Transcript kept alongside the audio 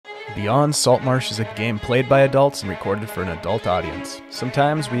Beyond Saltmarsh is a game played by adults and recorded for an adult audience.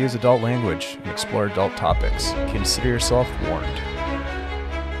 Sometimes we use adult language and explore adult topics. Consider yourself warned.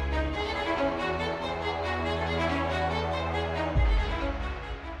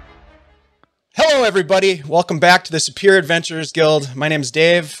 Hello everybody, welcome back to the Superior Adventurers Guild. My name is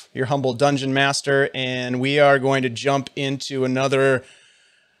Dave, your humble dungeon master, and we are going to jump into another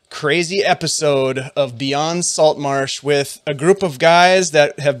crazy episode of Beyond Saltmarsh with a group of guys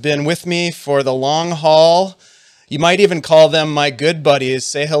that have been with me for the long haul. You might even call them my good buddies.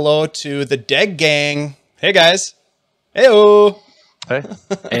 Say hello to the Deg Gang. Hey guys. Heyo. Hey.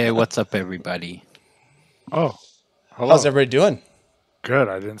 Hey, what's up everybody? Oh, hello. How's everybody doing? Good.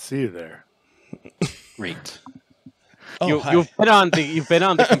 I didn't see you there. Great. Oh, you've been on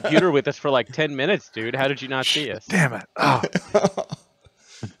the computer with us for like 10 minutes, dude. How did you not see us? Damn it. Oh.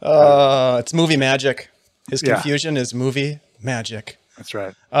 It's movie magic. His confusion is movie magic. That's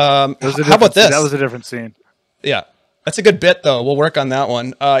right. How about this? That was a different scene. Yeah. That's a good bit, though. We'll work on that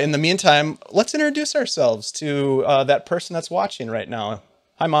one. In the meantime, let's introduce ourselves to that person that's watching right now.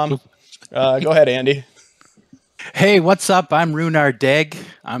 Hi, Mom. Go ahead, Andy. Hey, what's up? I'm Rhunar Deg.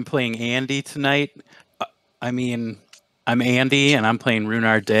 I'm playing Andy tonight. I'm Andy, and I'm playing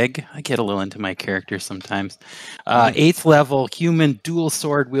Rhunar Deg. I get a little into my character sometimes. 8th level human dual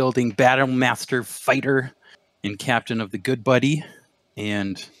sword wielding Battlemaster fighter and captain of the Good Buddy,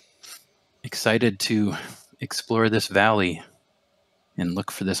 and excited to explore this valley and look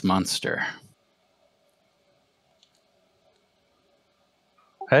for this monster.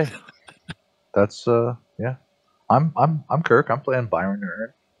 Hey, that's yeah. I'm Kirk. I'm playing Byron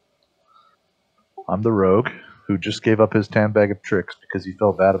Hern. I'm the rogue who just gave up his tan bag of tricks because he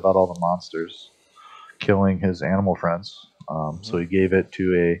felt bad about all the monsters killing his animal friends. So he gave it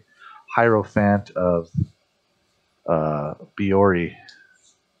to a Hierophant of Biori,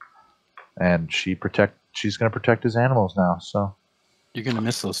 and she's going to protect his animals now. So You're gonna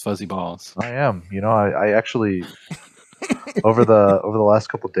miss those fuzzy balls. I am. You know, I actually over the last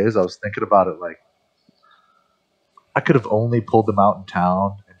couple of days I was thinking about it. Like, I could have only pulled them out in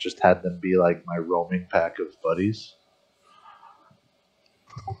town and just had them be like my roaming pack of buddies.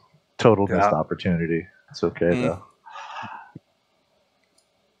 Total missed opportunity. It's okay though.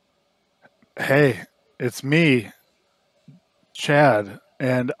 Hey, it's me, Chad,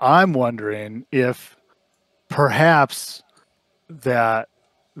 and I'm wondering if perhaps that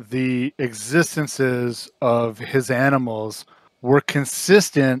the existences of his animals were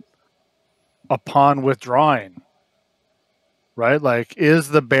consistent upon withdrawing. Right? Like, is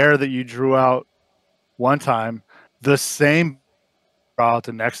the bear that you drew out one time the same out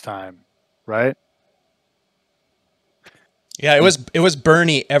the next time? Right? Yeah, it was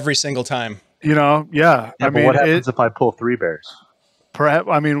Bernie every single time. You know, yeah. I mean, what happens if I pull 3 bears? Perhaps.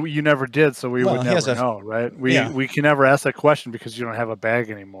 I mean, you never did, so we would never know, right? We can never ask that question because you don't have a bag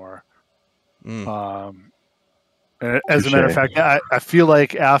anymore. And as a matter of fact, I feel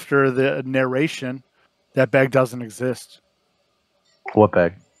like after the narration, that bag doesn't exist. What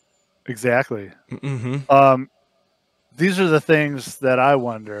bag? Exactly. Mm-hmm. These are the things that I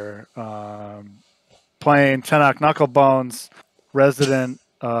wonder. Playing Tenoch Knucklebones, resident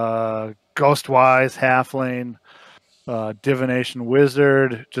Ghostwise, Halfling, Divination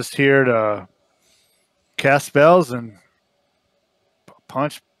Wizard, just here to cast spells and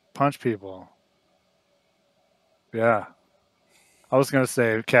punch people. Yeah. I was going to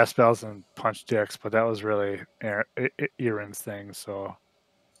say cast spells and punch dicks, but that was really Erin's thing, so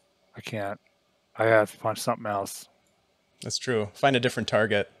I can't. I have to punch something else. That's true. Find a different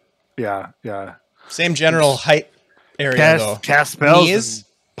target. Yeah. Same general height area, though. Cast spells Knees? and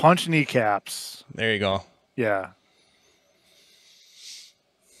punch kneecaps. There you go. Yeah.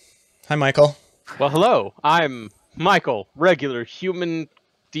 Hi, Michael. Well, hello. I'm Michael, regular human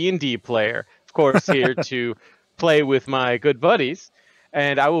D&D player. Of course, here to play with my good buddies,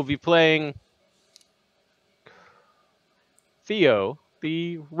 and I will be playing Theo,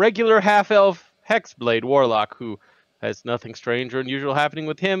 the regular half-elf hexblade warlock who has nothing strange or unusual happening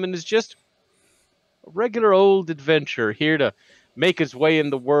with him and is just a regular old adventurer here to make his way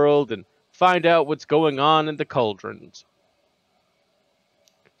in the world and find out what's going on in the Cauldrons.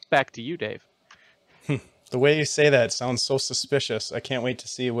 Back to you, Dave. The way you say that sounds so suspicious. I can't wait to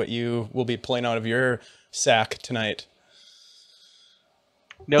see what you will be pulling out of your sack tonight.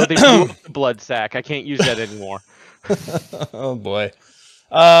 No, they blew up the blood sack. I can't use that anymore. Oh, boy.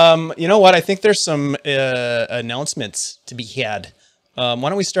 You know what? I think there's some announcements to be had. Why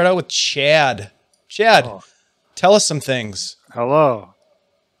don't we start out with Chad? Chad, tell us some things. Hello.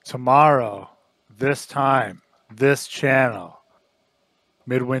 Tomorrow, this time, this channel,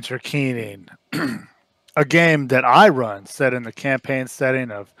 Midwinter Keening, a game that I run set in the campaign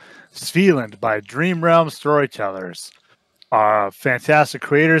setting of Svealand by Dream Realm Storytellers. Fantastic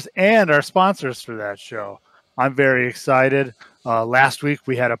creators and our sponsors for that show. I'm very excited. Last week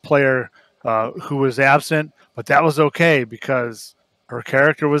we had a player who was absent, but that was okay because her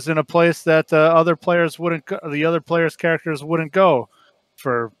character was in a place that the other players' characters wouldn't go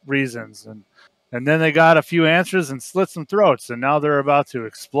for reasons, and then they got a few answers and slit some throats, and now they're about to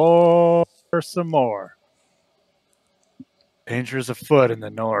explore some more. Dangers afoot in the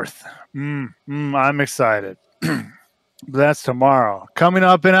north. I'm excited. That's tomorrow. Coming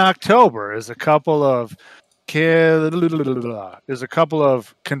up in October is a couple of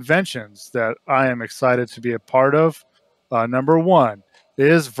conventions that I am excited to be a part of. Number one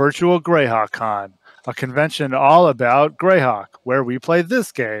is Virtual Greyhawk Con, a convention all about Greyhawk, where we play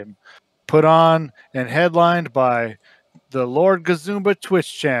this game, put on and headlined by the Lord Gazumba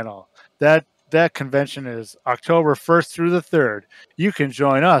Twitch channel. That convention is October 1st through the 3rd. You can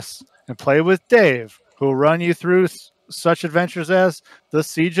join us and play with Dave, who will run you through such adventures as the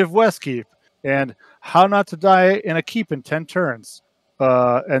Siege of Westkeep and How Not to Die in a Keep in 10 Turns.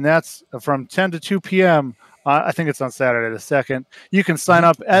 And that's from 10 to 2 p.m. I think it's on Saturday the 2nd. You can sign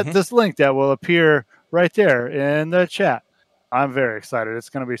up at this link that will appear right there in the chat. I'm very excited. It's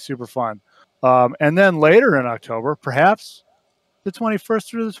going to be super fun. And then later in October, perhaps the 21st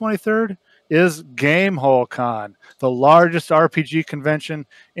through the 23rd, is Gamehole Con, the largest RPG convention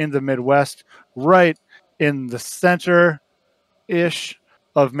in the Midwest, right in the center-ish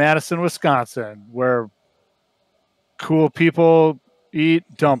of Madison, Wisconsin, where cool people eat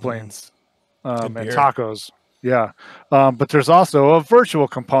dumplings and tacos. Yeah. But there's also a virtual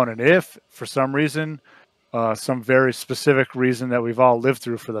component. If, for some reason, some very specific reason that we've all lived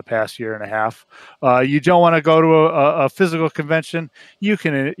through for the past year and a half, you don't want to go to a physical convention, you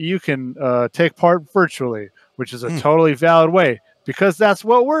can take part virtually, which is a totally valid way, because that's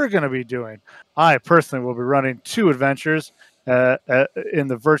what we're going to be doing. I personally will be running 2 adventures in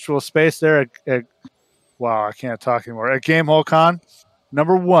the virtual space there wow, I can't talk anymore. At Gamehole Con.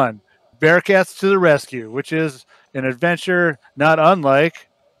 Number 1, Bearcats to the Rescue, which is an adventure not unlike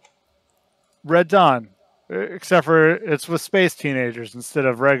Red Dawn, except for it's with space teenagers instead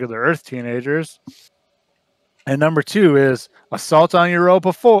of regular Earth teenagers. And number 2 is Assault on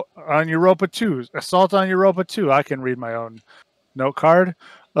Europa 2. Assault on Europa 2. I can read my own note card,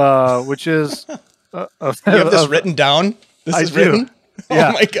 which is... you have this written down? This is written? Yeah.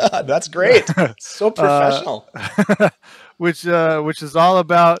 Oh my God, that's great. So professional. Which is all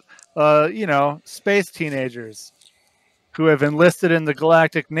about, space teenagers who have enlisted in the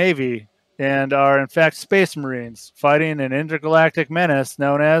Galactic Navy and are in fact space marines fighting an intergalactic menace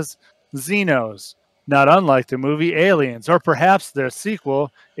known as Xenos, not unlike the movie Aliens, or perhaps their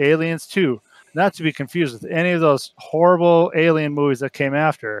sequel, Aliens 2. Not to be confused with any of those horrible alien movies that came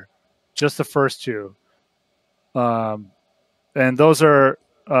after, just the first 2. And those are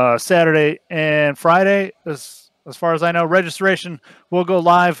Saturday and Friday, as far as I know. Registration will go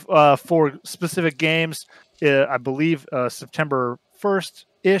live for specific games, I believe September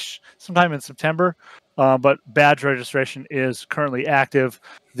 1st-ish, sometime in September. But badge registration is currently active.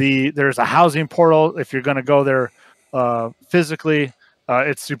 There's a housing portal if you're going to go there physically.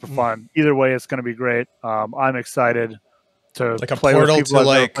 It's super fun. Either way, it's going to be great. I'm excited to like a play portal with people to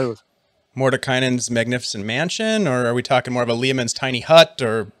like Mordekainen's magnificent mansion, or are we talking more of a Lehman's tiny hut?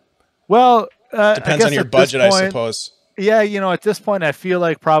 Or depends on your budget, I suppose. Yeah, at this point, I feel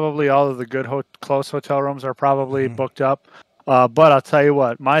like probably all of the good close hotel rooms are probably booked up. But I'll tell you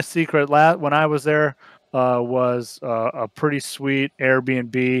what, my secret when I was there was a pretty sweet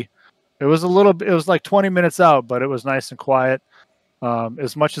Airbnb. It was like 20 minutes out, but it was nice and quiet.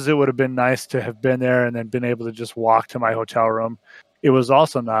 As much as it would have been nice to have been there and then been able to just walk to my hotel room, it was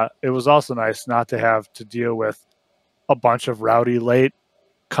also nice not to have to deal with a bunch of rowdy late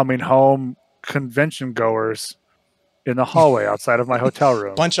coming home convention goers in the hallway outside of my hotel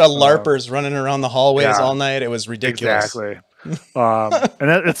room. Bunch of LARPers running around the hallways all night. It was ridiculous. Exactly.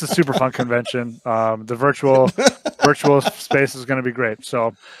 And it's a super fun convention. The virtual space is going to be great.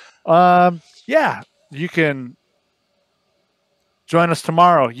 So, you can join us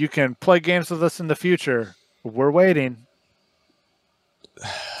tomorrow. You can play games with us in the future. We're waiting.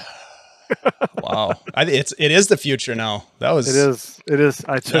 Wow, it is the future now. It is.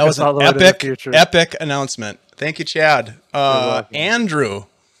 I took us all the way to the future. Epic announcement. Thank you, Chad. Andrew.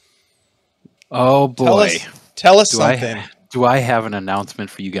 Oh boy, tell us something. Do I have an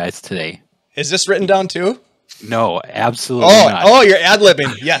announcement for you guys today? Is this written down too? No, absolutely not. Oh, you're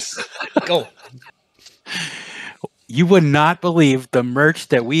ad-libbing. Yes, go. You would not believe the merch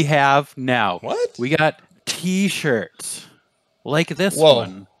that we have now. What? We got T-shirts like this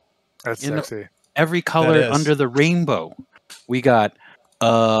one. That's sexy. Every color under the rainbow. We got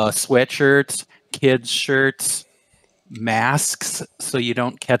sweatshirts, kids shirts, masks so you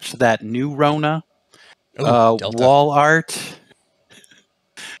don't catch that new Rona. Wall art.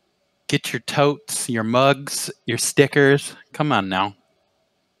 Get your totes, your mugs, your stickers. Come on now.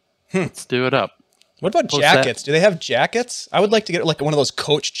 Let's do it up. What about jackets? Do they have jackets? I would like to get like one of those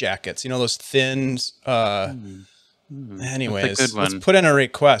Coach jackets. You know, those thin. Anyways, let's put in a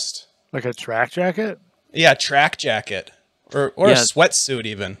request. Like a track jacket? Yeah, track jacket. Or a sweatsuit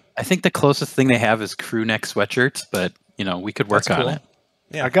even. I think the closest thing they have is crew neck sweatshirts, but you know, we could work on it.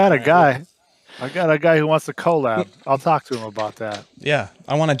 Yeah, I got a guy who wants to collab. I'll talk to him about that. Yeah,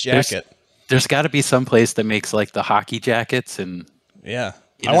 I want a jacket. There's got to be some place that makes like the hockey jackets and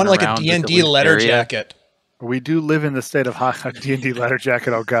I want like a D&D letter jacket. We do live in the state of D&D letter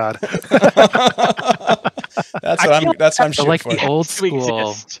jacket. Oh God, that's what I'm shooting like for. The old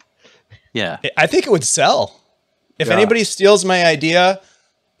school. Yeah, I think it would sell. If anybody steals my idea,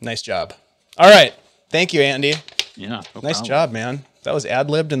 nice job. All right, thank you, Andy. Yeah, nice job, man. That was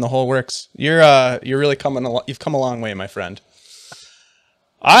ad-libbed and the whole works. You're really you've come a long way, my friend.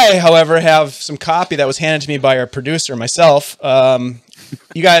 I, however, have some copy that was handed to me by our producer, myself.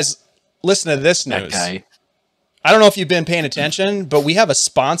 You guys, listen to this news. I don't know if you've been paying attention, but we have a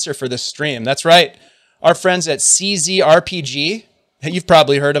sponsor for this stream. That's right. Our friends at CZRPG. You've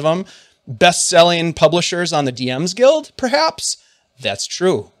probably heard of them. Best-selling publishers on the DMs Guild, perhaps? That's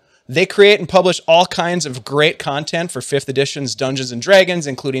true. They create and publish all kinds of great content for 5th edition's Dungeons & Dragons,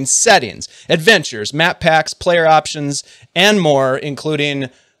 including settings, adventures, map packs, player options, and more, including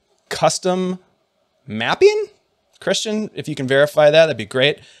custom mapping? Christian, if you can verify that, that'd be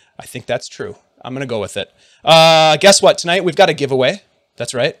great. I think that's true. I'm going to go with it. Guess what? Tonight we've got a giveaway.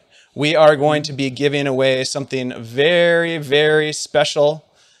 That's right. We are going to be giving away something very, very special.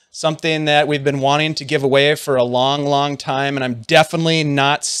 Something that we've been wanting to give away for a long, long time, and I'm definitely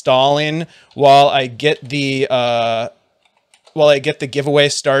not stalling while I get the giveaway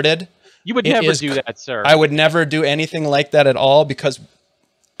started. You would never do that, sir. I would never do anything like that at all because,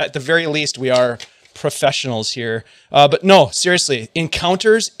 at the very least, we are professionals here. But no, seriously,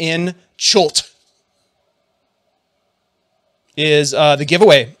 Encounters in Chult is the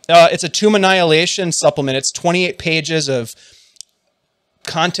giveaway. It's a Tomb Annihilation supplement. It's 28 pages of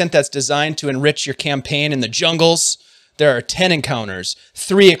content that's designed to enrich your campaign in the jungles. There are 10 encounters,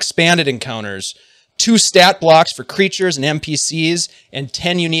 3 expanded encounters, 2 stat blocks for creatures and NPCs, and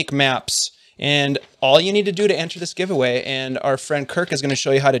 10 unique maps. And all you need to do to enter this giveaway, and our friend Kirk is going to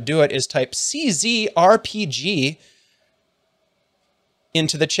show you how to do it, is type CZRPG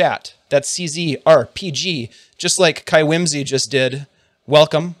into the chat. That's CZRPG, just like Kai Whimsy just did.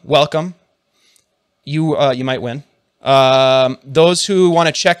 Welcome, welcome. You might win. Those who want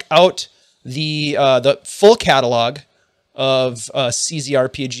to check out the full catalog of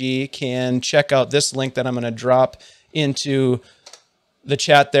CZRPG can check out this link that I'm going to drop into the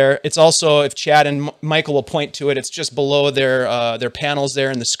chat there. It's also, if Chad and Michael will point to it, it's just below their panels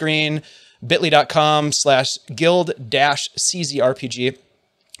there in the screen, bit.ly/guild-CZRPG.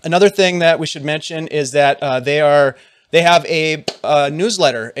 Another thing that we should mention is that they have a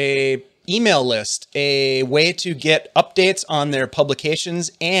newsletter, a email list, a way to get updates on their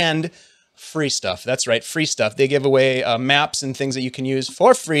publications and free stuff. That's right, free stuff. They give away maps and things that you can use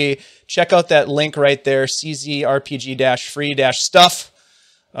for free. Check out that link right there, czrpg-free-stuff.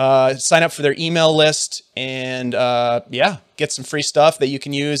 Sign up for their email list and get some free stuff that you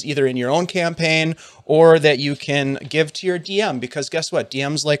can use either in your own campaign or that you can give to your DM, because guess what?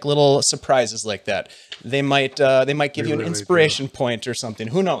 DMs like little surprises like that. They might give you an inspiration point or something.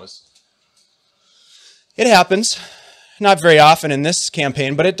 Who knows? It happens. Not very often in this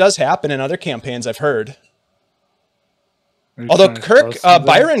campaign, but it does happen in other campaigns, I've heard. Although Kirk,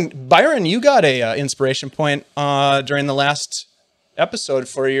 Byron, you got a inspiration point during the last episode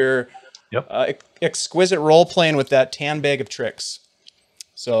for your exquisite role playing with that tan bag of tricks.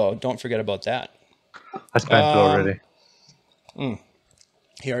 So don't forget about that. I spent it already.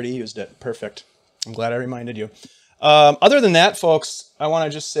 He already used it. Perfect. I'm glad I reminded you. Other than that, folks, I want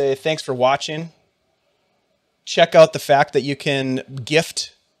to just say thanks for watching. Check out the fact that you can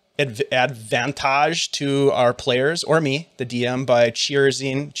gift advantage to our players or me, the DM, by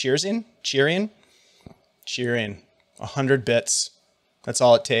cheering 100 bits. That's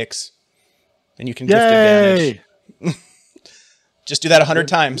all it takes. And you can gift advantage. Just do that 100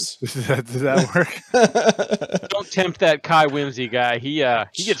 times. Does that work? Don't tempt that Kai Whimsy guy. He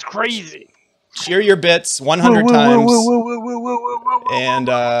gets crazy. cheer your bits 100 times. And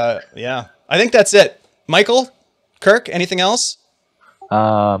yeah, I think that's it. Michael, Kirk, anything else?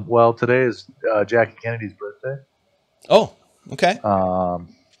 Well, today is Jackie Kennedy's birthday. Oh, okay.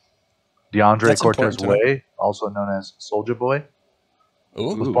 DeAndre Cortez Way, also known as Soulja Boy,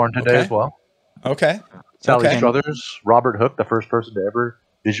 was born today as well. Okay. Sally Struthers, Robert Hooke, the first person to ever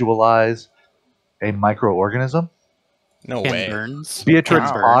visualize a microorganism. No way. Burns.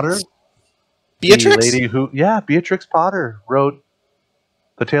 Beatrix Potter. Beatrix? The lady who, Beatrix Potter wrote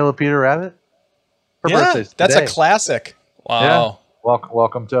The Tale of Peter Rabbit. Her birthday's today. That's a classic. Wow. Yeah.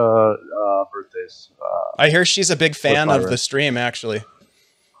 Welcome to birthdays. I hear she's a big fan of the stream, actually.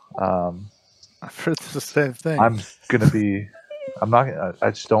 I've heard the same thing. I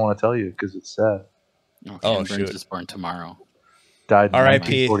just don't want to tell you because it's sad. Burns is born tomorrow. Died in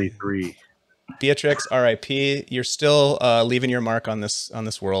R.I.P. 1943. Beatrix, R.I.P. You're still leaving your mark on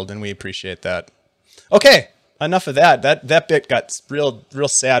this world, and we appreciate that. Okay, enough of that. That bit got real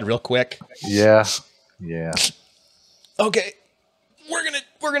sad real quick. Yeah. Okay,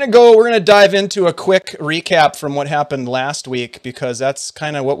 we're gonna dive into a quick recap from what happened last week, because that's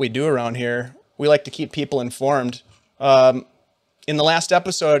kind of what we do around here. We like to keep people informed. In the last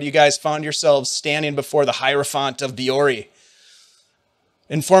episode, you guys found yourselves standing before the Hierophant of Biori,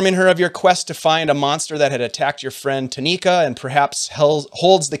 informing her of your quest to find a monster that had attacked your friend Tanika and perhaps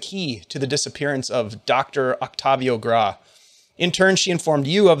holds the key to the disappearance of Dr. Octavio Gra. In turn, she informed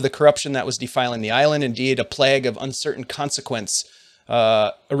you of the corruption that was defiling the island, indeed a plague of uncertain consequence,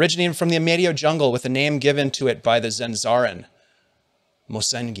 originating from the Amedio jungle with a name given to it by the Zenzaran,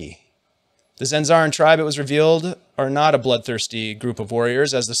 Mosengi. The Zenzaran tribe, it was revealed, are not a bloodthirsty group of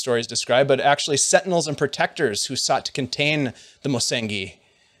warriors, as the stories describe, but actually sentinels and protectors who sought to contain the Mosengi.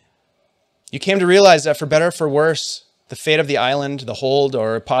 You came to realize that for better or for worse, the fate of the island, the hold,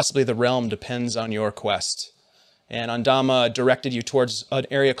 or possibly the realm depends on your quest. And Andama directed you towards an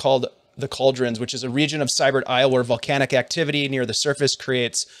area called the Cauldrons, which is a region of Sybarate Isle where volcanic activity near the surface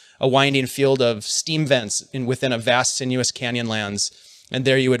creates a winding field of steam vents within a vast sinuous canyonlands. And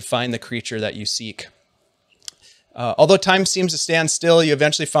there you would find the creature that you seek. Although time seems to stand still, you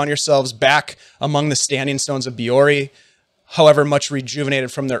eventually found yourselves back among the standing stones of Biori, however much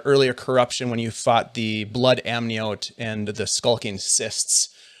rejuvenated from their earlier corruption when you fought the blood amniote and the skulking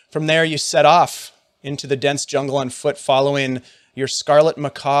cysts. From there, you set off into the dense jungle on foot, following your Scarlet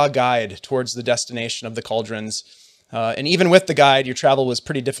Macaw guide towards the destination of the Cauldrons. And even with the guide, your travel was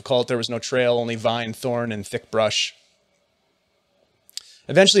pretty difficult. There was no trail, only vine, thorn, and thick brush.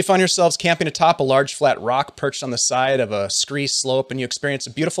 Eventually, you found yourselves camping atop a large flat rock perched on the side of a scree slope, and you experienced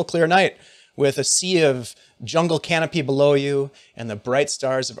a beautiful clear night with a sea of jungle canopy below you and the bright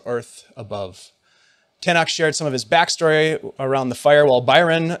stars of Earth above. Tenoch shared some of his backstory around the fire, while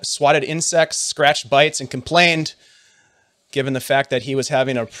Byron swatted insects, scratched bites, and complained, given the fact that he was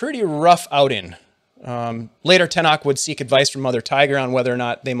having a pretty rough outing. Later, Tenoch would seek advice from Mother Tiger on whether or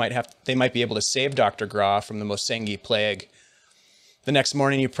not they might be able to save Dr. Gra from the Mosengi plague. The next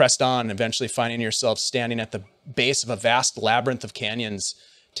morning, you pressed on, eventually finding yourself standing at the base of a vast labyrinth of canyons.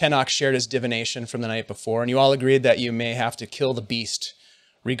 Tenoch shared his divination from the night before, and you all agreed that you may have to kill the beast,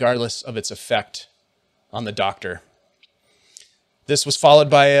 regardless of its effect on the doctor. This was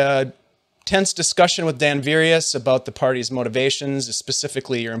followed by a tense discussion with Danvirius about the party's motivations,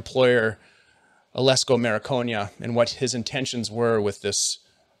 specifically your employer, Alesco Mariconia, and what his intentions were with this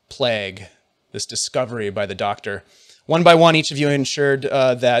plague, this discovery by the doctor. One by one, each of you ensured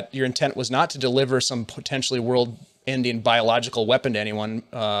that your intent was not to deliver some potentially world-ending biological weapon to anyone,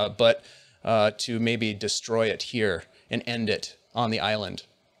 but to maybe destroy it here and end it on the island.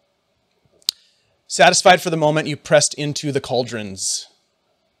 Satisfied for the moment, you pressed into the Cauldrons.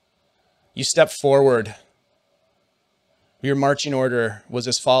 You stepped forward. Your marching order was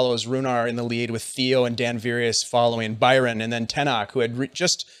as follows: Rhunar in the lead, with Theo and Danvirius following, Byron, and then Tenoch, who had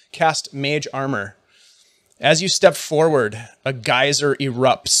just cast mage armor. As you step forward, a geyser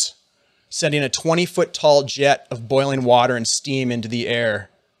erupts, sending a 20-foot-tall jet of boiling water and steam into the air.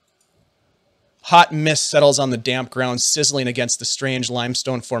 Hot mist settles on the damp ground, sizzling against the strange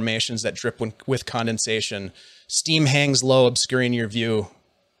limestone formations that drip with condensation. Steam hangs low, obscuring your view.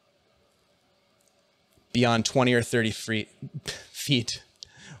 Beyond 20 or 30 feet.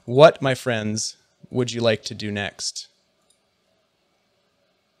 What, my friends, would you like to do next?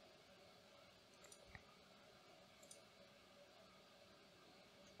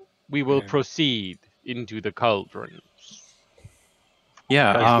 We will proceed into the Cauldrons.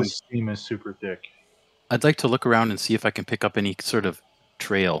 Yeah, the steam is super thick. I'd like to look around and see if I can pick up any sort of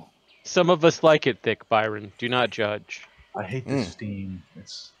trail. Some of us like it thick, Byron. Do not judge. I hate the steam.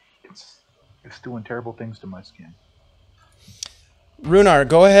 It's doing terrible things to my skin. Rhunar,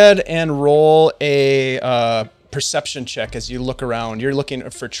 go ahead and roll a perception check as you look around. You're looking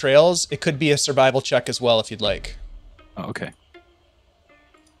for trails. It could be a survival check as well if you'd like. Oh, okay.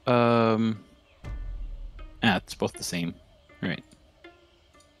 It's both the same. Right.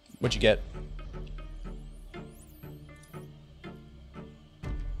 What'd you get?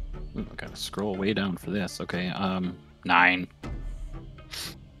 Ooh, I gotta scroll way down for this. Okay. 9.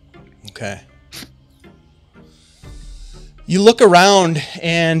 Okay. You look around,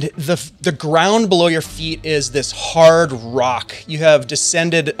 and the ground below your feet is this hard rock. You have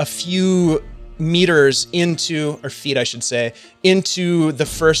descended a few meters into, or feet I should say, into the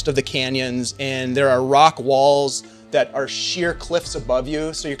first of the canyons, and there are rock walls that are sheer cliffs above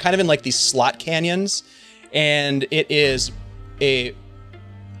you. So you're kind of in like these slot canyons, and it is an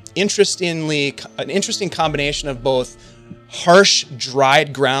interesting combination of both harsh,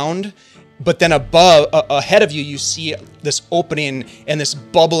 dried ground, but then ahead of you, you see this opening and this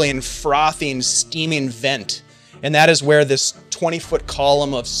bubbling, frothing, steaming vent. And that is where this 20-foot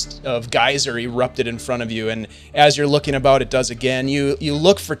column of geyser erupted in front of you. And as you're looking about, it does again. You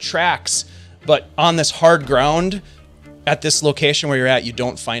look for tracks, but on this hard ground, at this location where you're at, you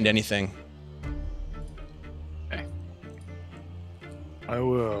don't find anything. Okay. I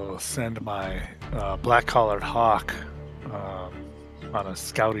will send my black-collared hawk on a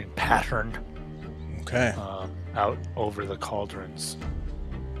scouting pattern. Okay. Out over the cauldrons.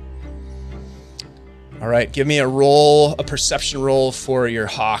 All right, give me a perception roll for your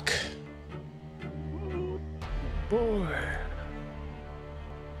hawk. Boy.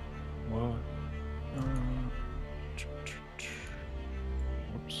 What?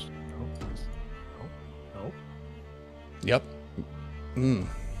 Oops. Nope. Yep.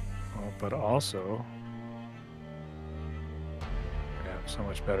 But also, yeah, so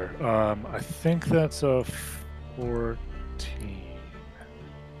much better. I think that's a 14.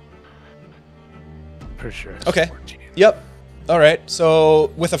 Pretty sure it's okay. 14. Yep. All right.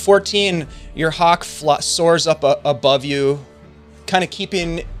 So with a 14, your hawk soars up above you, kind of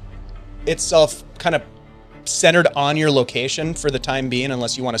keeping itself kind of centered on your location for the time being,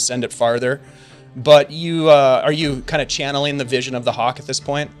 unless you want to send it farther. But you are you kind of channeling the vision of the hawk at this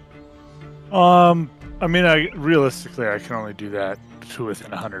point? I mean, realistically, I can only do that to within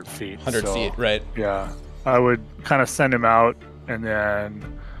 100 feet. 100 feet, right? Yeah, I would kind of send him out, and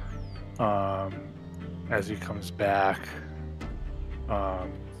then, as he comes back, have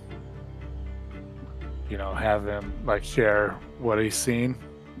him like share what he's seen.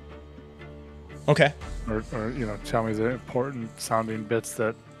 Okay. Or tell me the important sounding bits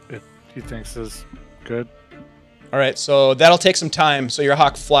that he thinks is good. All right, so that'll take some time. So your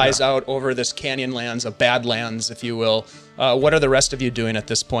hawk flies out over this canyon lands, a badlands, if you will. What are the rest of you doing at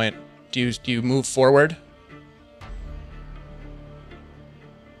this point? Do you move forward?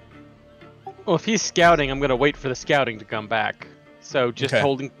 Well, if he's scouting, I'm going to wait for the scouting to come back. So just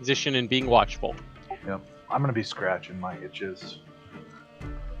holding position and being watchful. Yeah, I'm going to be scratching my itches.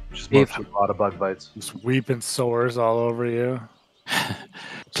 Just mostly a lot of bug bites. Just weeping sores all over you.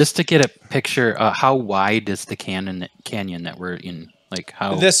 Just to get a picture, how wide is the canyon that we're in? Like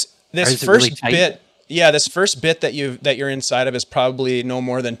how this first really bit? Yeah, this first bit that you're inside of is probably no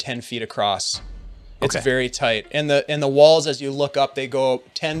more than 10 feet across. It's very tight, and the walls, as you look up, they go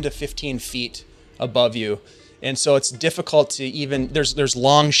 10 to 15 feet above you, and so it's difficult to even. There's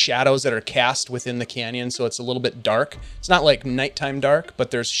long shadows that are cast within the canyon, so it's a little bit dark. It's not like nighttime dark,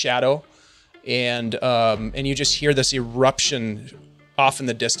 but there's shadow, and you just hear this eruption off in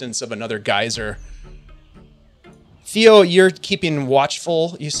the distance of another geyser. Theo, you're keeping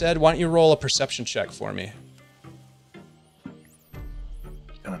watchful, you said. Why don't you roll a perception check for me?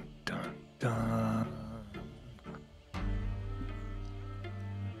 Dun, dun, dun.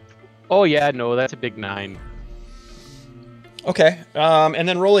 Oh, yeah, no, that's a big 9. Okay, and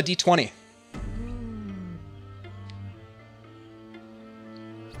then roll a d20.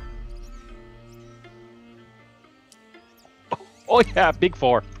 Oh, yeah, big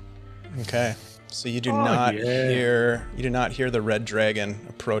 4. Okay. So you do not hear the red dragon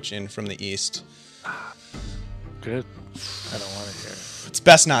approaching from the east. Good. I don't want to hear it. It's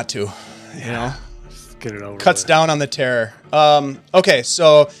best not to, you know. Just get it over. Cuts down on the terror. Okay,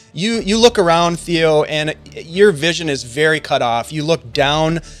 so you look around, Theo, and your vision is very cut off. You look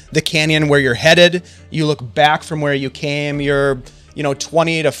down the canyon where you're headed. You look back from where you came. You're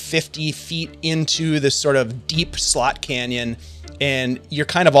 20 to 50 feet into this sort of deep slot canyon. And you're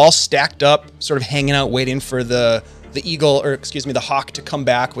kind of all stacked up, sort of hanging out, waiting for the the hawk to come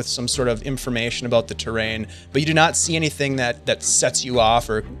back with some sort of information about the terrain, but you do not see anything that sets you off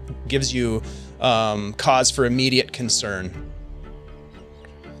or gives you cause for immediate concern.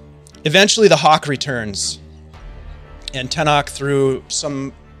 Eventually, the hawk returns, and Tenoch, through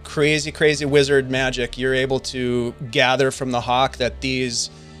some crazy wizard magic, you're able to gather from the hawk that these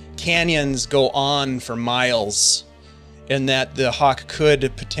canyons go on for miles, and that the hawk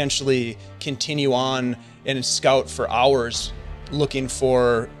could potentially continue on and scout for hours looking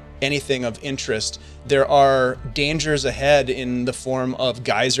for anything of interest. There are dangers ahead in the form of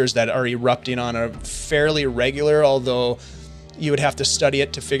geysers that are erupting on a fairly regular, although you would have to study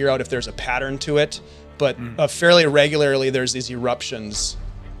it to figure out if there's a pattern to it, but fairly regularly there's these eruptions.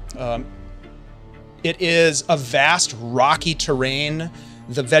 It is a vast rocky terrain.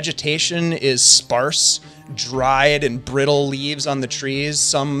 The vegetation is sparse, dried and brittle leaves on the trees.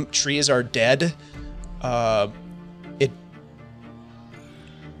 Some trees are dead. I'm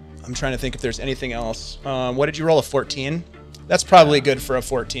trying to think if there's anything else. What did you roll, a 14? That's probably good for a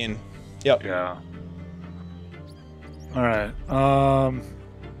 14. Yep. Yeah. All right.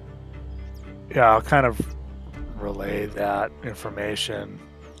 Yeah, I'll kind of relay that information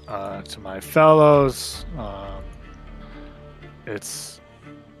to my fellows. It's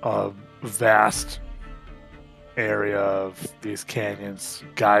a vast area of these canyons,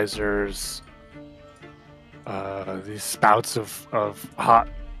 geysers, these spouts of hot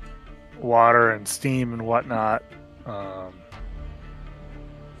water and steam and whatnot.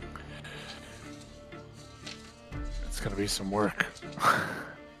 It's going to be some work.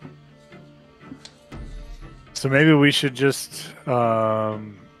 So maybe we should just start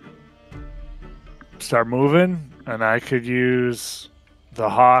moving, and I could use the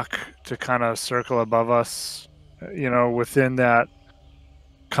hawk to kind of circle above us, within that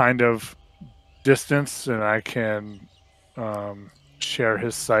kind of distance, and I can share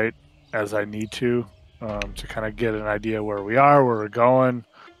his sight as I need to kind of get an idea where we are, where we're going,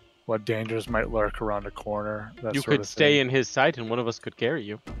 what dangers might lurk around a corner. You could stay in his sight, and one of us could carry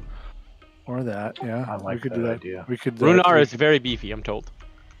you. Or that, yeah. I like we could that do that. idea. We could. Rhunar is very beefy, I'm told.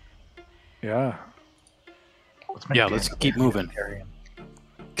 Yeah. Let's keep moving.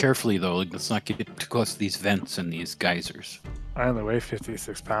 Carefully, though. Let's not get too close to these vents and these geysers. I only weigh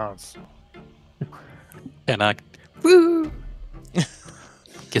 56 pounds. And woo!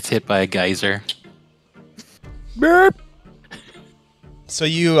 Gets hit by a geyser. Burp! So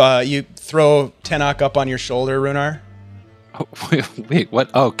you throw Tenoch up on your shoulder, Rhunar? Oh, wait, what?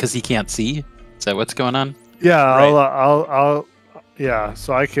 Oh, because he can't see? Is that what's going on? Yeah, Right. Yeah,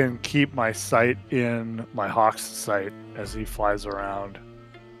 so I can keep my sight in my hawk's sight as he flies around.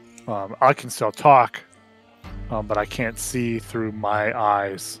 I can still talk, but I can't see through my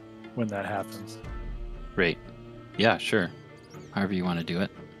eyes when that happens. Right. Yeah, sure. However you want to do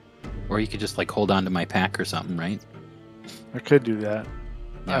it. Or you could just hold on to my pack or something, right? I could do that.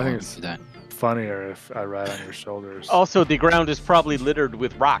 Yeah, I think it's do that. funnier if I ride on your shoulders. Also, the ground is probably littered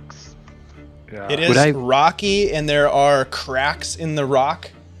with rocks. Yeah. It is rocky, and there are cracks in the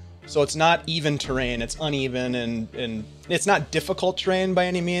rock. So it's not even terrain. It's uneven, and it's not difficult terrain by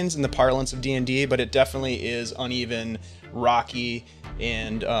any means in the parlance of D&D, but it definitely is uneven, rocky,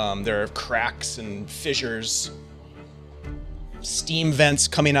 and there are cracks and fissures. Steam vents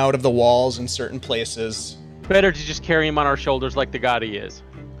coming out of the walls in certain places. Better to just carry him on our shoulders like the god he is.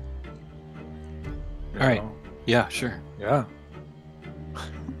 All right. Yeah, sure. Yeah.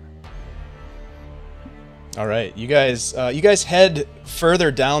 All right, you guys head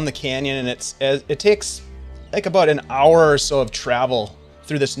further down the canyon, and it takes about an hour or so of travel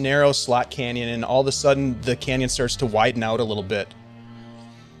through this narrow slot canyon, and all of a sudden the canyon starts to widen out a little bit.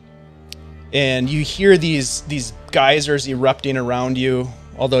 And you hear these geysers erupting around you,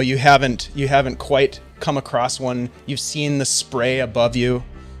 although you haven't quite come across one. You've seen the spray above you.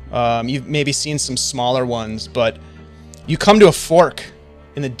 You've maybe seen some smaller ones, but you come to a fork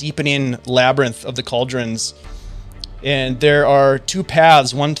in the deepening labyrinth of the Cauldrons, and there are two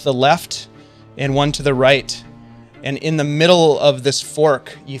paths, one to the left and one to the right. And in the middle of this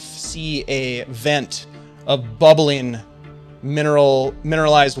fork, you see a vent of bubbling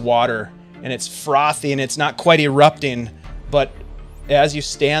mineralized water, and it's frothy and it's not quite erupting, but as you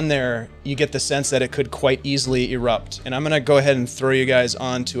stand there, you get the sense that it could quite easily erupt. And I'm going to go ahead and throw you guys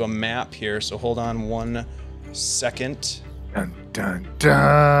onto a map here, so hold on 1 second. Dun, dun,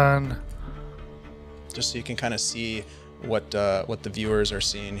 dun. Just so you can kind of see what the viewers are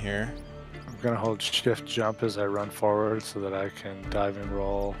seeing here. I'm going to hold shift jump as I run forward so that I can dive and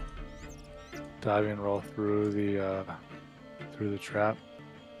roll through the trap.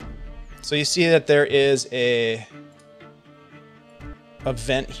 So you see that there is a a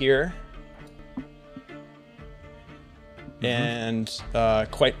vent here. And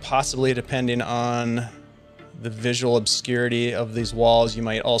quite possibly, depending on the visual obscurity of these walls, you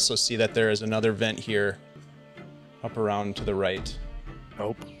might also see that there is another vent here up around to the right.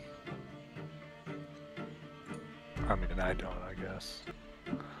 Nope. I mean, I don't, I guess.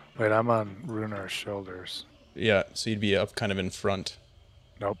 Wait, I'm on Rhunar shoulders. Yeah, so you'd be up kind of in front.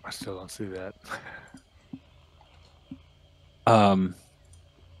 Nope, I still don't see that.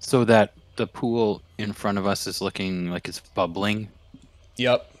 So that the pool in front of us is looking like it's bubbling.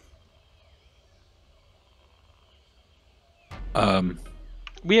 Yep.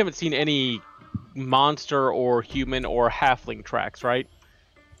 We haven't seen any monster or human or halfling tracks, right?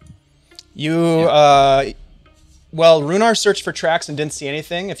 You, well, Rhunar searched for tracks and didn't see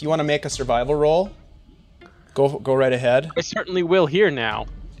anything. If you want to make a survival roll, go right ahead. I certainly will here now.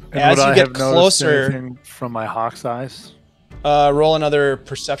 And As would you I get have closer, anything from my hawk's eyes? roll another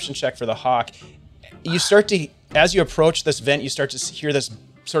perception check for the hawk. You start to, as you approach this vent, you start to hear this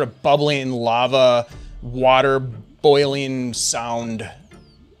sort of bubbling lava, water boiling sound.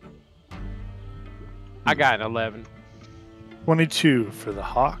 I got an 11. 22 for the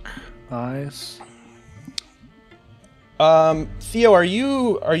hawk eyes. Theo, are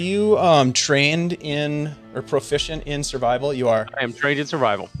you trained in or proficient in survival? You are. I am trained in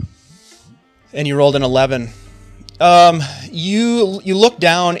survival. And you rolled an 11. You look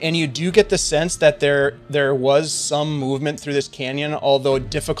down and you do get the sense that there was some movement through this canyon, although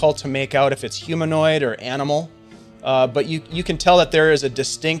difficult to make out if it's humanoid or animal. But you can tell that there is a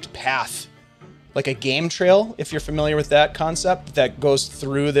distinct path, like a game trail, if you're familiar with that concept, that goes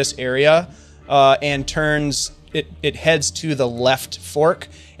through this area and turns. It heads to the left fork,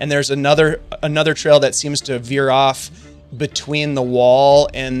 and there's another trail that seems to veer off between the wall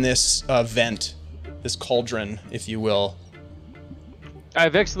and this vent, this cauldron, if you will. I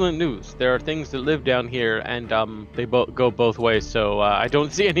have excellent news. There are things that live down here, and they go both ways. So I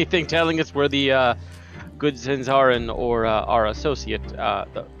don't see anything telling us where the good Zenzarin or our associate,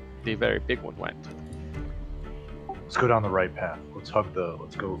 the very big one, went. Let's go down the right path. Let's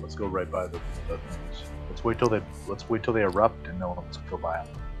go right by the things. Let's wait till they erupt and then let's go by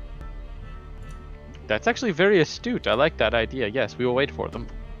them. That's actually very astute. I like that idea. Yes, we will wait for them.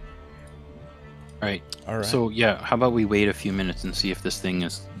 All right. All right. So yeah, how about we wait a few minutes and see if this thing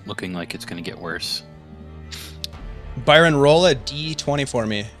is looking like it's going to get worse? Byron, roll a d20 for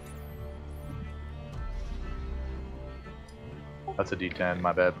me. That's a D10.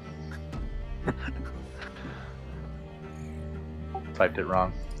 My bad. Typed it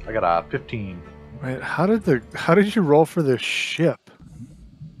wrong. I got a 15. Wait, how did you roll for this ship?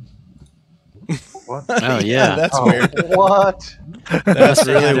 What? Oh yeah, That's weird. What? That's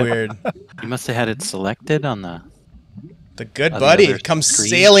really weird. You must have had it selected on the. The good On the buddy other comes screen.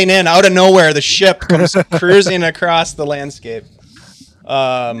 sailing in out of nowhere. The ship comes cruising across the landscape.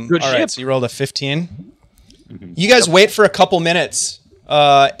 All right, ship. so you rolled a 15. You guys wait for a couple minutes,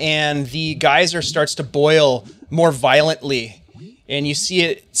 and the geyser starts to boil more violently, and you see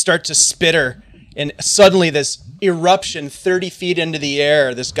it start to spitter, and suddenly this eruption 30 feet into the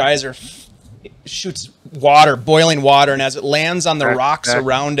air, this geyser shoots water, boiling water, and as it lands on the rocks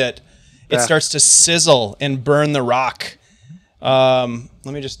around it, it starts to sizzle and burn the rock. Let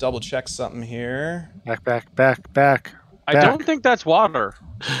me just double check something here. Back. I don't think that's water.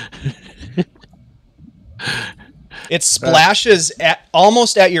 It splashes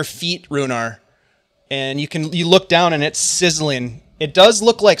almost at your feet, Rhunar, and you look down and it's sizzling. It does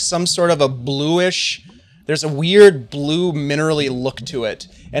look like some sort of a bluish. There's a weird blue minerally look to it,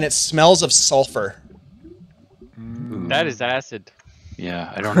 and it smells of sulfur. That is acid.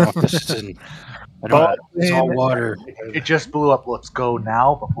 Yeah, I don't know if this is in. I don't know. It's all water. It just blew up. Let's go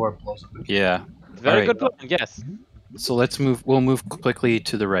now before it blows up. Yeah. Very All good right. plan. Yes. So let's move. We'll move quickly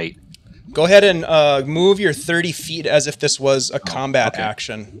to the right. Go ahead and move your 30 feet as if this was a combat okay.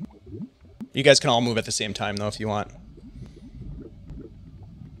 action. You guys can all move at the same time, though, if you want.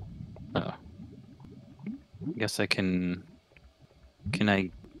 I guess I can. Can I?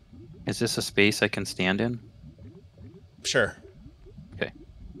 Is this a space I can stand in? Sure. Okay.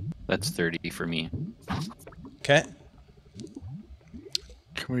 That's 30 for me. Okay.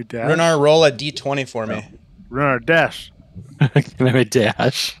 Can we dash? Rhunar, roll a d20 for me. Rhunar, dash. Can I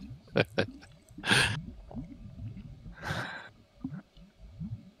dash?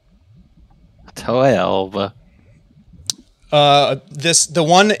 12. The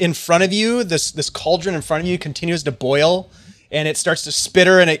one in front of you, this cauldron in front of you continues to boil, and it starts to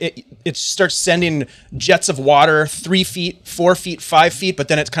spitter, and it starts sending jets of water 3 feet, 4 feet, 5 feet, but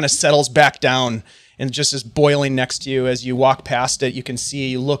then it kind of settles back down, and just is boiling next to you. As you walk past it, you can see,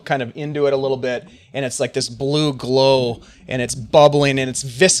 you look kind of into it a little bit, and it's like this blue glow, and it's bubbling, and it's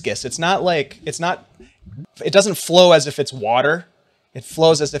viscous. It doesn't flow as if it's water. It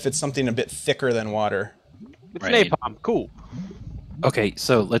flows as if it's something a bit thicker than water. It's napalm. Cool. Okay,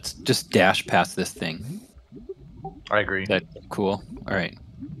 so let's just dash past this thing. I agree. Is that cool? All right.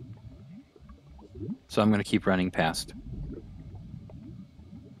 So I'm going to keep running past.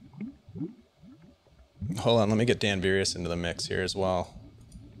 Hold on, let me get Dan Virius into the mix here as well.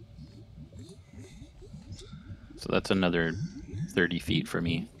 So that's another 30 feet for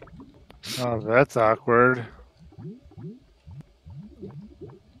me. Oh, that's awkward.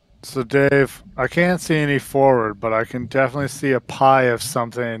 So, Dave, I can't see any forward, but I can definitely see a pie of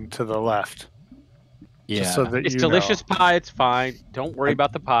something to the left. Yeah. Just so that It's delicious pie. It's fine. Don't worry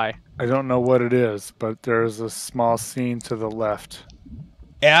about the pie. I don't know what it is, but there's a small scene to the left.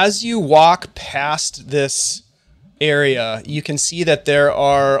 As you walk past this area, you can see that there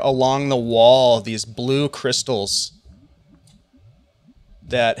are along the wall these blue crystals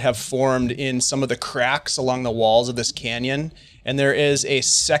that have formed in some of the cracks along the walls of this canyon. And there is a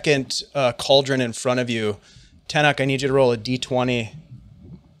second cauldron in front of you. Tenoch, I need you to roll a d20.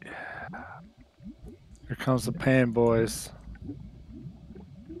 Here comes the pain, boys.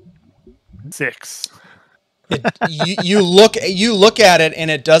 6. You look at it,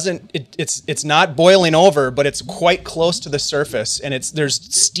 and it doesn't. It's not boiling over, but it's quite close to the surface, and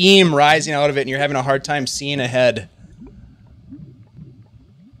there's steam rising out of it, and you're having a hard time seeing ahead.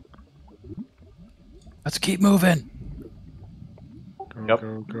 Let's keep moving.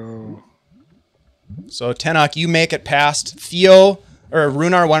 Go. So Tenoch, you make it past. Theo or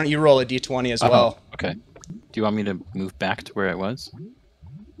Rhunar, why don't you roll a d20 as well? Okay. Do you want me to move back to where it was?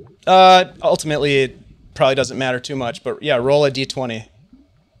 Ultimately, it probably doesn't matter too much, but yeah, roll a d20.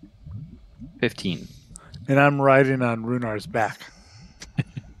 15. And I'm riding on Runar's back.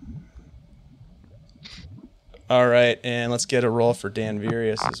 All right, and let's get a roll for Dan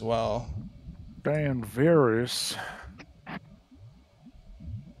Virius as well. Dan Virius.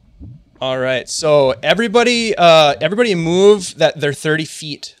 All right, so everybody move their 30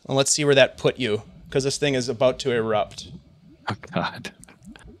 feet, and let's see where that put you, because this thing is about to erupt. Oh, God.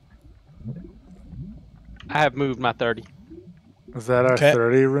 I have moved my 30. Is that our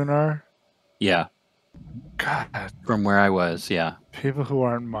 30, Rhunar? Yeah. God. From where I was, yeah. People who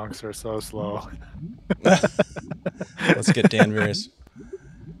aren't monks are so slow. Let's get Dan Virius.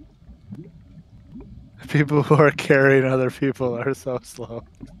 People who are carrying other people are so slow.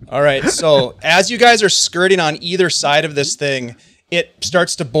 All right, so as you guys are skirting on either side of this thing, it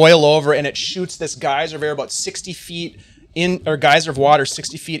starts to boil over, and it shoots this geyser of air about 60 feet in, or geyser of water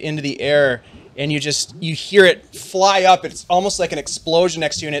 60 feet into the air, and you hear it fly up. It's almost like an explosion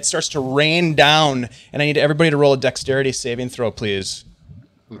next to you, and it starts to rain down. And I need everybody to roll a dexterity saving throw, please.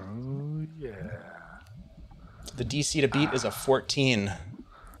 Oh yeah. The DC to beat is a 14.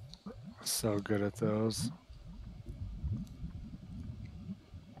 So good at those.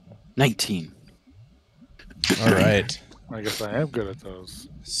 19. All right. I guess I am good at those.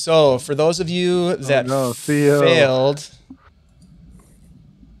 So for those of you that Theo. failed,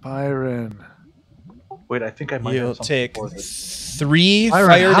 Byron. Wait, I think I might you'll have something take for this. 3 Byron,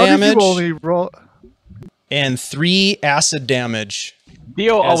 fire how damage did you only roll? and 3 acid damage.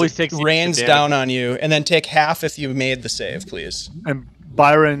 Theo as always it takes rains damage. down on you, and then take half if you made the save, please. And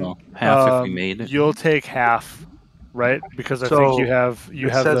Byron, Well, half if we made it. You'll take half, right? Because I So, think you have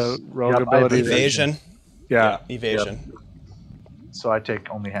it the says- rogue yep, I have ability. Evasion. Yeah. Evasion. So I take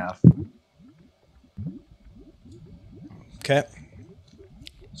only half. Okay.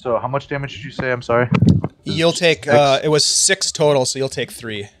 So how much damage did you say? I'm sorry. You'll take, 6? it was 6 total, so you'll take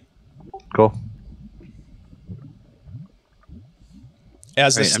 3. Cool.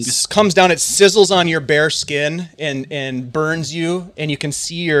 As Right, this comes down, it sizzles on your bare skin and burns you, and you can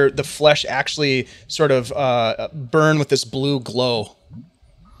see the flesh actually sort of burn with this blue glow.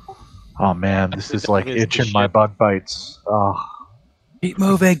 Oh man, this is like It's itching shit. my bug bites. Oh, Keep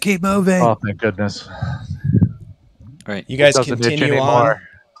moving, keep moving. oh thank goodness. All right. You guys Doesn't itch continue on. anymore.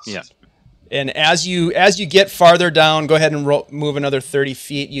 Yeah. And as you get farther down, go ahead and move another 30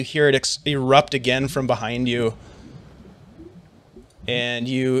 feet. You hear it erupt again from behind you. And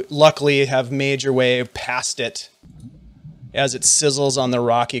you luckily have made your way past it as it sizzles on the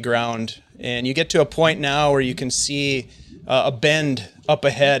rocky ground. And you get to a point now where you can see a bend up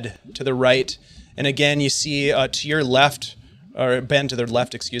ahead to the right. And again, you see to your left, or a bend to the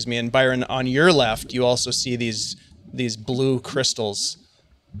left, excuse me. And Byron, on your left, you also see these blue crystals.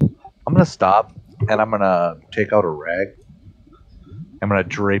 I'm gonna stop and I'm gonna take out a rag I'm going to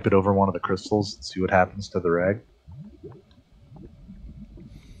drape it over one of the crystals and see what happens to the rag.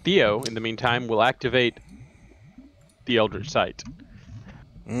 Theo, in the meantime, will activate the Eldritch Sight.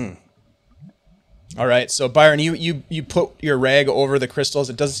 All right, so Byron, you put your rag over the crystals.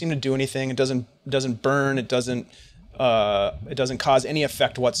 It doesn't seem to do anything. It doesn't burn. It doesn't cause any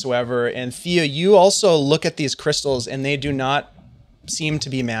effect whatsoever. And Theo, you also look at these crystals, and they do not seem to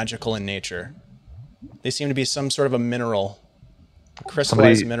be magical in nature. They seem to be some sort of a mineral, a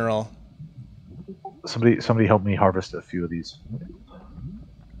crystallized mineral. Somebody help me harvest a few of these.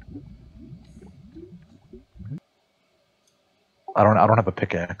 I don't have a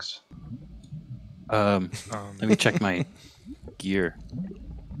pickaxe. Let me check my gear.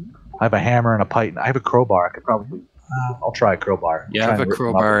 I have a hammer and a pike. I have a crowbar. I could probably. I'll try a crowbar. Yeah, I have a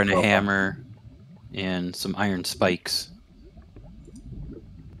crowbar and a hammer and some iron spikes.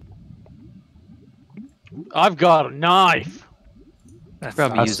 I've got a knife.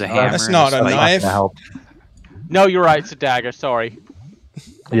 Probably use a hammer. That's not a knife. No, you're right. It's a dagger. Sorry.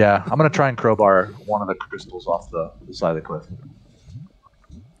 Yeah, I'm gonna try and crowbar one of the crystals off the side of the cliff.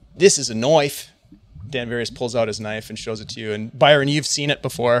 This is a knife. Danvarius pulls out his knife and shows it to you. And Byron, you've seen it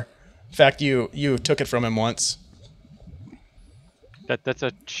before. In fact, you took it from him once. That's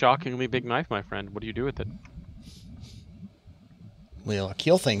a shockingly big knife, my friend. What do you do with it? We'll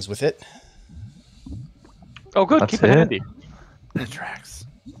kill things with it. Oh, good. That's Keep it handy. It tracks.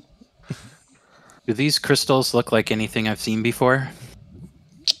 Do these crystals look like anything I've seen before?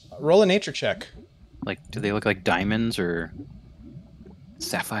 Roll a nature check. Like, do they look like diamonds or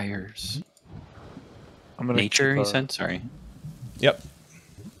sapphires? Nature, you said? Sorry. Yep.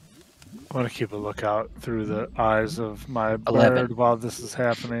 I'm going to keep a lookout through the eyes of my 11. bird while this is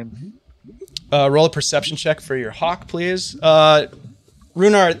happening. Roll a perception check for your hawk, please.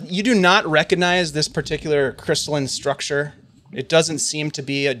 Rhunar, you do not recognize this particular crystalline structure. It doesn't seem to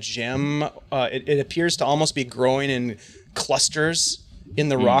be a gem. It appears to almost be growing in clusters in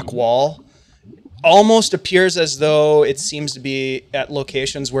the rock wall. Almost appears as though it seems to be at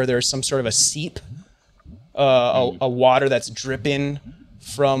locations where there's some sort of a seep, a water that's dripping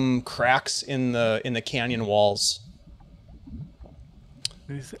from cracks in the canyon walls.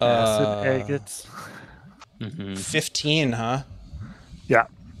 These acid agates. 15, huh? Yeah.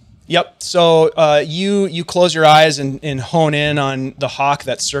 Yep. So you close your eyes and hone in on the hawk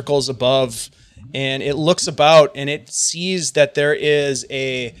that circles above, and it looks about and it sees that there is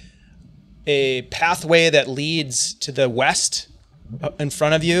a pathway that leads to the west in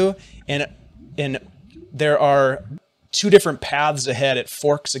front of you, and there are two different paths ahead. It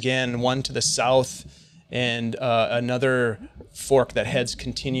forks again, one to the south and another fork that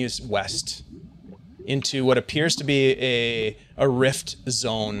continues west into what appears to be a rift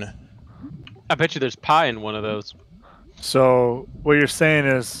zone. I bet you there's pie in one of those. So what you're saying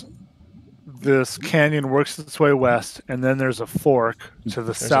is this canyon works its way west, and then there's a fork to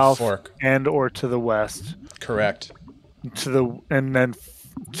the south and or to the west. Correct. And then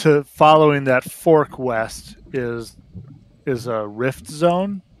following that fork west is a rift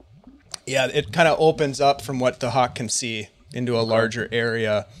zone. Yeah, it kind of opens up from what the hawk can see into a larger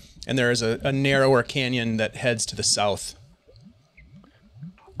area, and there is a narrower canyon that heads to the south.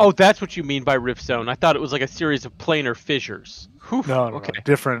 Oh, that's what you mean by rift zone. I thought it was like a series of planar fissures. Whew. No, okay.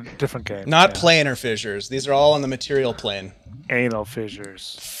 Different game. Not planar fissures. These are all on the material plane. Anal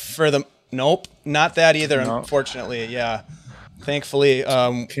fissures. Nope, not that either. No. Unfortunately, yeah. Thankfully,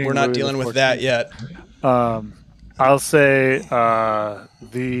 we're not dealing with that yet. I'll say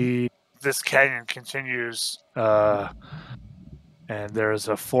this canyon continues, and there's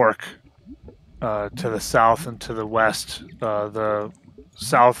a fork to the south and to the west. The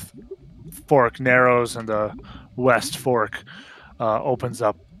south fork narrows, and the west fork opens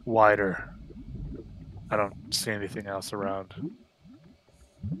up wider. I don't see anything else around.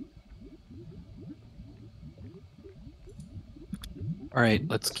 All right,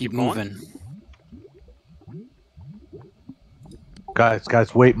 let's keep moving.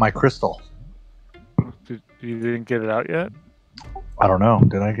 Guys, wait! My crystal. You didn't get it out yet? I don't know.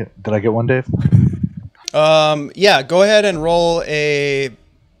 Did I get one, Dave? Yeah. Go ahead and roll a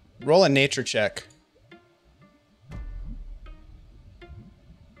nature check.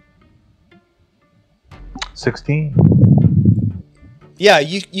 $16. Yeah,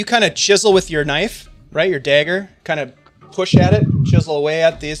 you kind of chisel with your knife, right? Your dagger, kind of push at it, chisel away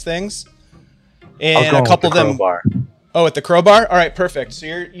at these things, and a couple of them. Crowbar. Oh, at the crowbar? All right, perfect. So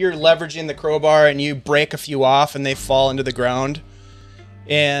you're leveraging the crowbar, and you break a few off, and they fall into the ground,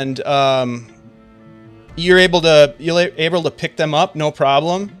 and you're able to pick them up, no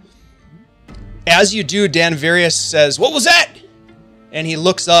problem. As you do, Danvarius says, "What was that?" and he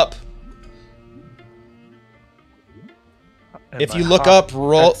looks up. If you look up,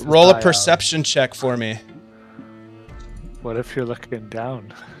 roll a perception check for me. What if you're looking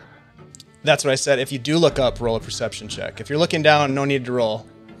down? That's what I said. If you do look up, roll a perception check. If you're looking down, no need to roll.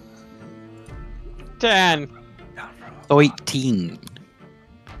 10. 18.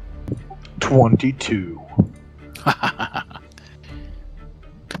 22.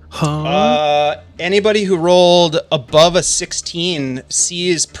 Anybody who rolled above a 16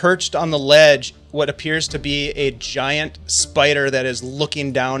 sees perched on the ledge what appears to be a giant spider that is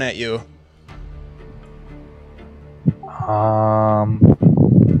looking down at you.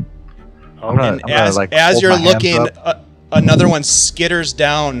 As you're looking, another one skitters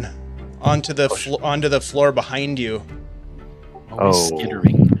down onto the floor behind you.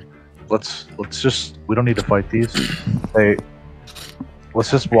 Skittering. Let's just, we don't need to fight these. Hey, let's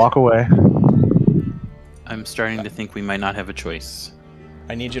just walk away. I'm starting to think we might not have a choice.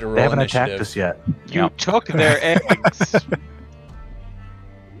 I need you to roll They haven't initiative. attacked us yet. You took their eggs.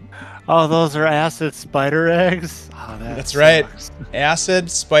 Oh, those are acid spider eggs? Oh, That's right.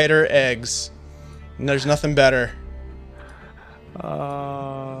 Acid spider eggs. And there's nothing better.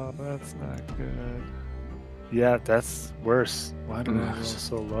 Oh, that's not good. Yeah, that's worse. Why do I roll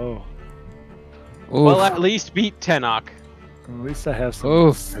so low? Well, at least beat Tenoch. At least I have some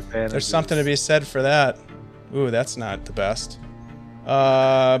advantages. There's something to be said for that. Ooh, that's not the best.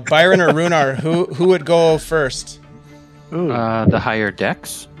 Byron or Rhunar, who would go first? The higher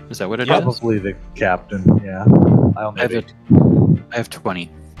dex? Is that what it is? Probably the captain, yeah. I have 20.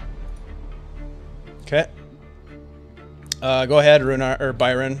 Okay. Go ahead, Rhunar, or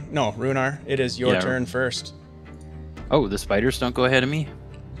Byron. No, Rhunar. It is your turn first. Oh, the spiders don't go ahead of me?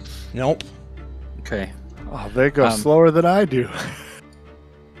 Nope. Okay. Oh, they go slower than I do.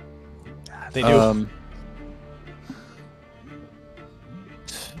 They do.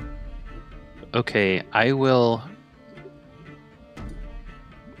 Okay, I will...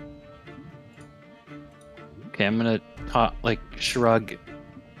 Okay, I'm gonna shrug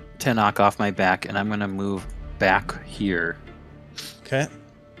Tenoch off my back, and I'm gonna move back here. Okay.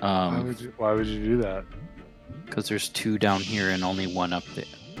 Why would you do that? Because there's 2 down here and only 1 up there.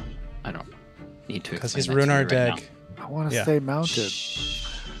 I don't need to. Because he's Rhunar Deg. I want to stay mounted.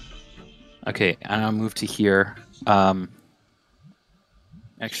 Okay, and I'll move to here.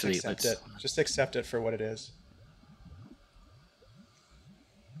 Actually, Just accept it for what it is.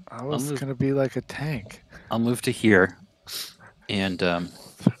 I was gonna be like a tank. I'll move to here, and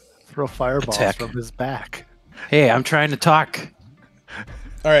throw fireballs from his back. Hey, I'm trying to talk.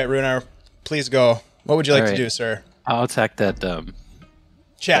 All right, Rhunar, please go. What would you like to do, sir? I'll attack that.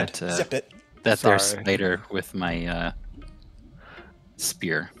 Chad, zip it. Their spider with my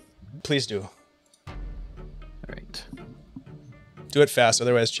spear. Please do. All right. Do it fast,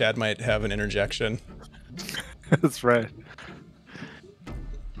 otherwise Chad might have an interjection. That's right.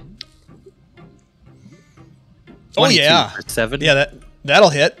 Oh yeah, 7. Yeah, that'll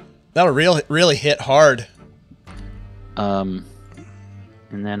hit. That'll really hit hard. And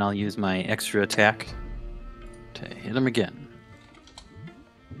then I'll use my extra attack to hit him again.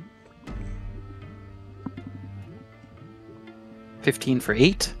 $15 for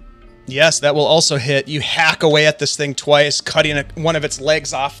 8. Yes, that will also hit. You hack away at this thing twice, cutting one of its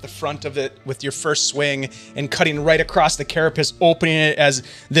legs off the front of it with your first swing and cutting right across the carapace, opening it as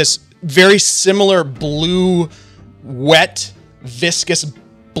this very similar blue, wet, viscous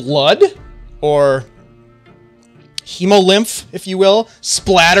blood, or hemolymph, if you will,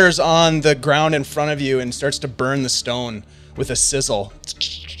 splatters on the ground in front of you and starts to burn the stone with a sizzle.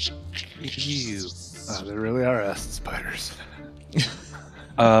 Oh, they really are acid spiders.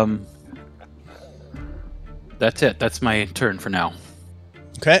 That's it. That's my turn for now.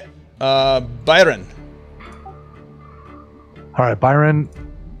 Okay. Byron. All right, Byron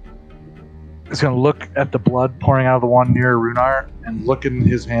is going to look at the blood pouring out of the one near Rhunar and look in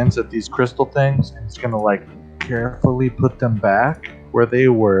his hands at these crystal things, and he's going to carefully put them back where they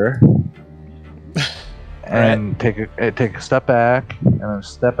were, and take a step back, and a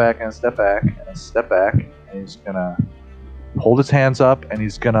step back, and a step back, and a step back, and he's going to hold his hands up, and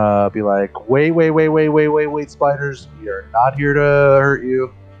he's going to be like, wait, spiders, we are not here to hurt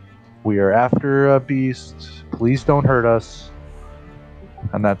you. We are after a beast. Please don't hurt us.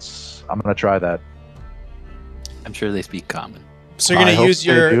 And I'm going to try that. I'm sure they speak common. So you're going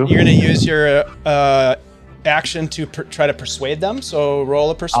to use your action to try to persuade them. So roll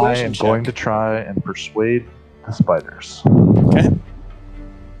a persuasion check. I am going to try and persuade the spiders. Okay.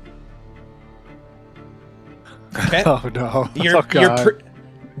 Okay. Oh no!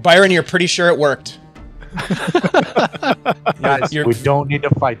 Byron, you're pretty sure it worked. Guys, we don't need to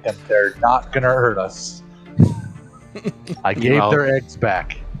fight them. They're not gonna hurt us. I gave their eggs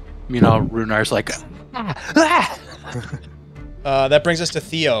back. You know, Rhunnar's like, That brings us to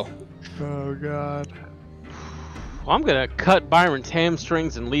Theo. Oh God. Well, I'm gonna cut Byron's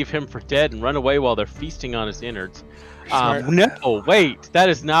hamstrings and leave him for dead and run away while they're feasting on his innards. No, wait, that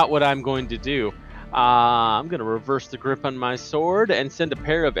is not what I'm going to do. I'm gonna reverse the grip on my sword and send a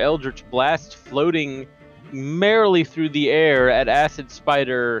pair of Eldritch Blasts floating merrily through the air at Acid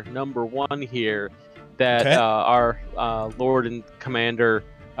Spider number 1 here that our Lord and Commander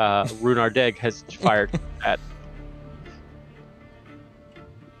Rhunar Deg has fired at.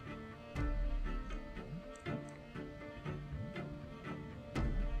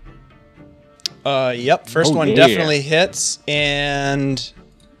 Yep, first one definitely hits and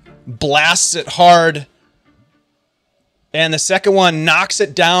blasts it hard. And the second one knocks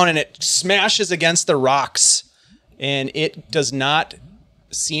it down and it smashes against the rocks. And it does not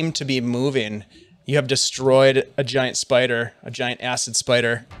seem to be moving. You have destroyed a giant spider, a giant acid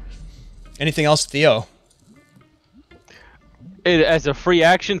spider. Anything else, Theo? As a free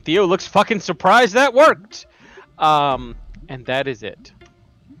action, Theo looks fucking surprised that worked. And that is it.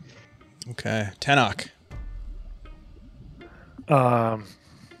 Okay, Tenoch.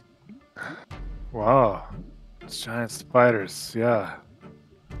 Wow. It's giant spiders, yeah.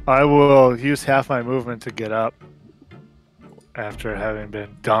 I will use half my movement to get up after having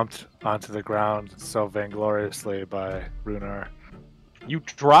been dumped onto the ground so vaingloriously by Rhunar. You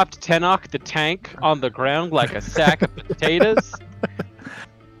dropped Tenoch the tank on the ground like a sack of potatoes?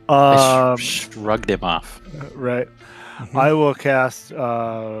 I shrugged him off. Right. I will cast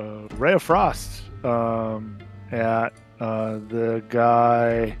Ray of Frost at the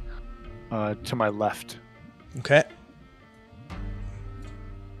guy to my left. Okay.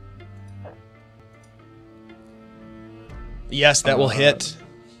 Yes, that will hit.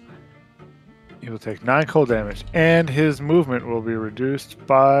 He will take 9 cold damage, and his movement will be reduced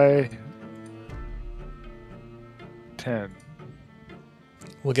by 10.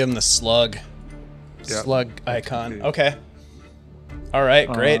 We'll give him the slug. Yep. Slug icon. Okay. All right,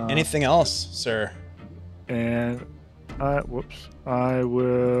 great. Anything else, sir? And I will. Oh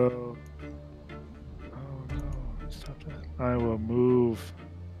no! Stop that! I will move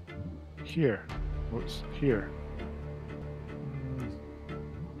here. Whoops! Here.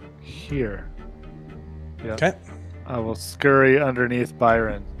 Here. Yeah. Okay. I will scurry underneath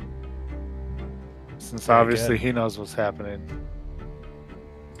Byron, since Very obviously good. he knows what's happening.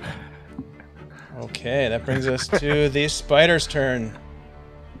 Okay, that brings us to the spider's turn.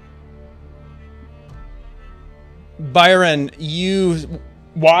 Byron, you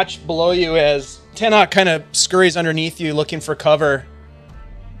watch below you as Tenoch kind of scurries underneath you looking for cover.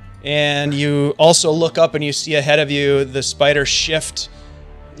 And you also look up and you see ahead of you the spider shift,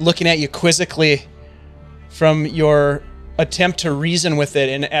 looking at you quizzically from your attempt to reason with it.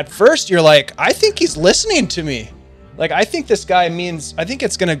 And at first you're like, I think he's listening to me. Like, I think this guy means, I think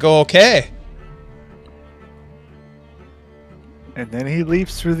it's going to go okay. And then he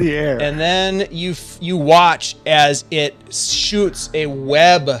leaps through the air. And then you watch as it shoots a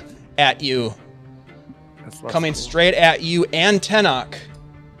web at you, coming straight at you and Tenoch.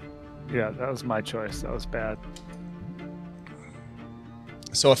 Yeah, that was my choice. That was bad.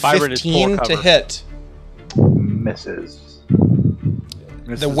 So a 15 to hit. Misses.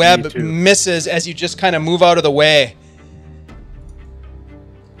 The web misses as you just kind of move out of the way.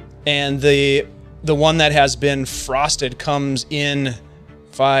 And the one that has been frosted comes in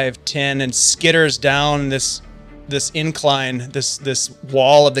 5, 10, and skitters down this incline, this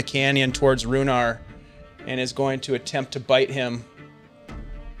wall of the canyon towards Rhunar, and is going to attempt to bite him.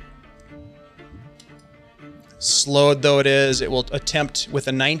 Slowed though it is, it will attempt with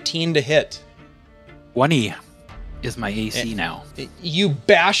a 19 to hit. 20 is my AC now. You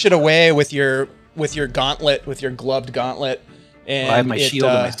bash it away with your gauntlet, with your gloved gauntlet. And I have my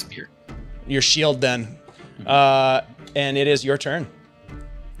shield and my spear. Your shield then. And it is your turn.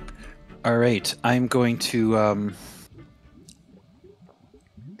 All right, I'm going to...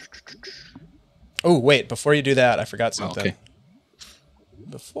 Oh, wait, before you do that, I forgot something. Okay.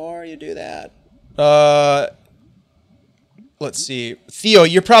 Before you do that... let's see. Theo,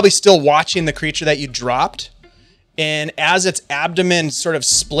 you're probably still watching the creature that you dropped. And as its abdomen sort of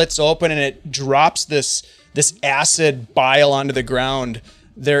splits open and it drops this acid bile onto the ground,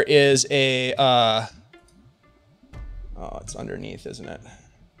 there is a... oh, it's underneath, isn't it?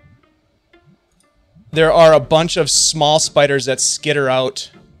 There are a bunch of small spiders that skitter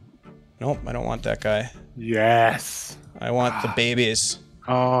out. Nope, I don't want that guy. Yes. I want the babies.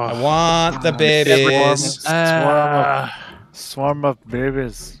 I want the babies. Swarm of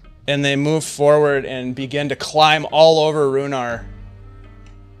babies. And they move forward and begin to climb all over Rhunar.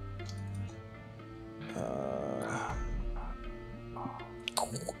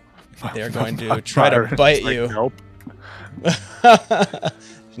 They're going to try to bite you. Nope.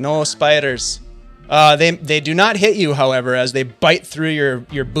 No spiders. They do not hit you, however, as they bite through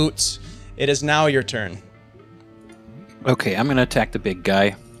your boots. It is now your turn. Okay, I'm going to attack the big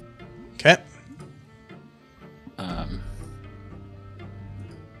guy. Okay.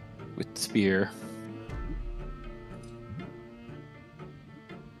 With the spear.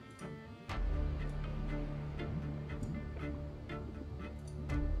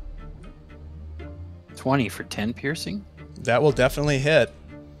 $20 for 10 piercing. That will definitely hit.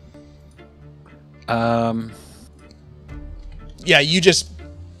 Yeah, you just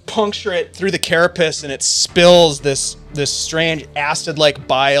puncture it through the carapace, and it spills this strange acid-like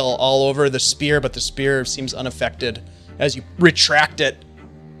bile all over the spear, but the spear seems unaffected as you retract it.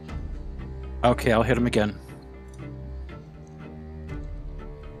 Okay, I'll hit him again.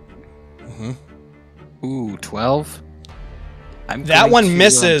 Ooh, 12. That one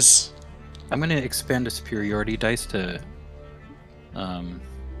misses. I'm going to expend a superiority dice to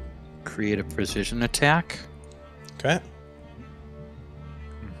create a precision attack. Okay.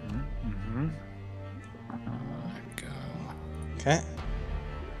 There we go. Okay.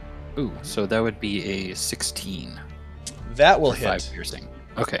 Ooh, so that would be a 16. That will for 5 hit. piercing.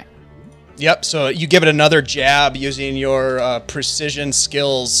 Okay. Yep, so you give it another jab using your precision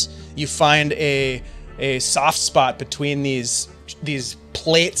skills. You find a soft spot between these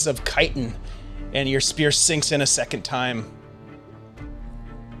plates of chitin, and your spear sinks in a second time.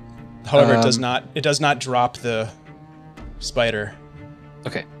 However, it does not drop the spider.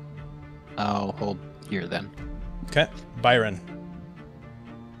 Okay. I'll hold here then. Okay, Byron.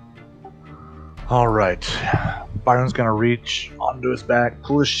 All right. Byron's going to reach onto his back,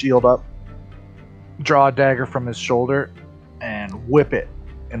 pull his shield up, draw a dagger from his shoulder, and whip it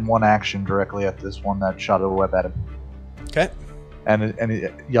in one action directly at this one that shot a web at him. Okay. And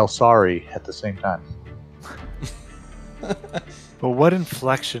yell sorry at the same time. But what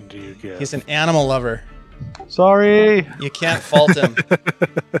inflection do you get? He's an animal lover. Sorry! You can't fault him.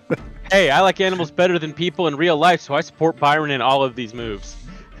 Hey, I like animals better than people in real life, so I support Byron in all of these moves.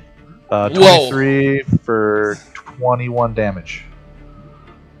 23 for 21 damage.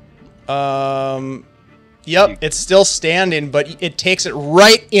 Yep, it's still standing, but it takes it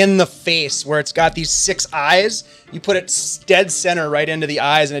right in the face where it's got these 6 eyes. You put it dead center right into the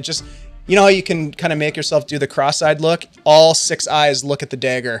eyes, and it just, you know how you can kind of make yourself do the cross-eyed look? All 6 eyes look at the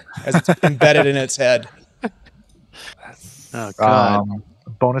dagger as it's embedded in its head. Oh, God.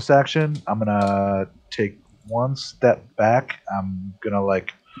 Bonus action, I'm going to take one step back. I'm going to,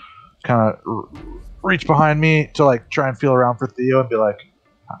 like, kind of reach behind me to, like, try and feel around for Theo and be like,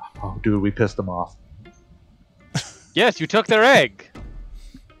 oh, dude, we pissed him off. Yes, you took their egg.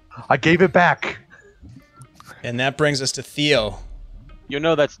 I gave it back. And that brings us to Theo. You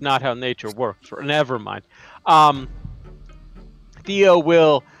know that's not how nature works. Never mind. Theo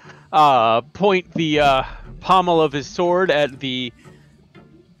will point the pommel of his sword at the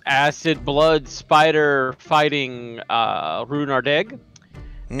acid blood spider fighting Rhunar Deg,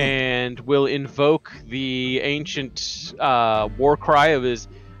 and will invoke the ancient war cry of his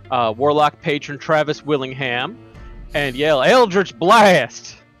warlock patron Travis Willingham, and yell Eldritch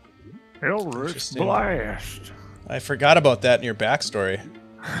Blast. Eldritch Blast. I forgot about that in your backstory.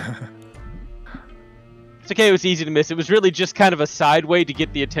 It's okay, it was easy to miss. It was really just kind of a side way to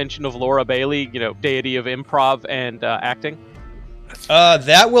get the attention of Laura Bailey, you know, deity of improv and acting.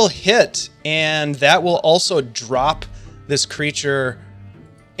 That will hit, and that will also drop this creature,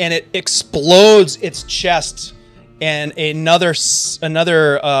 and it explodes its chest, and another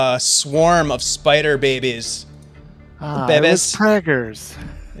swarm of spider babies. It was Preggers.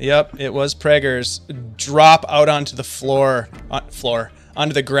 Yep, it was Preggers. Drop out onto the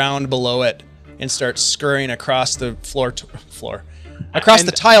onto the ground below it, and start scurrying across the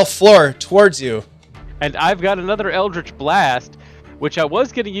the tile floor towards you. And I've got another Eldritch Blast, which I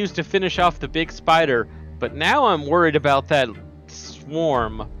was going to use to finish off the big spider, but now I'm worried about that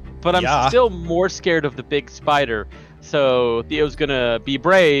swarm. But I'm still more scared of the big spider, so Theo's going to be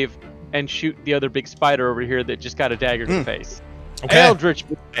brave and shoot the other big spider over here that just got a dagger in the face. Okay. Eldritch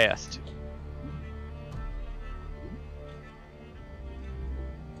Blast.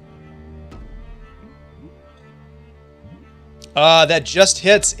 That just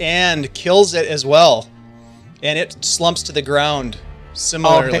hits and kills it as well. And it slumps to the ground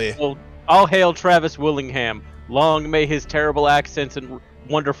similarly. All hail Travis Willingham. Long may his terrible accents and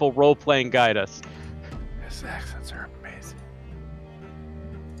wonderful role-playing guide us. His accents are amazing.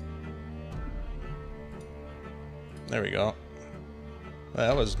 There we go. Well,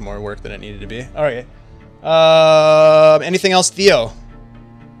 that was more work than it needed to be. All right. Anything else, Theo?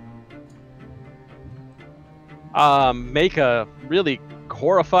 Make a really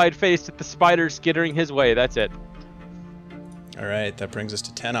horrified face at the spider skittering his way. That's it. All right, that brings us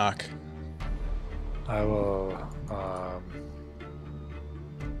to Tenoch. I will,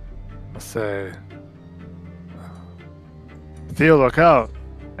 let's say, Theo, look out,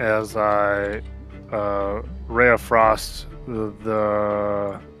 as I ray of frost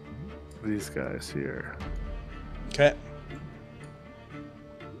these guys here. Okay.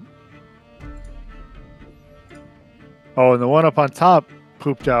 Oh, and the one up on top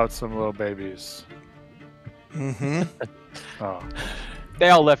pooped out some little babies. Mm-hmm. Oh. They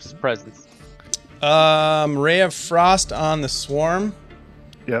all left his presence. Ray of Frost on the swarm.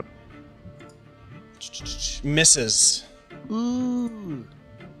 Yep. Misses. Ooh.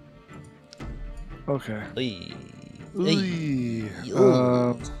 Okay. Hey.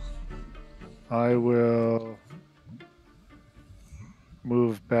 I will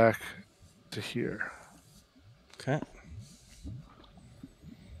move back to here. Okay.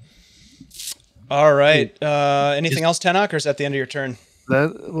 All right. Anything else, Tenoch, or is that the end of your turn?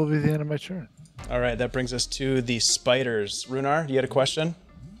 That will be the end of my turn. All right. That brings us to the spiders. Rhunar, you had a question?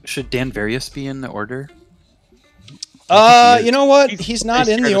 Should Dan Various be in the order? You know what? He's not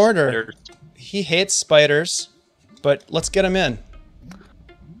in the order. Spiders. He hates spiders, but let's get him in.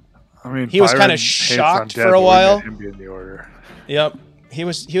 I mean, he was kind of shocked for a while. Him be in the order. Yep. He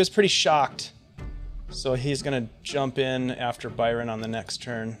was pretty shocked. So he's going to jump in after Byron on the next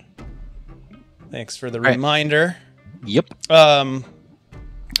turn. Thanks for the reminder. Yep. All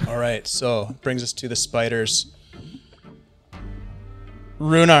right, so brings us to the spiders.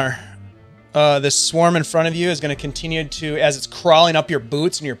 Rhunar, this swarm in front of you is going to continue to, as it's crawling up your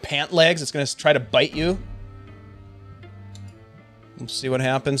boots and your pant legs, it's going to try to bite you. We'll see what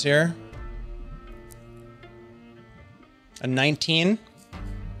happens here. A 19.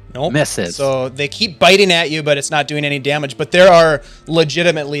 Nope. Misses. So they keep biting at you, but it's not doing any damage. But there are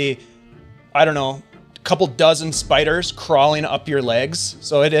legitimately, I don't know, a couple dozen spiders crawling up your legs.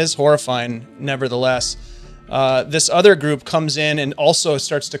 So it is horrifying, nevertheless. This other group comes in and also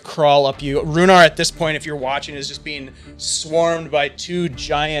starts to crawl up you. Rhunar, at this point, if you're watching, is just being swarmed by two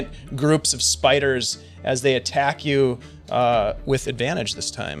giant groups of spiders as they attack you with advantage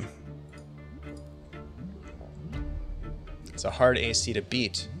this time. It's a hard AC to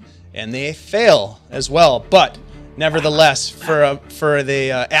beat. And they fail as well, but nevertheless, for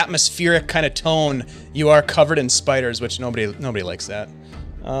the atmospheric kind of tone, you are covered in spiders, which nobody likes that.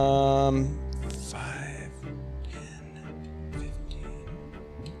 5, 10, 15.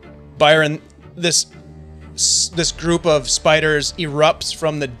 Byron, this group of spiders erupts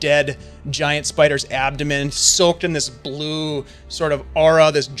from the dead giant spider's abdomen, soaked in this blue sort of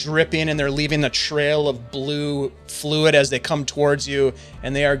aura, this dripping, and they're leaving a trail of blue fluid as they come towards you,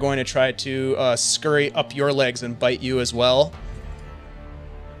 and they are going to try to scurry up your legs and bite you as well.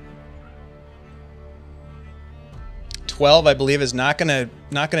 12, I believe, is not gonna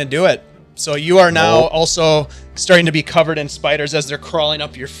do it. So you are now also starting to be covered in spiders as they're crawling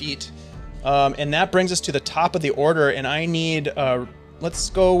up your feet. And that brings us to the top of the order, and I need,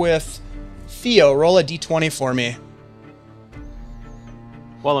 let's go with Theo. Roll a d20 for me.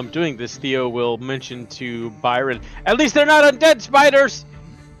 While I'm doing this, Theo will mention to Byron, at least they're not undead spiders!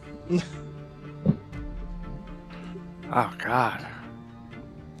 Oh, God.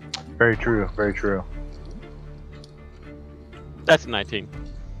 Very true, very true. That's 19.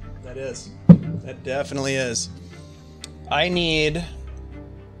 That is. That definitely is. I need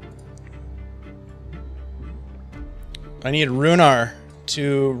Rhunar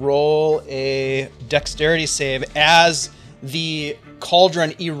to roll a dexterity save as the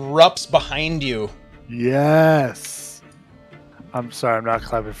cauldron erupts behind you. Yes. I'm sorry, I'm not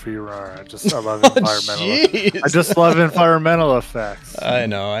clapping for you, Rhunar. I love environmental. I just love environmental effects. I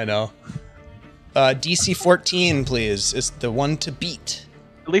know. DC 14, please, is the one to beat.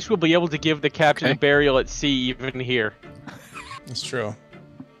 At least we'll be able to give the captain a burial at sea even here. That's true.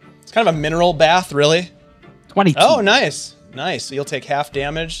 It's kind of a mineral bath, really. 22. Oh, nice. Nice. So you'll take half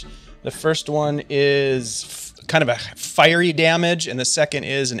damage. The first one is kind of a fiery damage, and the second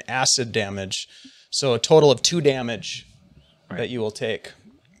is an acid damage. So a total of 2 damage that you will take.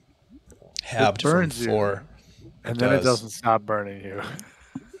 Halved from 4. And then it doesn't stop burning you.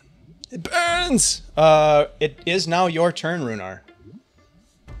 It burns! It is now your turn, Rhunar.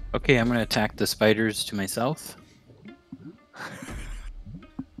 Okay, I'm going to attack the spiders to my south.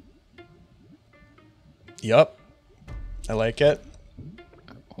 Yep. I like it.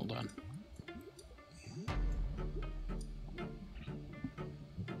 Hold on.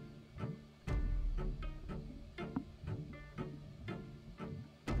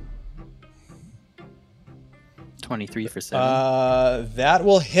 $23 for 7. That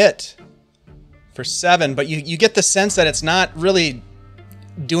will hit for 7, but you get the sense that it's not really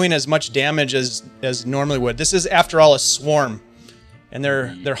doing as much damage as normally would. This is, after all, a swarm, and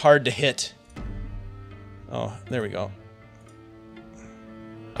they're hard to hit. Oh, there we go.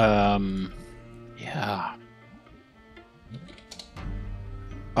 Yeah.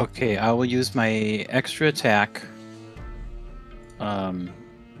 Okay, I will use my extra attack. Well,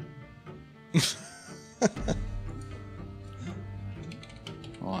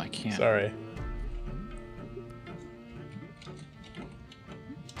 I can't. Sorry.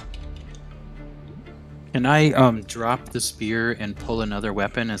 Can I drop the spear and pull another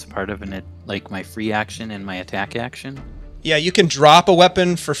weapon as part of like my free action and my attack action? Yeah, you can drop a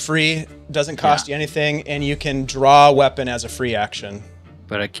weapon for free. Doesn't cost you anything, and you can draw a weapon as a free action.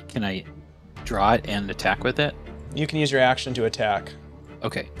 But can I draw it and attack with it? You can use your action to attack.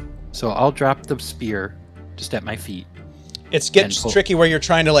 Okay, so I'll drop the spear just at my feet. It gets tricky where you're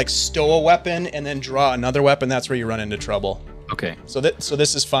trying to like stow a weapon and then draw another weapon. That's where you run into trouble. Okay. So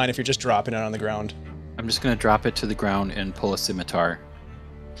this is fine if you're just dropping it on the ground. I'm just going to drop it to the ground and pull a scimitar.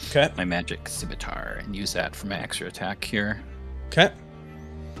 Okay. My magic scimitar, and use that for my extra attack here. Okay.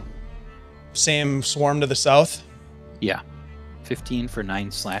 Same swarm to the south? Yeah. 15 for 9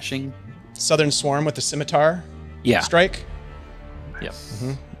 slashing. Southern swarm with the scimitar? Yeah. Strike? Yep.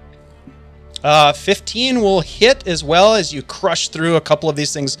 Mm-hmm. 15 will hit as well as you crush through a couple of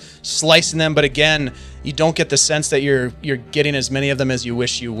these things, slicing them, but again, you don't get the sense that you're getting as many of them as you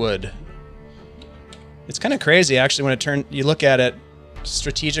wish you would. It's kind of crazy, actually, when you look at it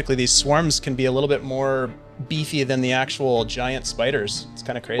strategically. These swarms can be a little bit more beefy than the actual giant spiders. It's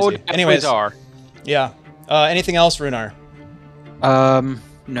kind of crazy. Oh, anyways, are. Yeah. Anything else, Rhunar?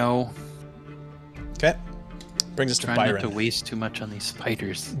 No. Okay. Brings us to Byron. Trying not to waste too much on these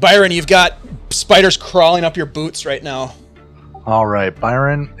spiders. Byron, you've got spiders crawling up your boots right now. All right,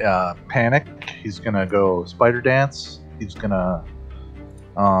 Byron, panic. He's gonna go spider dance. He's gonna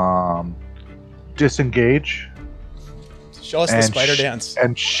disengage. Show us the spider dance.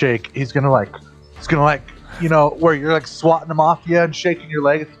 And shake. He's gonna like, you know, where you're like swatting them off you and shaking your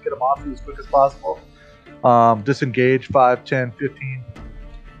leg to get them off you as quick as possible. Disengage 5, 10, 15.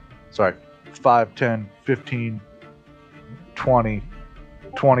 Sorry, 5, 10, 15, 20,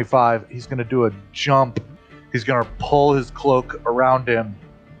 25. He's going to do a jump. He's going to pull his cloak around him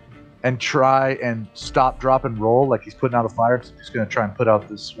and try and stop, drop, and roll like he's putting out a fire. So he's going to try and put out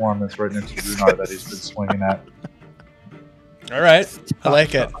this swarm that's right next to Rhunar that he's been swinging at. All right. I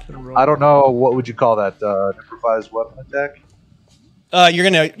like it. I don't know. What would you call that? Improvised weapon attack?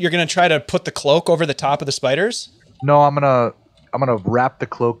 You're gonna try to put the cloak over the top of the spiders? No, I'm gonna wrap the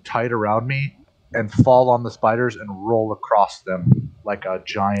cloak tight around me and fall on the spiders and roll across them like a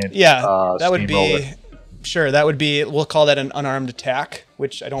giant. Yeah, that would be roller. Sure. That would be. We'll call that an unarmed attack,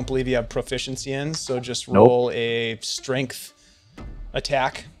 which I don't believe you have proficiency in. So just roll a strength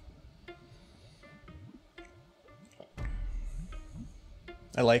attack.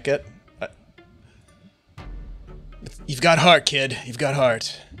 I like it. You've got heart, kid. You've got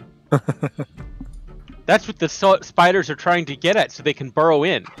heart. That's what the spiders are trying to get at, so they can burrow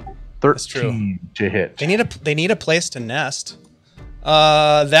in. 13 to hit. They need a place to nest.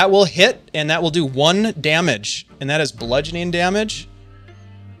 That will hit, and that will do 1 damage, and that is bludgeoning damage.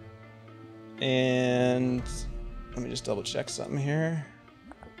 And let me just double check something here.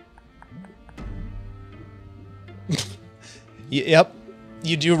 Yep.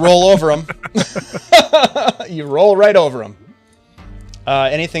 You do roll over them. You roll right over them.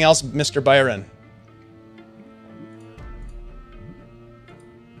 Anything else, Mr. Byron?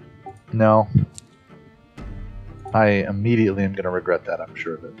 No. I immediately am going to regret that, I'm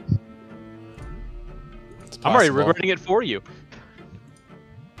sure of it. I'm already regretting it for you.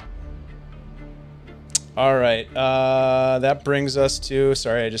 All right. That brings us to...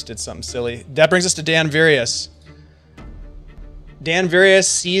 Sorry, I just did something silly. That brings us to Dan Virius. Dan Virius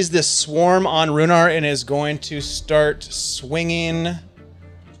sees this swarm on Rhunar and is going to start swinging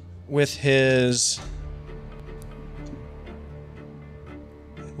with his...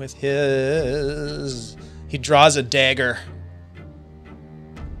 He draws a dagger.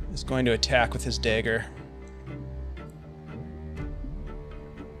 He's going to attack with his dagger.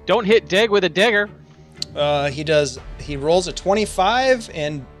 Don't hit Deg with a dagger. He rolls a 25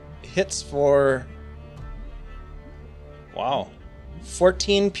 and hits for... Wow.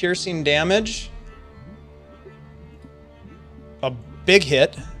 14 piercing damage. big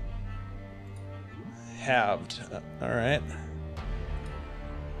hit. Halved. All right.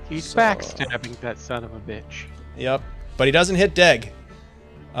 He's backstabbing that son of a bitch. Yep. But he doesn't hit Deg.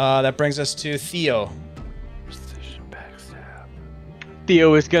 That brings us to Theo. Precision backstab.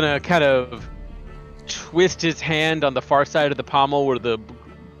 Theo is going to kind of twist his hand on the far side of the pommel where the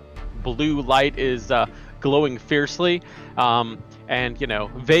blue light is glowing fiercely. And, you know,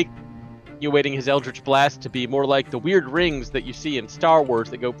 evaluating his Eldritch Blast to be more like the weird rings that you see in Star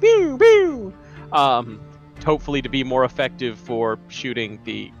Wars that go pew, pew. Hopefully to be more effective for shooting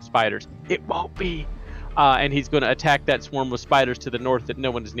the spiders. It won't be. And he's going to attack that swarm of spiders to the north that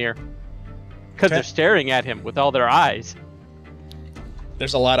no one is near. Because they're staring at him with all their eyes.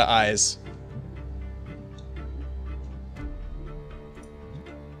 There's a lot of eyes.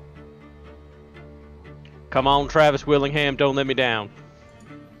 Come on, Travis Willingham, don't let me down.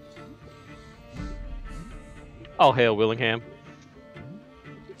 All hail, Willingham.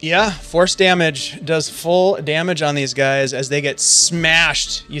 Yeah, force damage does full damage on these guys as they get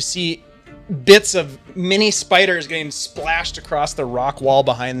smashed. You see bits of mini spiders getting splashed across the rock wall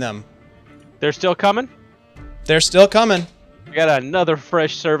behind them. They're still coming? They're still coming. We got another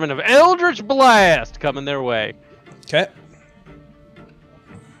fresh servant of Eldritch Blast coming their way. Okay.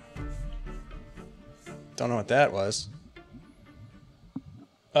 Don't know what that was.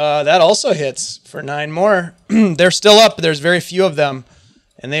 That also hits for 9 more. They're still up. There's very few of them.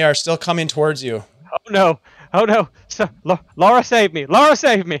 And they are still coming towards you. Oh, no. Oh, no. So, Laura saved me. Laura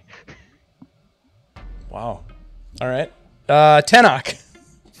saved me. Wow. All right. Tenoch.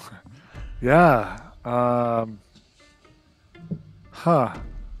 Yeah. Yeah,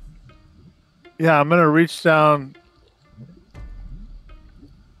 I'm going to reach down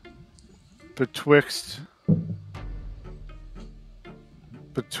betwixt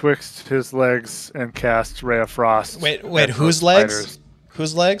his legs and cast Ray of Frost. Wait, whose legs? Spiders.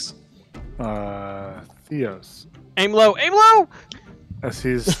 Whose legs? Theo's. Aim low, aim low! As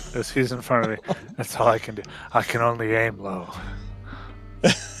he's in front of me. That's all I can do. I can only aim low.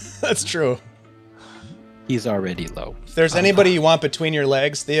 That's true. He's already low. If there's anybody you want between your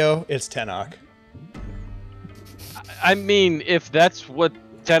legs, Theo, it's Tenoch. I mean, if that's what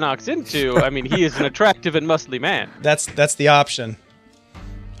Tenoch's into, I mean, he is an attractive and muscly man. That's the option.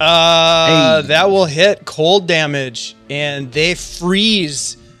 That will hit cold damage, and they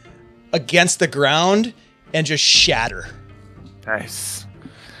freeze against the ground and just shatter. Nice.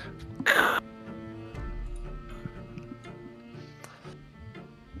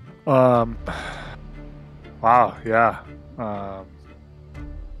 Wow, yeah.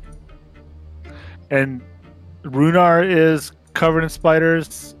 And Rhunar is covered in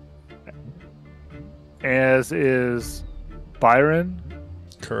spiders, as is Byron.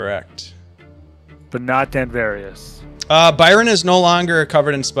 Correct. But not Danvarius. Byron is no longer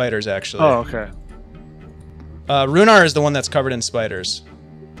covered in spiders, actually. Oh, okay. Rhunar is the one that's covered in spiders.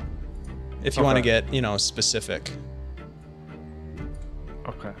 If you want to get, specific.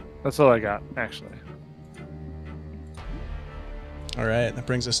 Okay. That's all I got, actually. All right. That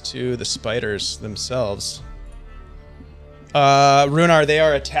brings us to the spiders themselves. Rhunar, they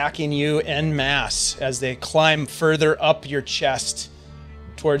are attacking you en masse as they climb further up your chest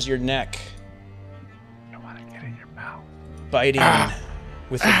towards your neck. I want to get in your mouth. Biting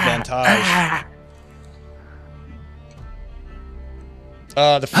with advantage.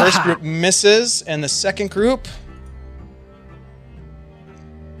 The first group misses, and the second group...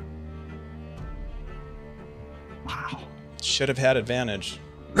 Wow. Should have had advantage.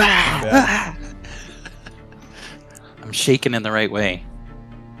 I'm shaking in the right way.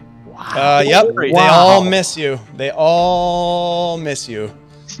 Wow. Yep. They all miss you. They all miss you.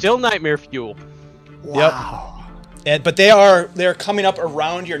 Still nightmare fuel. Wow. Yep. But they're coming up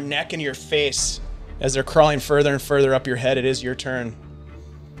around your neck and your face as they're crawling further and further up your head. It is your turn.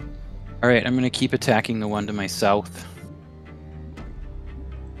 All right, I'm going to keep attacking the one to my south.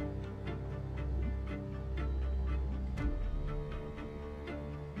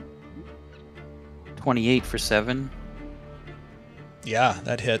 $28 for 7. Yeah,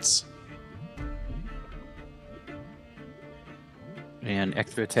 that hits. And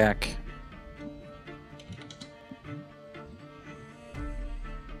extra attack.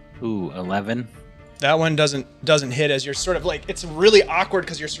 Ooh, 11. That one doesn't hit, as you're sort of like, it's really awkward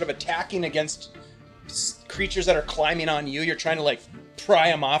because you're sort of attacking against creatures that are climbing on you. You're trying to like pry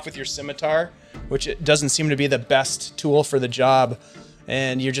them off with your scimitar, which it doesn't seem to be the best tool for the job.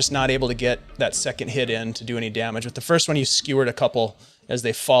 And you're just not able to get that second hit in to do any damage. With the first one, you skewered a couple as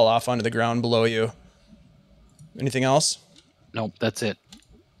they fall off onto the ground below you. Anything else? Nope, that's it.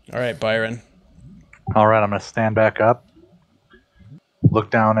 All right, Byron. All right, I'm going to stand back up. look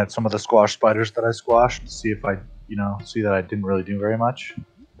down at some of the squash spiders that I squashed to see if I, see that I didn't really do very much.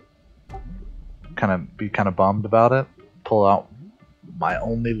 Be kind of bummed about it. Pull out my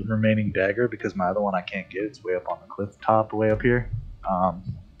only remaining dagger because my other one I can't get. It's way up on the cliff top, way up here.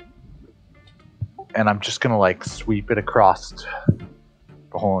 And I'm just gonna like sweep it across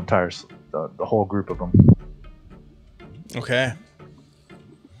the whole entire, the whole group of them. Okay.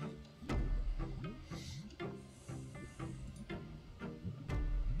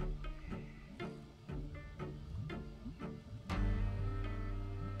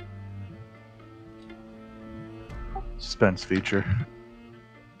 Suspense feature.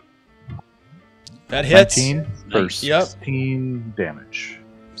 That hits. 19 first. Yep. 16 damage.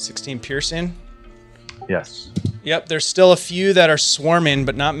 16 piercing. Yes. Yep. There's still a few that are swarming,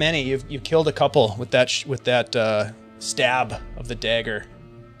 but not many. You've killed a couple with that stab of the dagger.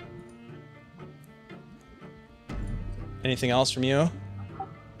 Anything else from you?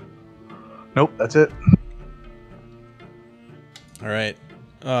 Nope. That's it. All right.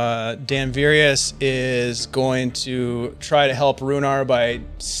 Danverius is going to try to help Rhunar by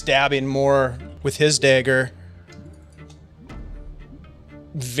stabbing more with his dagger.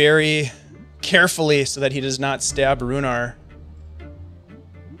 Very carefully so that he does not stab Rhunar.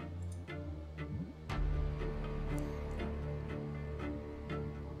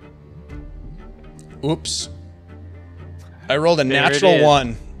 Oops. I rolled a natural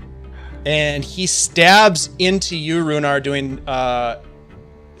 1. And he stabs into you, Rhunar, doing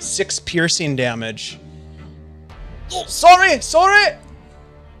 6 piercing damage. Oh, sorry!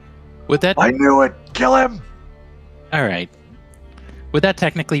 Would that? I knew it! Kill him! All right. Would that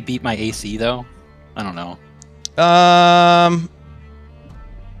technically beat my AC, though? I don't know.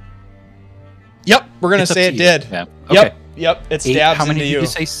 Yep, we're going to say it did. Yeah. Okay. Yep, it stabs How many into did you. you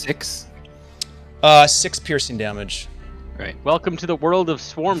say? 6? 6 piercing damage. Right. Welcome to the world of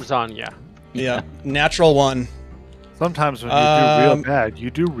swarms on ya. Yeah, natural 1. Sometimes when you do real bad, you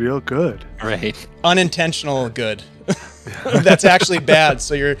do real good. Right. Unintentional good. That's actually bad.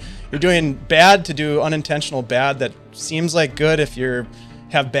 So you're doing bad to do unintentional bad. That seems like good if you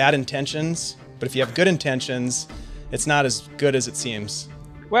have bad intentions, but if you have good intentions, it's not as good as it seems.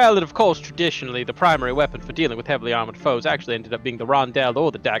 Well, and of course, traditionally, the primary weapon for dealing with heavily armored foes actually ended up being the rondelle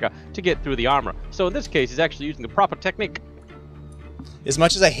or the dagger to get through the armor. So in this case, he's actually using the proper technique. As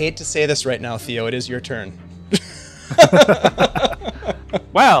much as I hate to say this right now, Theo, it is your turn.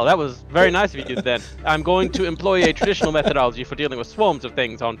 Well, that was very nice of you to do then. I'm going to employ a traditional methodology for dealing with swarms of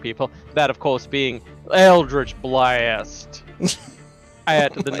things on people. That, of course, being Eldritch Blast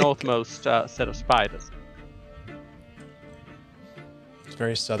at the northmost set of spiders. It's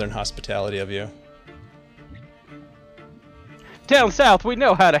very southern hospitality of you. Down south, we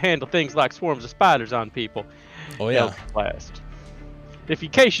know how to handle things like swarms of spiders on people. Oh, yeah. Eldritch Blast. If in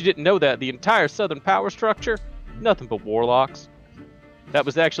case you didn't know that, the entire southern power structure, nothing but warlocks. That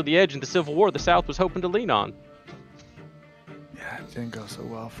was actually the edge in the Civil War the South was hoping to lean on. Yeah, it didn't go so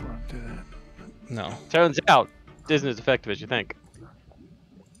well for him, did it? No. Turns out, it isn't as effective as you think.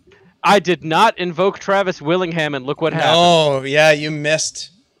 I did not invoke Travis Willingham, and look what happened. Oh, yeah, you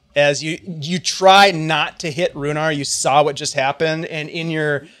missed. As you try not to hit Rhunar, you saw what just happened, and in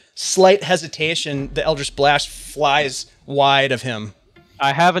your slight hesitation, the Eldritch Blast flies wide of him.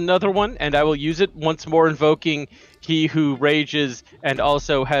 I have another one, and I will use it once more, invoking he who rages and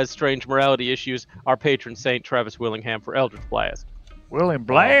also has strange morality issues, our patron saint Travis Willingham for Eldritch Blast. Willing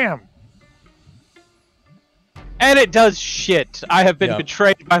blam! And it does shit. I have been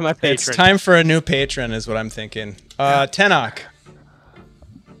betrayed by my patron. It's time for a new patron, is what I'm thinking. Tenoch.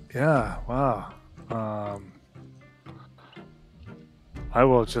 Yeah, wow. I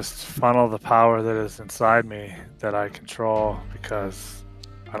will just funnel the power that is inside me that I control because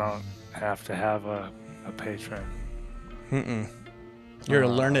I don't have to have a patron. You're a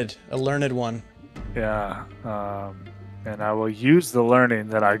learned one. Yeah, and I will use the learning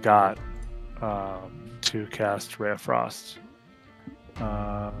that I got to cast Ray of Frost.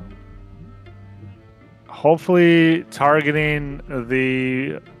 Hopefully targeting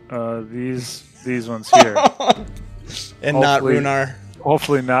these ones here. And not Rhunar.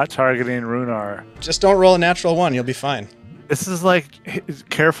 Hopefully not targeting Rhunar. Just don't roll a natural 1. You'll be fine. This is like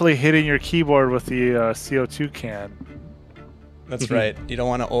carefully hitting your keyboard with the CO2 can. That's right. You don't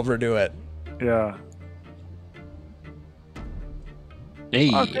want to overdo it. Yeah. Hey,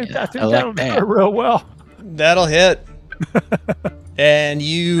 I think I like that'll do real well. That'll hit. And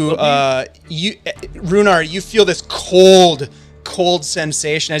you, Rhunar, you feel this cold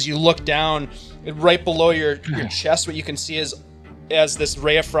sensation as you look down right below your chest. What you can see is as this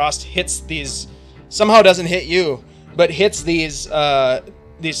ray of frost hits these, somehow doesn't hit you, but hits these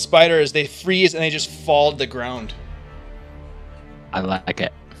spiders. They freeze and they just fall to the ground. I like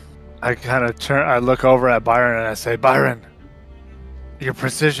it. I kind of turn. I look over at Byron and I say, Byron, your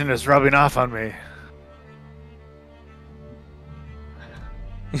precision is rubbing off on me.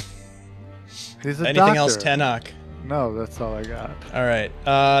 He's a Anything doctor. else, Tenoch? No, that's all I got. All right.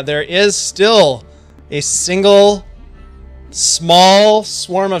 There is still a single small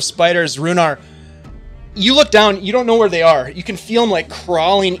swarm of spiders. Rhunar, you look down. You don't know where they are. You can feel them like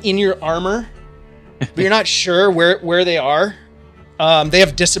crawling in your armor, but you're not sure where they are. They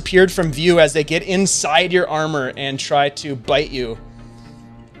have disappeared from view as they get inside your armor and try to bite you.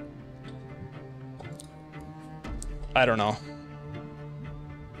 I don't know.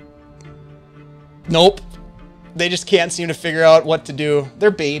 Nope. They just can't seem to figure out what to do.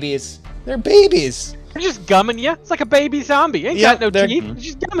 They're babies. They're babies. They're just gumming you. It's like a baby zombie. Ain't got no teeth. They're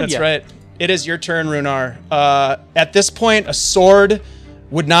just gumming you. That's right. It is your turn, Rhunar. At this point, a sword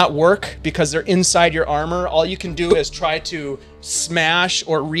would not work because they're inside your armor. All you can do is try to smash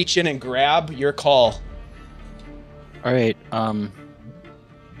or reach in and grab. Your call. All right.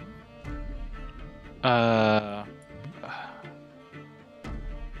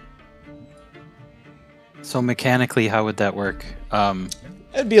 So mechanically, how would that work?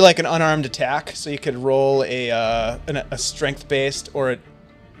 It'd be like an unarmed attack, so you could roll a strength-based or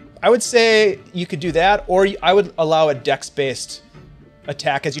I would say you could do that, or I would allow a dex-based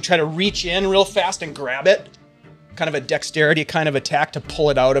attack as you try to reach in real fast and grab it. Kind of a dexterity kind of attack to pull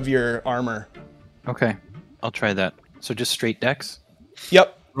it out of your armor. Okay, I'll try that. So just straight dex?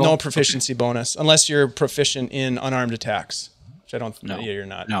 Yep, no proficiency bonus, unless you're proficient in unarmed attacks, which I don't know. Yeah, you're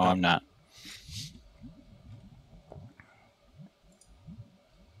not. No, I'm not.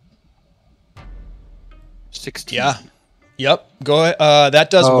 Yeah. Yep. Go. That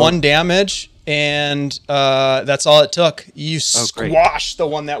does 1 damage, and that's all it took. You squash the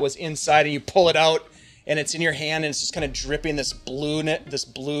one that was inside, and you pull it out, and it's in your hand, and it's just kind of dripping this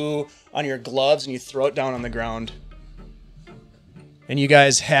blue on your gloves, and you throw it down on the ground. And you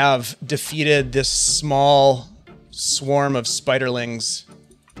guys have defeated this small swarm of spiderlings.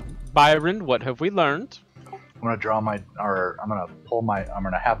 Byron, what have we learned? I'm gonna draw my, or I'm gonna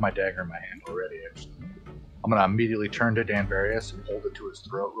have my dagger in my hand already. I'm gonna immediately turn to Danvarius and hold it to his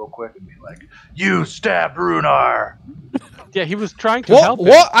throat real quick and be like, "You stabbed Rhunar!" Yeah, he was trying to help him.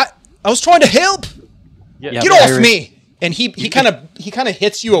 What? I was trying to help. Yeah, Get off me! And he kind of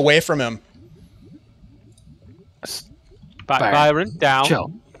hits you away from him. Byron, down,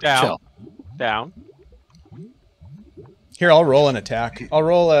 Chill. down. Here, I'll roll an attack. I'll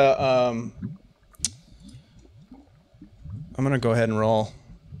roll a. I'm gonna go ahead and roll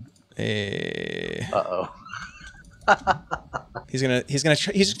a. Uh-oh. He's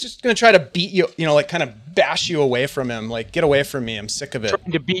just gonna try to beat you, like kind of bash you away from him. Like, get away from me. I'm sick of it.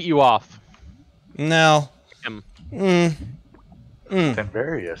 Trying to beat you off. No.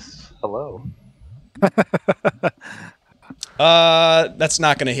 Danvarius, hello. That's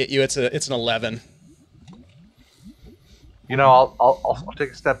not gonna hit you. It's an 11. I'll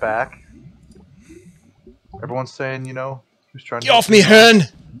take a step back. Everyone's saying, who's trying to get off me, Hern.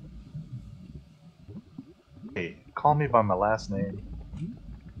 Hey, call me by my last name.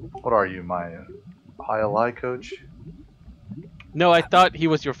 What are you, my ILI coach? No, I thought he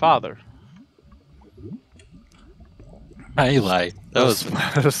was your father. Highlight. Those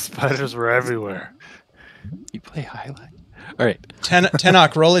spiders were everywhere. You play highlight. All right.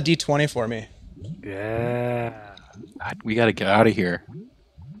 Tenoch, roll a d20 for me. Yeah. God, we got to get out of here.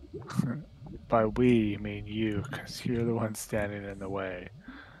 By we, you mean you, because you're the one standing in the way.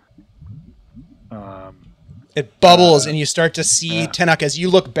 It bubbles, and you start to see Tenoch as you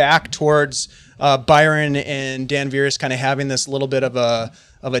look back towards Byron and Danvarius, kind of having this little bit of a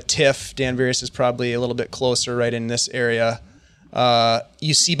tiff. Danvarius is probably a little bit closer, right in this area.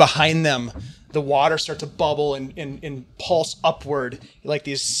 You see behind them the water start to bubble and pulse upward, like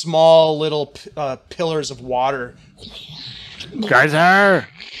these small little pillars of water. Geyser!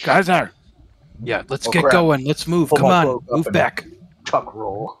 Yeah, let's get going. Let's move. Come on, move back. Tuck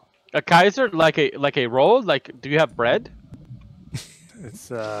roll. A Kaiser, like a roll? Like, do you have bread?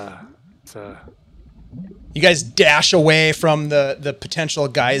 It's You guys dash away from the potential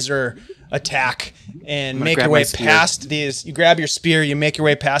geyser attack and make your way past these. You grab your spear, you make your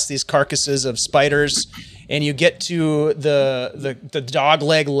way past these carcasses of spiders, and you get to the dog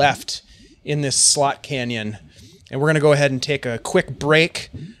leg left in this slot canyon. And we're going to go ahead and take a quick break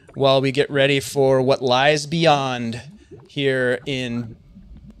while we get ready for what lies beyond here in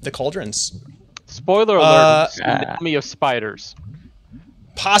the Cauldrons. Spoiler alert, an army of spiders.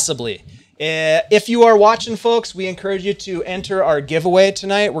 Possibly. If you are watching, folks, we encourage you to enter our giveaway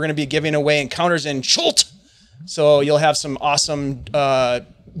tonight. We're going to be giving away encounters in Chult. So you'll have some awesome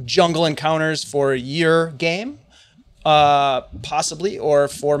jungle encounters for your game, possibly, or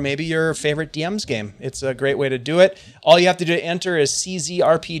for maybe your favorite DM's game. It's a great way to do it. All you have to do to enter is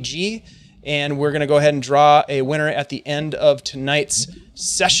CZRPG, and we're going to go ahead and draw a winner at the end of tonight's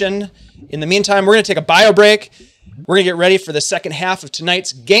session. In the meantime, we're going to take a bio break. We're going to get ready for the second half of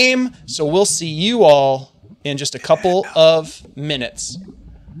tonight's game, so we'll see you all in just a couple of minutes.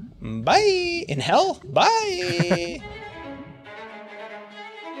 Bye. In hell. Bye.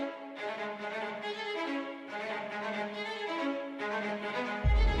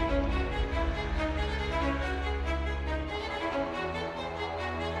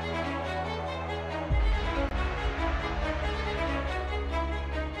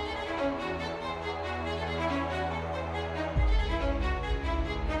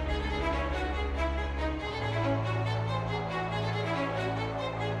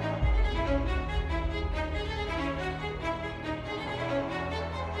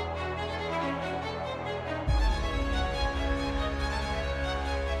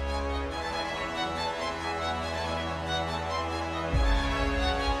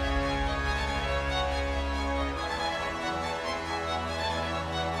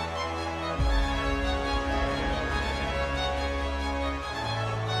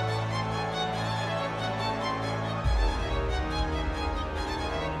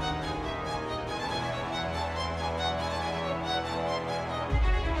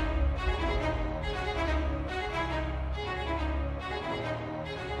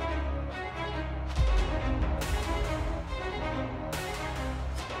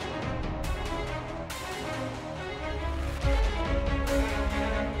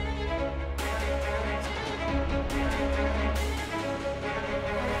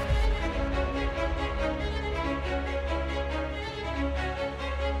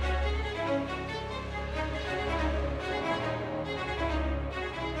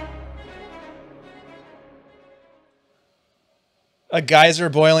 A geyser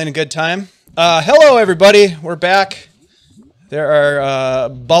boiling a good time. Hello, everybody. We're back. There are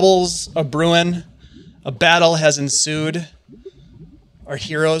bubbles a-brewing. A battle has ensued. Our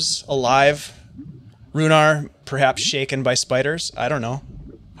heroes alive. Rhunar, perhaps shaken by spiders. I don't know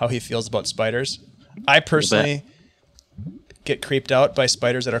how he feels about spiders. I personally get creeped out by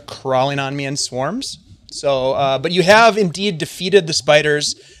spiders that are crawling on me in swarms. So, but you have indeed defeated the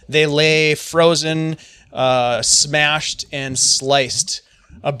spiders. They lay frozen, smashed and sliced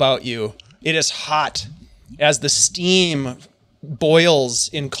about you. It is hot as the steam boils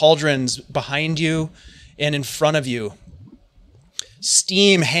in cauldrons behind you and in front of you.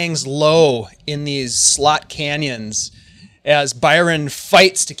 Steam hangs low in these slot canyons as Byron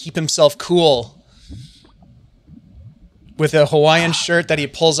fights to keep himself cool with a Hawaiian shirt that he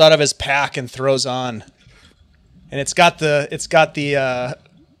pulls out of his pack and throws on. And it's got the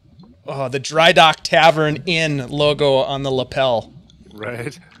Dry Dock Tavern Inn logo on the lapel.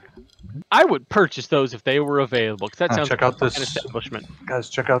 Right. I would purchase those if they were available, because that sounds check like out this an establishment. Guys,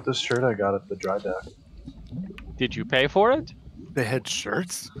 check out this shirt I got at the Dry Dock. Did you pay for it? They had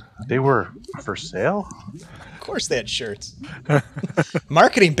shirts? They were for sale? Of course they had shirts.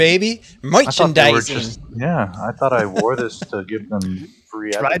 Marketing, baby. Merchandising. I thought I wore this to give them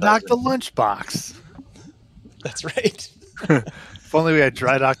free Dry Dock the lunchbox. That's right. If only we had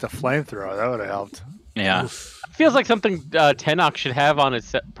Dry Dock the flamethrower, that would have helped. Yeah. Oof. Feels like something Tenoch should have on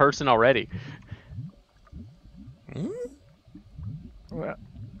his person already. Well,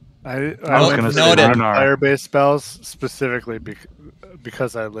 I was going to say fire-based spells specifically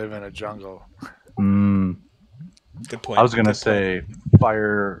because I live in a jungle. Good point. I was going to say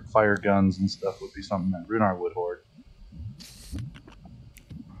fire guns and stuff would be something that Rhunar would hoard.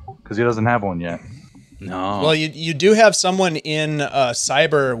 Because he doesn't have one yet. No. Well, you do have someone in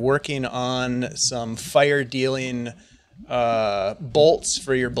Cyber working on some fire-dealing bolts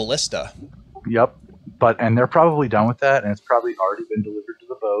for your ballista. Yep. And they're probably done with that, and it's probably already been delivered to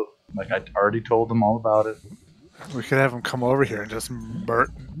the boat. Like, I already told them all about it. We could have them come over here and just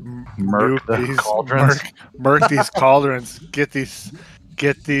murk the cauldrons. Murk these cauldrons. Get these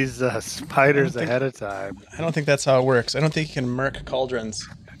spiders ahead of time. I don't think that's how it works. I don't think you can murk cauldrons.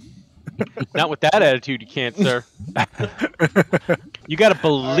 Not with that attitude, you can't, sir. You got to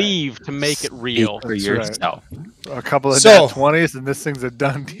believe to make it real. For yourself. Right. A couple of nat 20s, and this thing's a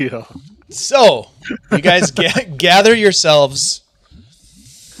done deal. So, you guys gather yourselves,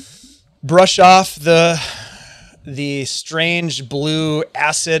 brush off the strange blue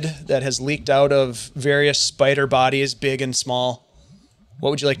acid that has leaked out of various spider bodies, big and small. What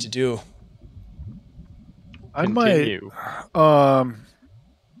would you like to do? continue? I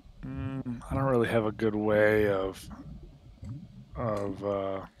don't really have a good way of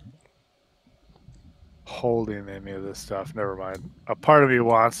holding any of this stuff. Never mind. A part of me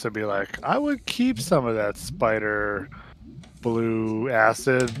wants to be like, I would keep some of that spider blue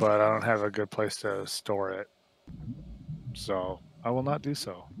acid, but I don't have a good place to store it, so I will not do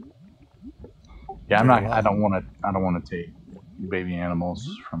so. Yeah, I'm not. I don't want to take baby animals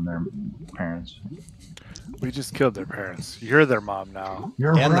from their parents. We just killed their parents. You're their mom now.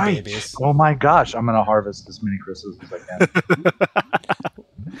 You're and right. The babies. Oh my gosh, I'm gonna harvest as many crystals as I can.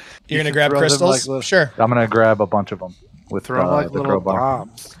 You're gonna grab crystals? Like sure. I'm gonna grab a bunch of them with throw them like the little crowbar.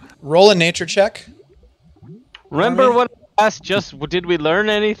 bombs. Roll a nature check. Remember what I asked? Did we learn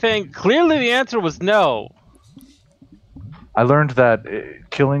anything? Clearly, the answer was no. I learned that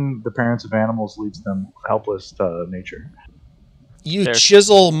killing the parents of animals leaves them helpless to nature. You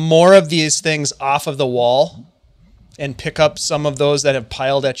chisel more of these things off of the wall and pick up some of those that have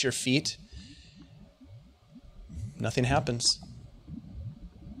piled at your feet. Nothing happens.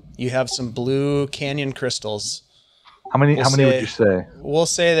 You have some blue canyon crystals. How many would you say? We'll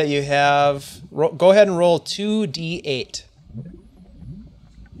say that you have... Go ahead and roll 2d8.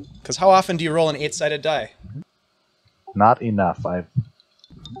 Because how often do you roll an 8-sided die? Not enough. I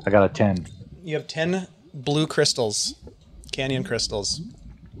got a 10. You have 10 blue crystals. Canyon crystals.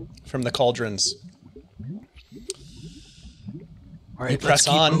 From the Cauldrons. All right, you press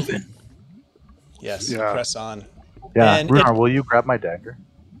on. Moving. Yes, Yeah. you press on. Yeah, And Rhunar, will you grab my dagger?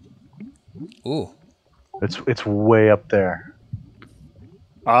 Ooh. It's way up there.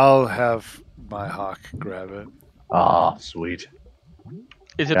 I'll have my hawk grab it. Ah, sweet.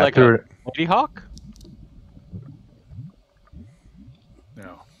 Is it like a Lady Hawk?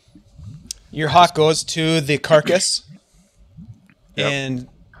 No. Your hawk goes to the carcass Yep. and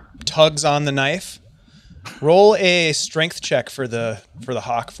tugs on the knife. Roll a strength check for the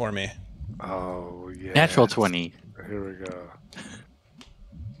hawk for me. Oh yeah. Natural 20. Here we go.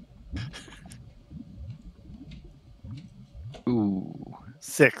 Ooh.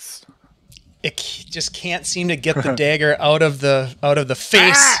 6. It just can't seem to get the dagger out of the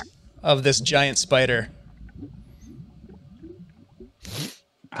face of this giant spider.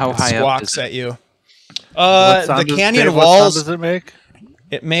 How It high up squawks is at you. What sound The canyon Dave, walls. What sound does it make?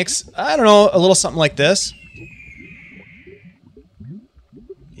 It makes, I don't know, a little something like this.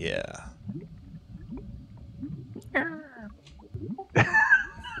 Yeah.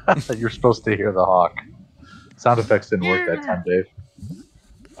 You're supposed to hear the hawk. Sound effects didn't work that time, Dave.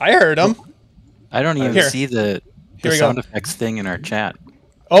 I heard him. I don't even Here. see the Here we sound go. effects thing in our chat.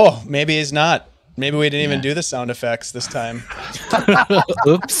 Oh, maybe he's not. Maybe we didn't even do the sound effects this time.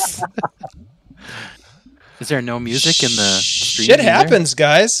 Oops. Is there no music in the stream Shit either? happens,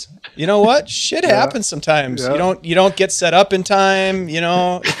 guys. You know what? Shit happens sometimes. Yeah. You don't get set up in time. You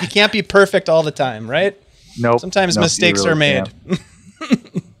know, you can't be perfect all the time, right? Nope. Sometimes Nope, mistakes you really are made.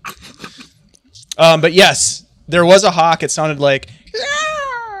 But yes, there was a hawk. It sounded like,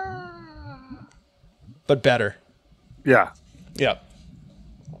 but better. Yeah. Yeah.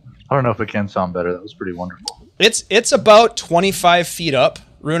 I don't know if it can sound better. That was pretty wonderful. It's about 25 feet up,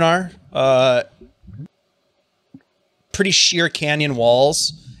 Rhunar. Pretty sheer canyon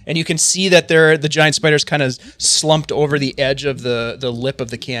walls. And you can see that the giant spider's kind of slumped over the edge of the lip of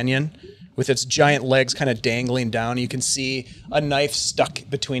the canyon with its giant legs kind of dangling down. You can see a knife stuck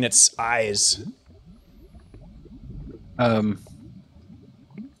between its eyes.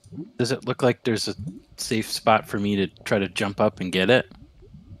 Does it look like there's a safe spot for me to try to jump up and get it?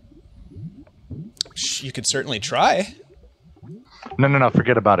 You could certainly try. No.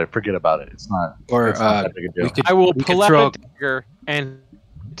 Forget about it. It's not. Or it's not that big a deal. I will we pull could out throw a dagger and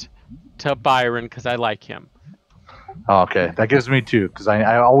to Byron because I like him. Oh, okay, that gives me 2 because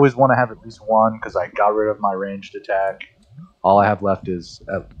I always want to have at least 1 because I got rid of my ranged attack. All I have left is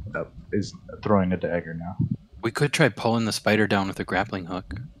throwing a dagger now. We could try pulling the spider down with a grappling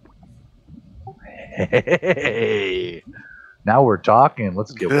hook. Hey, now we're talking.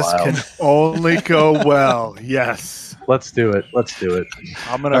 Let's get This wild. can only go well. Yes. Let's do it.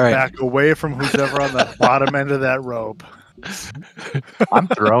 I'm going to back away from who's ever on the bottom end of that rope. I'm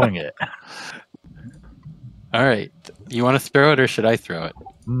throwing it. All right. You want to throw it or should I throw it?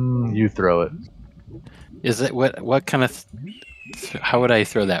 You throw it. Is it what kind of how would I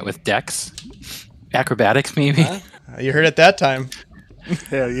throw that? With dex? Acrobatics maybe? You heard it that time.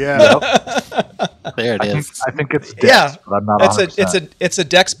 Hell yeah. There it is. I think it's dex, but I'm not 100%. It's a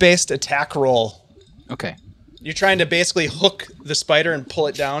dex-based attack roll. Okay. You're trying to basically hook the spider and pull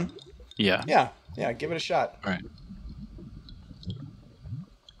it down. Yeah. Yeah, give it a shot. All right.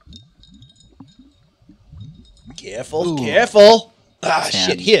 Careful, careful. Ah,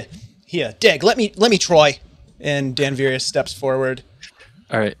 10. Shit. Here. Deg, let me try. And Danverius steps forward.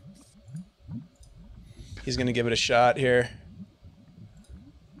 All right. He's going to give it a shot here.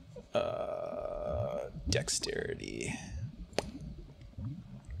 Dexterity.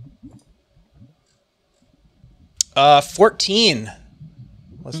 14.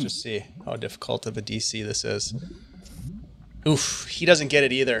 Let's just see how difficult of a DC this is. Oof, he doesn't get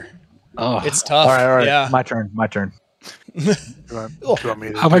it either. Oh, it's tough. All right. Yeah. My turn.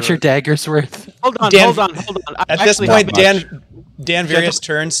 How much your dagger's worth? Hold on. At this point, Danverius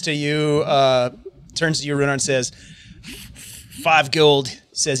turns to you, Rhunar, and says, 5 gold.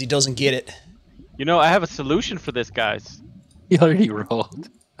 Says he doesn't get it. You know, I have a solution for this, guys. He already rolled.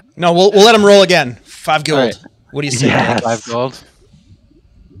 No, we'll let him roll again. 5 gold. Right. What do you say? Yes. 5 gold.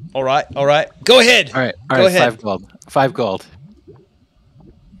 All right. Go ahead. All right. Go ahead. 5 gold. 5 gold.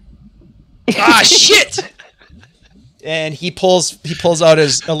 Ah, shit! And he pulls out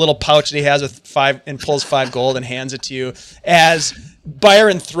a little pouch that he has with 5 and pulls 5 gold and hands it to you as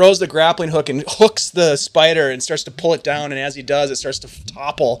Byron throws the grappling hook and hooks the spider and starts to pull it down. And as he does, it starts to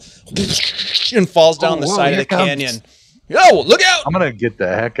topple and falls down the side of the canyon. Yo, look out! I'm gonna get the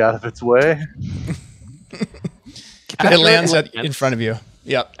heck out of its way. It lands in front of you.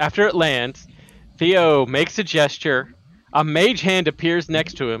 Yep. After it lands, Theo makes a gesture. A mage hand appears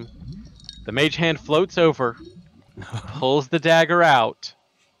next to him. The mage hand floats over, pulls the dagger out,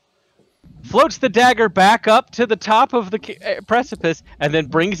 floats the dagger back up to the top of the precipice, and then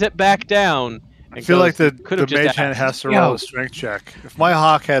brings it back down. I feel like the mage hand has to roll a strength check. If my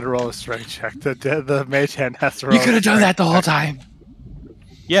hawk had to roll a strength check, the mage hand has to roll. You could have done that the whole time.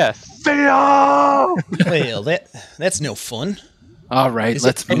 Yes. Theo! Well, that's no fun. All right,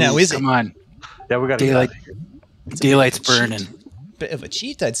 let's move. Now, Come on. Yeah, we got daylight. Daylight's burning. Bit of a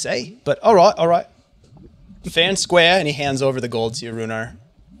cheat, I'd say. But all right. Fan square, and he hands over the gold to you, Rhunar.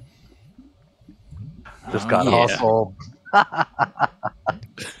 Just got hustled.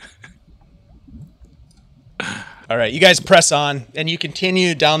 All right, you guys press on, and you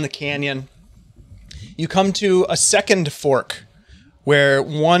continue down the canyon. You come to a second fork, where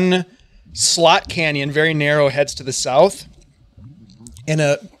one slot canyon, very narrow, heads to the south, and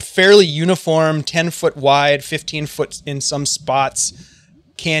a fairly uniform 10-foot wide, 15-foot in some spots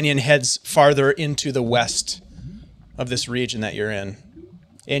canyon heads farther into the west of this region that you're in.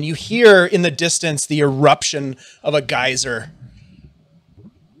 And you hear in the distance the eruption of a geyser.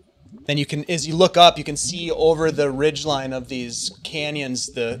 And you can, as you look up, you can see over the ridgeline of these canyons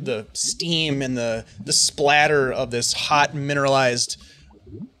the steam and the splatter of this hot mineralized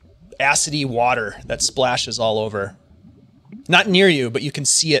acidy water that splashes all over. Not near you, but you can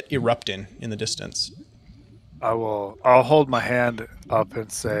see it erupting in the distance. I'll hold my hand up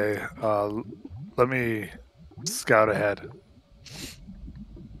and say, let me scout ahead.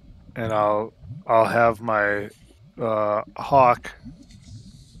 And I'll have my hawk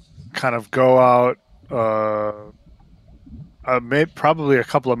kind of go out probably a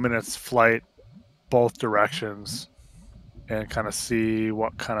couple of minutes flight both directions and kind of see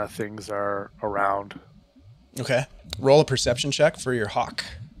what kind of things are around. Okay. Roll a perception check for your hawk.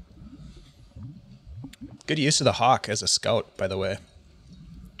 Good use of the hawk as a scout, by the way.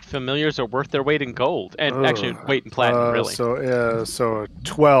 Familiars are worth their weight in gold, and actually weight in platinum, really. So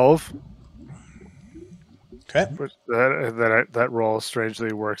 12. Okay. That roll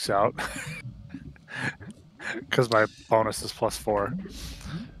strangely works out because my bonus is +4.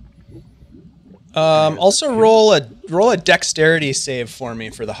 Also roll a dexterity save for me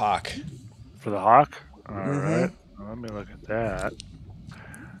for the hawk. For the hawk? All right. Let me look at that.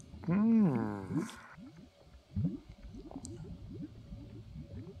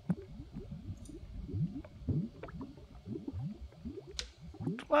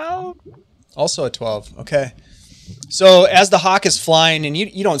 12. Also a 12. Okay. So as the hawk is flying, and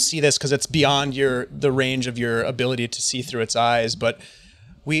you don't see this because it's beyond the range of your ability to see through its eyes, but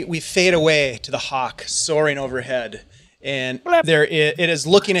we fade away to the hawk soaring overhead. And it is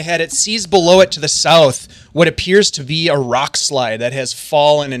looking ahead. It sees below it to the south what appears to be a rock slide that has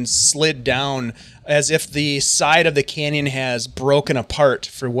fallen and slid down as if the side of the canyon has broken apart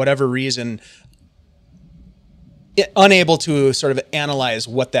for whatever reason, unable to sort of analyze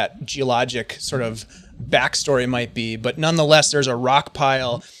what that geologic sort of backstory might be. But nonetheless, there's a rock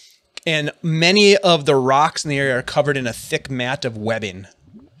pile, and many of the rocks in the area are covered in a thick mat of webbing.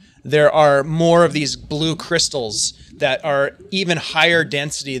 There are more of these blue crystals that are even higher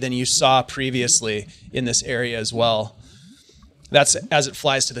density than you saw previously in this area as well. That's as it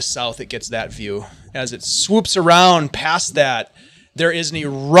flies to the south, it gets that view. As it swoops around past that, there is an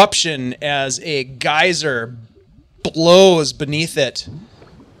eruption as a geyser blows beneath it,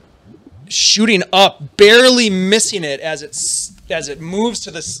 shooting up, barely missing it as it moves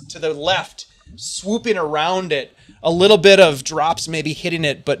to the left, swooping around it. A little bit of drops maybe hitting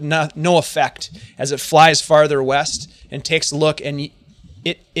it, but no effect as it flies farther west and takes a look, and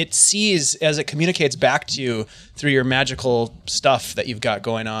it sees as it communicates back to you through your magical stuff that you've got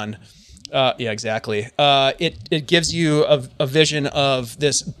going on. Yeah, exactly. It gives you a vision of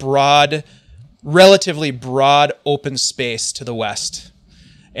this relatively broad open space to the west.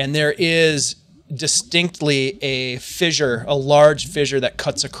 And there is distinctly a large fissure that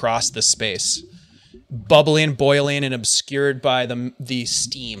cuts across the space, bubbling, boiling, and obscured by the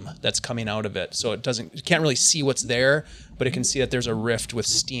steam that's coming out of it. So it can't really see what's there, but it can see that there's a rift with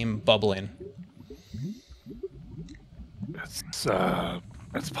steam bubbling.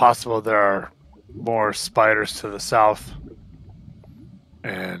 It's possible there are more spiders to the south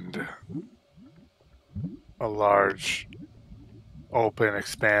and a large open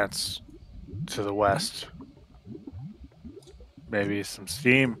expanse to the west. Maybe some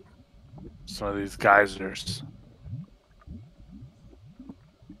steam, some of these geysers.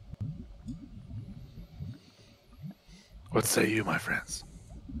 What say you, my friends?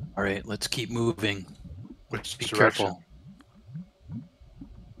 All right, let's keep moving. Which Be direction? careful.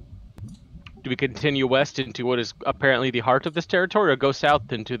 Do we continue west into what is apparently the heart of this territory, or go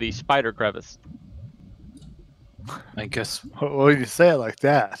south into the spider crevice? I guess. Well, you say it like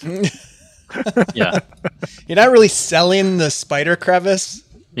that. Yeah. You're not really selling the spider crevice?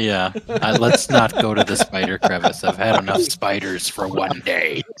 Yeah. Let's not go to the spider crevice. I've had enough spiders for one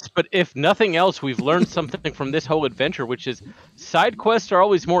day. But if nothing else, we've learned something from this whole adventure, which is side quests are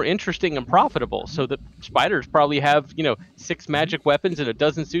always more interesting and profitable. So the spiders probably have, 6 magic weapons and a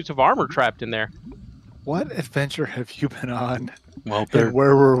dozen suits of armor trapped in there. What adventure have you been on? Well, And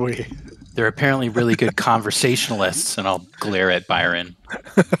where were we? they're apparently really good conversationalists, and I'll glare at Byron.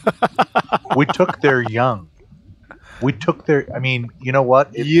 We took their young. We took their. I mean, you know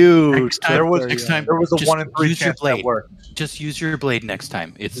what? Next time, there was a 1 in 3 chance that worked. Just use your blade next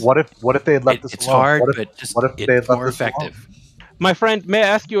time. What if they had left us it's alone? hard, what if, but just what if they had it's left more us effective. My friend, may I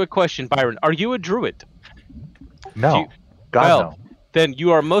ask you a question, Byron? Are you a druid? Alone? No. No. Then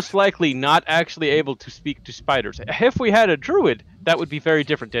you are most likely not actually able to speak to spiders. If we had a druid, that would be very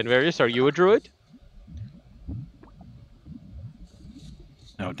different. Danvarius, are you a druid?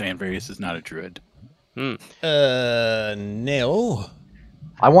 No, Danvarius is not a druid. No.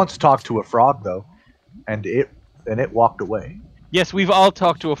 I once talked to a frog though, and it walked away. Yes, we've all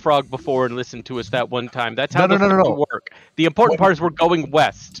talked to a frog before and listened to us that one time. That's how no. work. The important part is we're going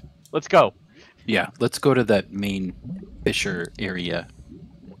west. Let's go. Yeah, let's go to that main fissure area.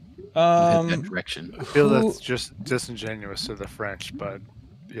 Head that direction. I feel that's just disingenuous to the French, but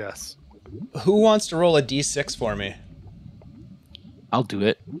yes. Who wants to roll a d6 for me? I'll do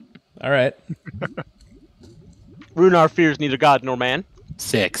it. All right. Rhunar fears neither god nor man.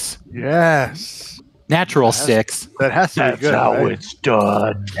 6. Yes. Natural 6. That has to be good. That's how right? it's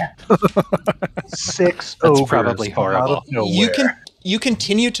done. 6 That's ogres probably horrible. out of nowhere. You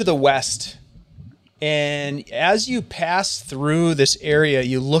continue to the west, and as you pass through this area,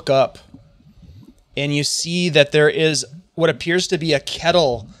 you look up, and you see that there is what appears to be a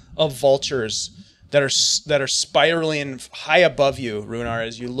kettle of vultures that are spiraling high above you, Rhunar,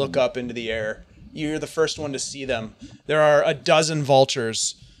 as you look up into the air. You're the first one to see them. There are a dozen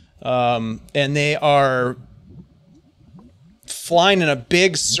vultures, and they are flying in a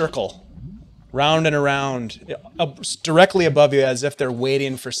big circle, round and around, directly above you, as if they're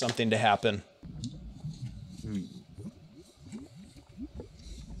waiting for something to happen.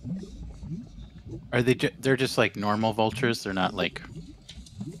 Are they? They're just like normal vultures. They're not like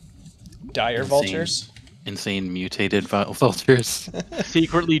Dire vultures. Insane mutated vultures.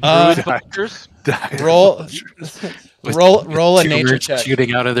 Secretly druid vultures. Roll a nature check.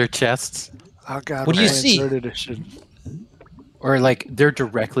 Shooting out of their chests. Oh God! What do you see? Third edition. Or like they're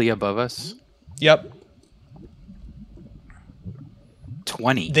directly above us. Yep.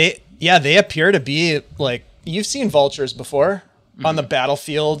 20. They appear to be like, you've seen vultures before on the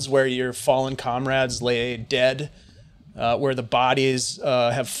battlefields where your fallen comrades lay dead, where the bodies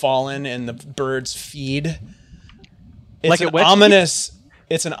have fallen and the birds feed. It's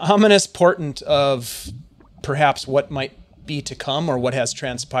an ominous portent of perhaps what might be to come or what has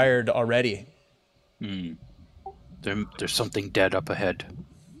transpired already. There's something dead up ahead.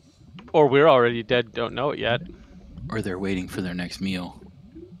 Or we're already dead, don't know it yet. Or they're waiting for their next meal.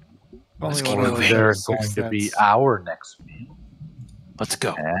 Only keep one of moving. They're those going makes to be sense. our next meal. Let's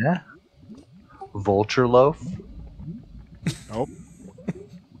go. Vulture loaf? Nope.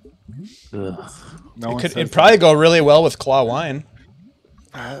 It'd probably go really well with claw wine.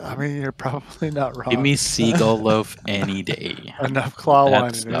 I mean, you're probably not wrong. Give me seagull loaf any day. Enough claw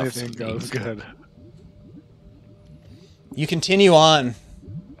wine and anything goes good. You continue on,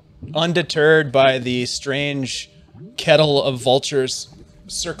 undeterred by the strange kettle of vultures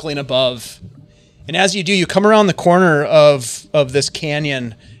circling above. And as you do, you come around the corner of this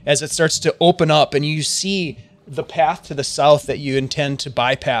canyon as it starts to open up, and you see the path to the south that you intend to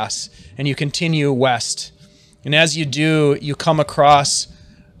bypass, and you continue west. And as you do, you come across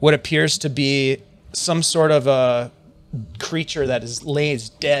what appears to be some sort of a creature that lays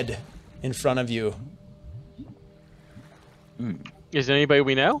dead in front of you. Is it anybody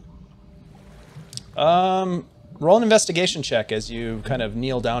we know? Roll an investigation check as you kind of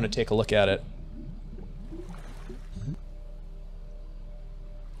kneel down to take a look at it.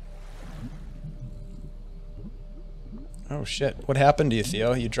 Oh shit, what happened to you,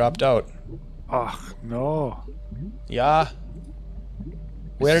 Theo? You dropped out. Oh, no. Yeah.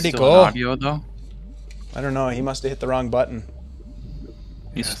 Where did he go? Audio, though? I don't know, he must have hit the wrong button.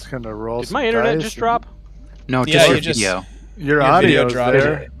 He's just gonna roll. Did my internet just drop? No, Yeah, just you your video. Your audio dropped.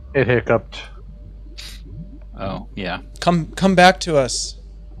 There. It hiccuped. Oh, yeah. Come back to us.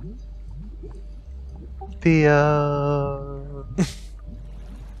 Theo.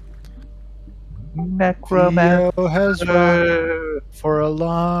 Necromancer. Theo has run for a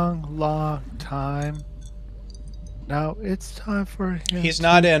long, long time. Now it's time for him. He's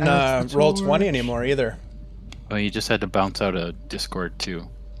not in pass the Roll20 torch. anymore either. Oh, you just had to bounce out of Discord, too.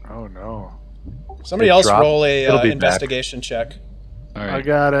 Oh no! Somebody It else dropped. roll a It'll be investigation check. All I right.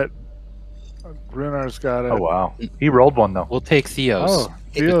 got it. Runar's got it. Oh wow, he rolled one though. We'll take Theo's. Oh,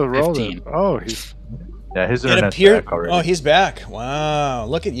 Theo rolled it. 15. Oh, he's. Yeah, his It internet's appeared. back already. Oh, he's back. Wow,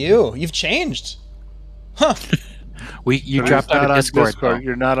 look at you. You've changed. Huh. You But dropped he's out not of on Discord, though.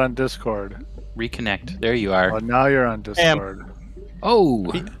 You're not on Discord. Reconnect. There you are. Well, now you're on Discord.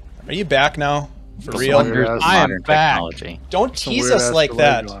 Oh! Are you back now? For The real? wonders of I am modern back. technology. Don't Some tease weird-ass us like delay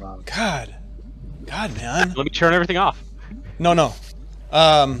that. going on. God, man. Let me turn everything off. No.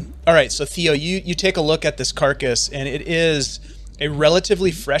 All right, so Theo, you take a look at this carcass, and it is a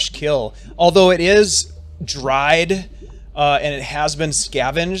relatively fresh kill. Although it is dried and it has been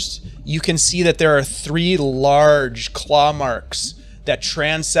scavenged, you can see that there are 3 large claw marks that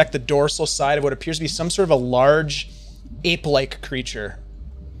transect the dorsal side of what appears to be some sort of a large ape-like creature.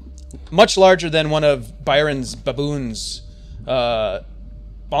 Much larger than one of Byron's baboons.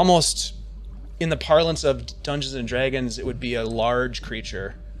 Almost, in the parlance of Dungeons and Dragons, it would be a large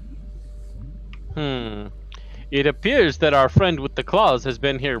creature. It appears that our friend with the claws has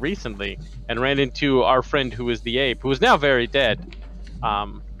been here recently and ran into our friend who is the ape, who is now very dead.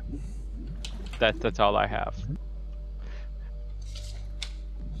 That's all I have.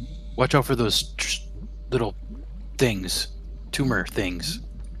 Watch out for those little things. Tumor things.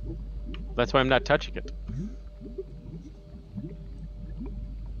 That's why I'm not touching it.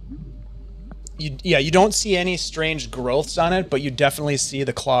 You don't see any strange growths on it, but you definitely see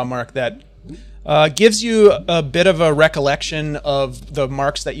the claw mark that gives you a bit of a recollection of the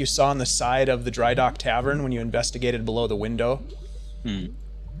marks that you saw on the side of the Dry Dock Tavern when you investigated below the window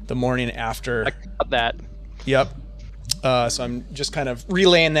the morning after. I got that. Yep. So I'm just kind of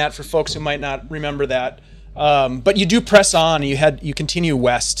relaying that for folks who might not remember that. But you do press on. You continue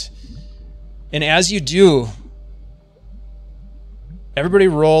west, and as you do, everybody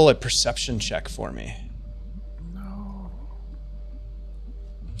roll a perception check for me. No.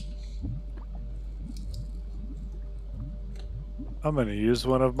 I'm going to use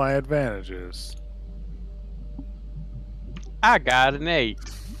one of my advantages. I got an 8.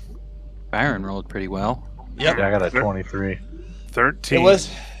 Byron rolled pretty well. Yep. Yeah, I got a 23. 13. It was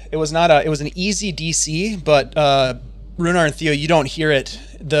it was an easy DC, but Rhunar and Theo, you don't hear it.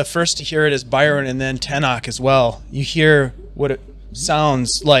 The first to hear it is Byron and then Tenoch as well. You hear what it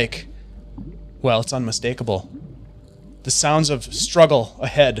sounds like. Well, it's unmistakable. The sounds of struggle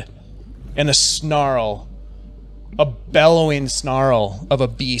ahead and a snarl, a bellowing snarl of a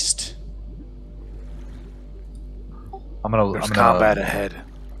beast. There's combat ahead.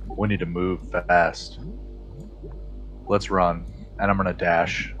 We need to move fast. Let's run. And I'm gonna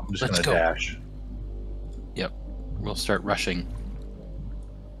dash. I'm just Let's gonna go. dash. Yep. We'll start rushing.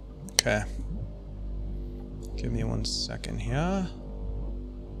 Okay. Give me 1 second here.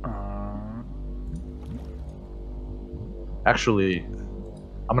 Actually,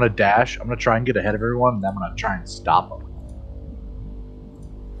 I'm gonna dash. I'm gonna try and get ahead of everyone, and then I'm gonna try and stop them.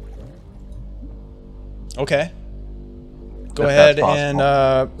 Okay. Go If ahead that's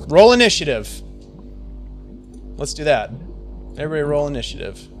and roll initiative. Let's do that. Everybody roll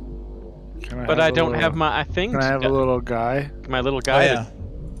initiative. But I don't have my things. Can I have a little guy? My little guy. Oh, yeah.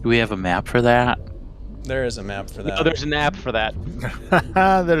 Do we have a map for that? There is a map for that. Oh, there's an app for that.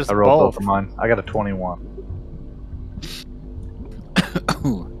 There's I rolled both. for mine. I got a 21.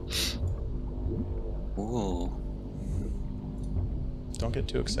 Ooh. Don't get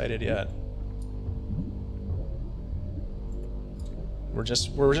too excited yet. We're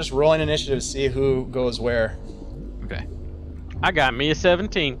just rolling initiative to see who goes where. Okay. I got me a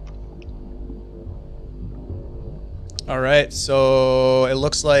 17. All right, so it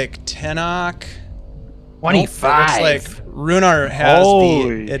looks like Tenoch. 25. It looks like Rhunar has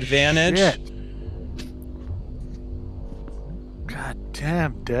the advantage. Shit. God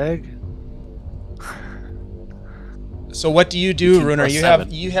damn, Deg. So what do you do, Rhunar?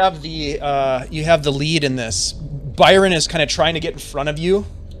 You have the lead in this. Byron is kind of trying to get in front of you.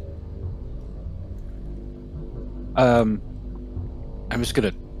 I'm just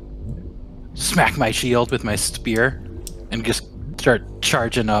gonna smack my shield with my spear and just start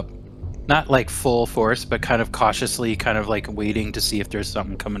charging up. Not like full force, but kind of cautiously, kind of like waiting to see if there's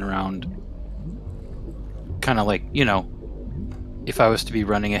something coming around. Kind of like, you know, if I was to be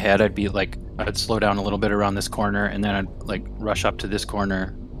running ahead, I'd slow down a little bit around this corner and then I'd like rush up to this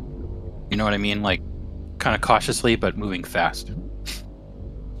corner. You know what I mean? Like kind of cautiously, but moving fast.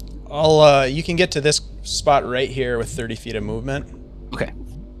 You can get to this spot right here with 30 feet of movement. Okay.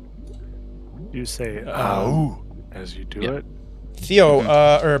 You say, ooh, as you do it. Theo,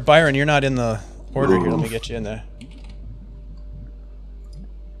 or Byron, you're not in the order here. Let me get you in there.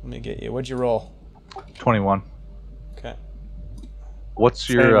 Let me get you. What'd you roll? 21. Okay. What's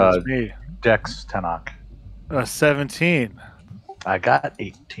your dex, Tenoch? 17. I got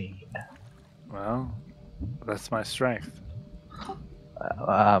 18. Well, that's my strength.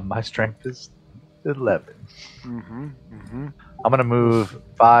 My strength is 11. I'm going to move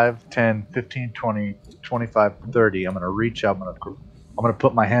 5, 10, 15, 20, 25, 30. I'm going to reach up. I'm going to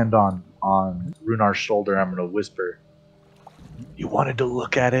put my hand on Rhunar's shoulder. I'm going to whisper, "You wanted to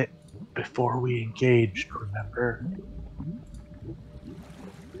look at it before we engaged, remember?"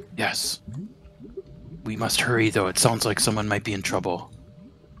 Yes. We must hurry, though. It sounds like someone might be in trouble.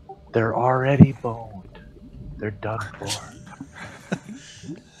 They're already boned. They're done for.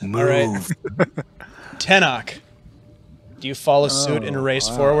 All right. Tenoch, do you follow suit and race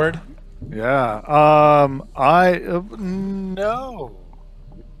forward? Yeah. No.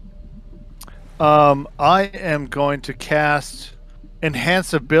 I am going to cast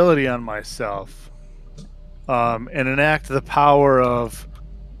Enhance Ability on myself and enact the power of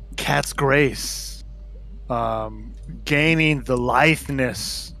Cat's Grace, gaining the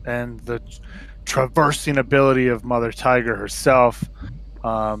litheness and the traversing ability of Mother Tiger herself.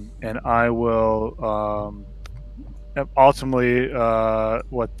 And I will ultimately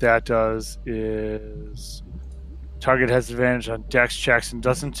what that does is target has advantage on dex checks and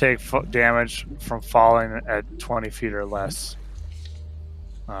doesn't take damage from falling at 20 feet or less.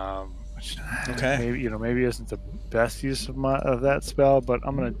 Which, okay. Maybe isn't the best use of that spell, but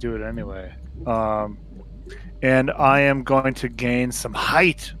I'm going to do it anyway. And I am going to gain some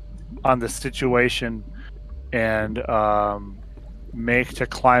height on the situation and make to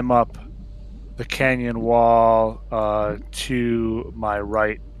climb up the canyon wall to my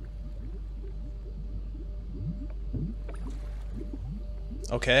right.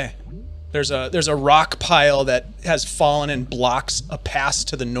 Okay. There's a rock pile that has fallen and blocks a pass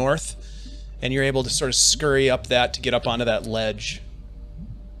to the north, and you're able to sort of scurry up that to get up onto that ledge.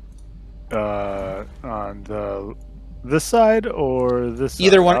 On this side or this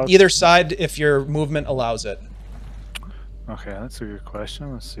side? Either side if your movement allows it. Okay, that's a good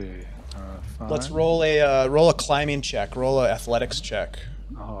question. Let's see. Let's roll a climbing check. Roll an athletics check.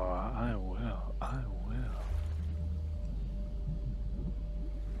 Oh, I will.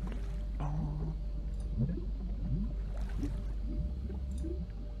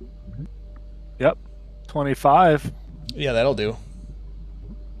 Yep, 25. Yeah, that'll do.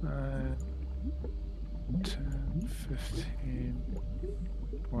 10, 15,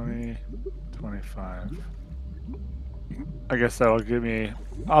 20, 25. I guess that'll give me.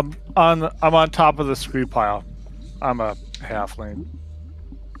 I'm on top of the scree pile. I'm a halfling.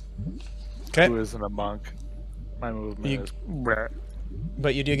 Okay. Who isn't a monk? My movement is.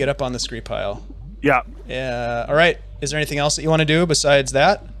 But you do get up on the scree pile. Yeah. Yeah. All right. Is there anything else that you want to do besides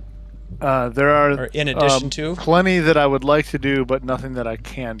that? There are, or in addition to, plenty that I would like to do, but nothing that I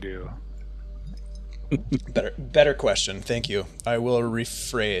can do. Better question. Thank you. I will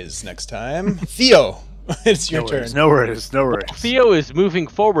rephrase next time. Theo, it's your turn. No worries. Theo is moving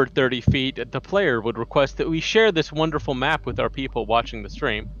forward 30 feet. The player would request that we share this wonderful map with our people watching the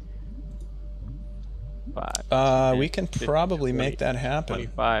stream. 5, we can 10, probably 20, make that happen.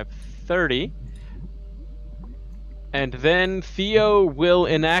 25, 30. And then Theo will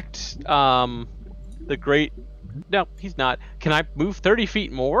enact the great... No, he's not. Can I move 30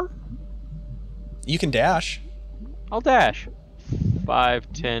 feet more? You can dash. I'll dash.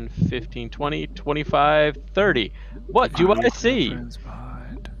 5, 10, 15, 20, 25, 30. What do I see?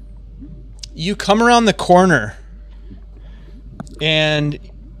 You come around the corner, and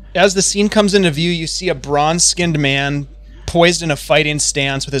as the scene comes into view, you see a bronze-skinned man poised in a fighting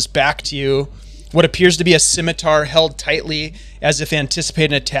stance with his back to you, what appears to be a scimitar held tightly as if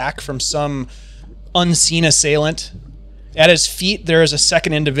anticipating an attack from some unseen assailant. At his feet, there is a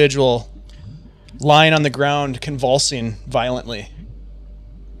second individual lying on the ground, convulsing violently.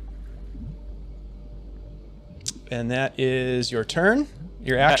 And that is your turn.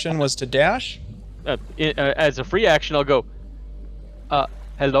 Your action was to dash. As a free action, I'll go,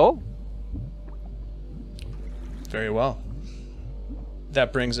 hello? Very well.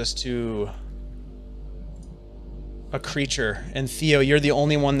 That brings us to a creature. And Theo, you're the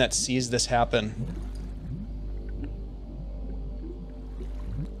only one that sees this happen.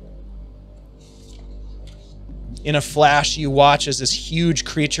 In a flash, you watch as this huge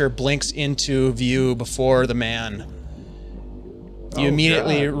creature blinks into view before the man. You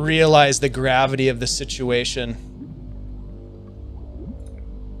immediately realize the gravity of the situation.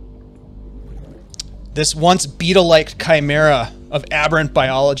 This once beetle-like chimera of aberrant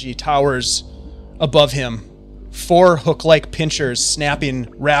biology towers above him. 4 hook-like pinchers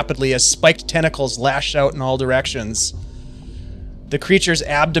snapping rapidly as spiked tentacles lash out in all directions. The creature's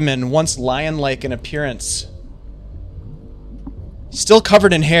abdomen, once lion-like in appearance, still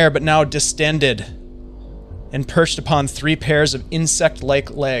covered in hair, but now distended and perched upon 3 pairs of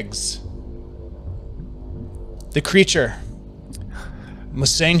insect-like legs. The creature,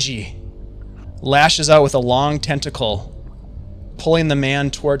 Musenji, lashes out with a long tentacle, pulling the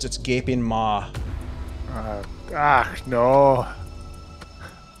man towards its gaping maw. No.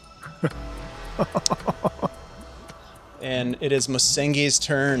 And it is Musengi's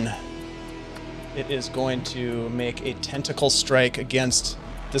turn. It is going to make a tentacle strike against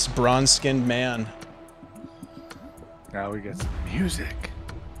this bronze-skinned man. Now we get some music.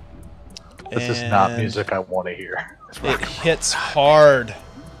 This is not music I want to hear. It hits hard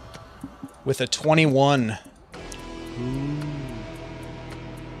with a 21.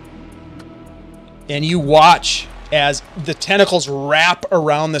 And you watch as the tentacles wrap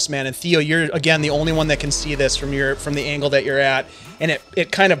around this man. And Theo, you're again the only one that can see this from the angle that you're at. And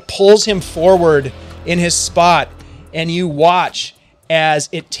it kind of pulls him forward in his spot. And you watch as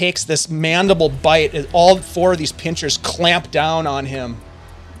it takes this mandible bite, as all 4 of these pinchers clamp down on him.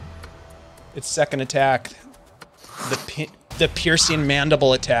 Its second attack, the piercing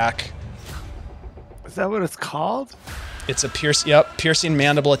mandible attack. Is that what it's called? It's a piercing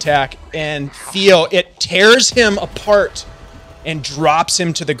mandible attack. And Theo, it tears him apart and drops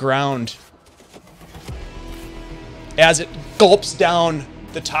him to the ground as it gulps down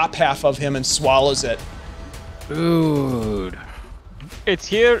the top half of him and swallows it. Dude. It's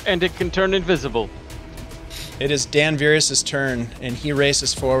here, and it can turn invisible. It is Dan Virius' turn, and he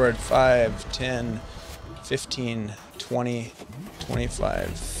races forward 5, 10, 15, 20, 25,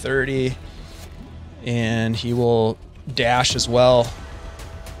 30. And he will dash as well.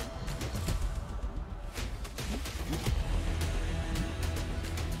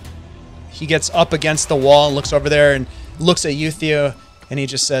 He gets up against the wall and looks over there and looks at you, Theo, and he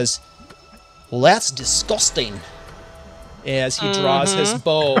just says, "Well, that's disgusting," as he draws his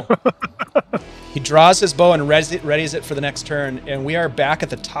bow. He draws his bow and readies it for the next turn, and we are back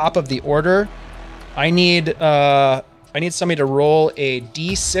at the top of the order. I need somebody to roll a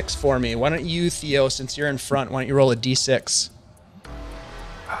D6 for me. Why don't you, Theo, since you're in front, why don't you roll a D6?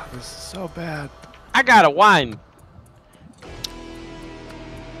 Oh, this is so bad. I got a wine.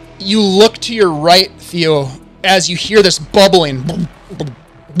 You look to your right, Theo, as you hear this bubbling,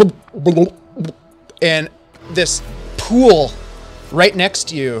 and this pool right next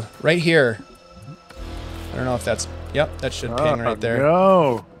to you, right here. I don't know if that's... Yep, that should ping right there.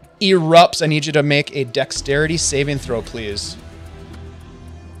 No. Erupts. I need you to make a dexterity saving throw, please.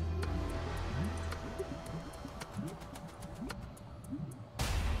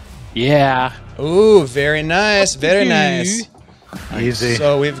 Yeah. Ooh, very nice. Very nice. Easy.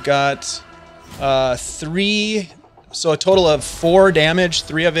 So we've got 3... So a total of 4 damage.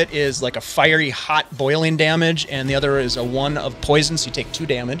 3 of it is like a fiery, hot, boiling damage, and the other is a 1 of poison, so you take 2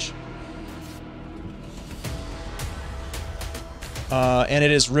 damage. And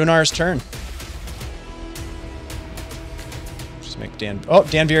it is Rhunnar's turn. Just make Dan. Oh,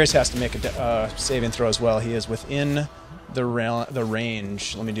 Dan Virius has to make a saving throw as well. He is within the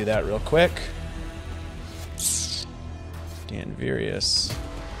range. Let me do that real quick. Dan Virius.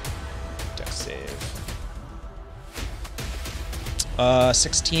 Dex save.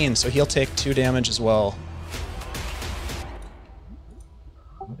 16, so he'll take 2 damage as well.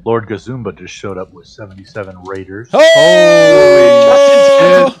 Lord Gazumba just showed up with 77 raiders. Oh!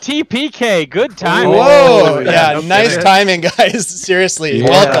 TPK, good time. Whoa! Yeah, nice timing, guys. Seriously,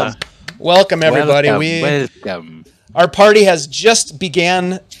 welcome everybody. Welcome. Our party has just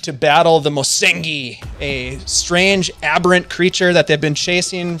began to battle the Mosengi, a strange, aberrant creature that they've been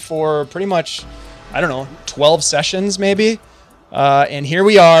chasing for pretty much, I don't know, 12 sessions maybe. And here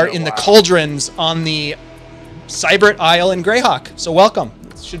we are in the Cauldrons on the Sybarate Isle in Greyhawk. So welcome.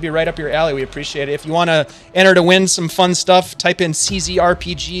 It should be right up your alley. We appreciate it. If you want to enter to win some fun stuff, type in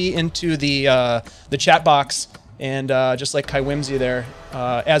CZRPG into the chat box, and just like Kai Whimsy there,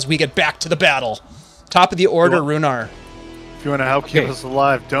 as we get back to the battle. Top of the order, Rhunar. If you want to help keep us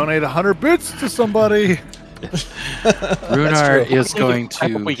alive, donate 100 bits to somebody. Rhunar is going to. I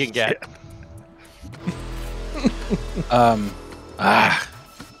hope we can get.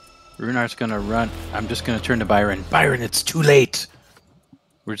 Runar's gonna run. I'm just gonna turn to Byron. Byron, it's too late.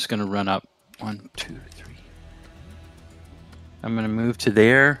 We're just gonna run up. 1, 2, 3. I'm gonna move to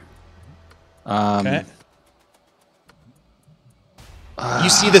there. Okay. You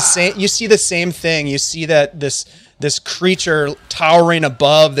see the same. You see the same thing. You see that this creature towering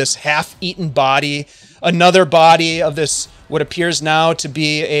above this half-eaten body, another body of this what appears now to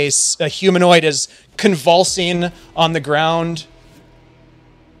be a humanoid is convulsing on the ground.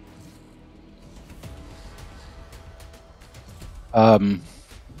 All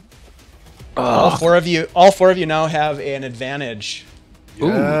four of you now have an advantage.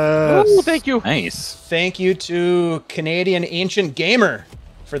 Yes. Ooh, thank you. Nice. Thank you to Canadian Ancient Gamer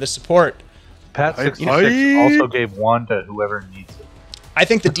for the support. Pat 66 also gave 1 to whoever needs it. I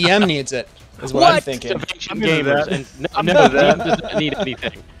think the DM needs it, is what I'm thinking. Ancient Gamers, and no, DM does not need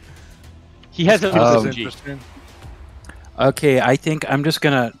anything. He has a interesting. Okay, I think I'm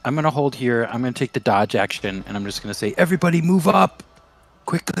gonna hold here. I'm gonna take the dodge action, and I'm just gonna say, everybody move up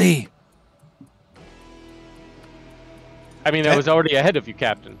quickly. I mean, I was already ahead of you,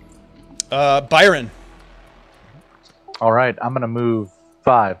 Captain. Byron. All right, I'm going to move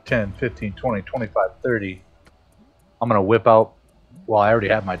 5, 10, 15, 20, 25, 30. I'm going to whip out... Well, I already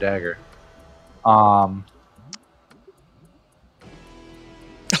have my dagger.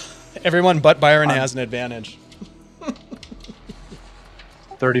 'Everyone but Byron has an advantage.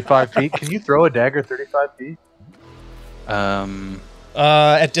 35 feet. Can you throw a dagger 35 feet?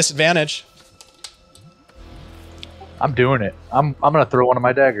 At disadvantage. I'm doing it. I'm going to throw one of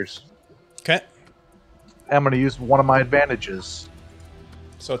my daggers. Okay. I'm going to use one of my advantages.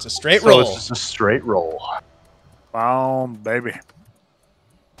 So it's a straight roll. So it's just a straight roll. Baby.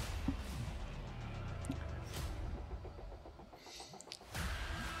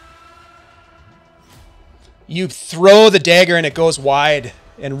 You throw the dagger and it goes wide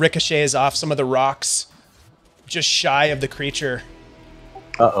and ricochets off some of the rocks just shy of the creature.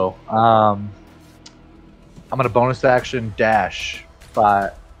 Uh-oh. I'm going to bonus action dash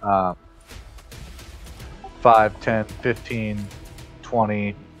 5, 10, 15,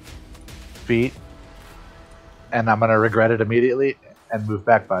 20 feet. And I'm going to regret it immediately and move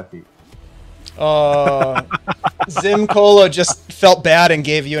back 5 feet. Zim Kolo just felt bad and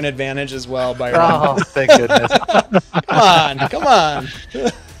gave you an advantage as well, Byron. Oh, thank goodness. Come on.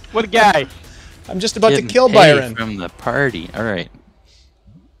 What a guy. I'm just about Getting to kill paid Byron. from the party. All right.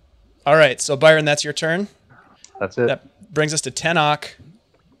 All right, so Byron, that's your turn. That's it. That brings us to Tenoch.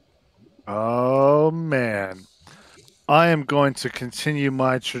 Oh, man. I am going to continue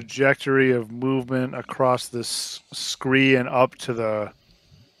my trajectory of movement across this scree and up to the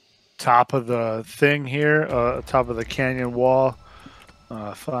top of the thing here, top of the canyon wall.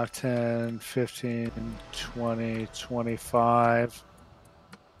 5, 10, 15, 20, 25.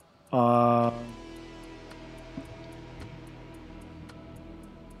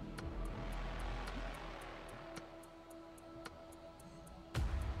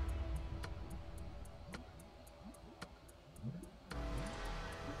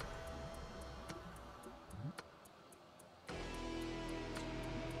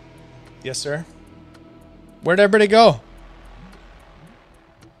 Yes, sir. Where'd everybody go?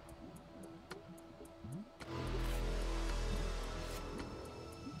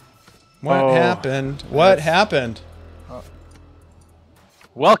 What happened? What happened?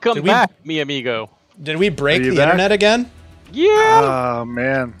 Welcome back, mi amigo. Did we break the internet again? Yeah. Oh,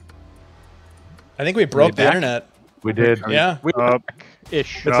 man. I think we broke the internet. We did. Yeah. We're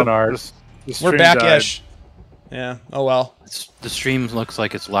back-ish. It's an art. We're back-ish. Yeah. Oh, well. The stream looks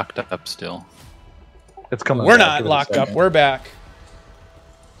like it's locked up still. It's coming. We're not locked up. We're back.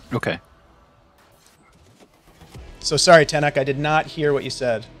 Okay. So sorry, Tenoch. I did not hear what you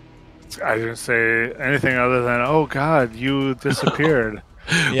said. I didn't say anything other than, "Oh God, you disappeared."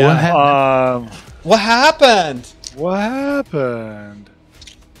 Yeah. What happened? What happened?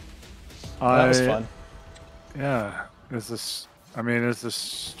 That was fun. Yeah. Is the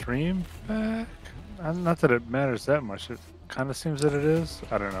stream back? Not that it matters that much. It kind of seems that it is.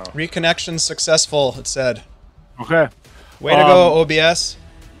 I don't know. Reconnection successful, it said. Okay. Way to go, OBS.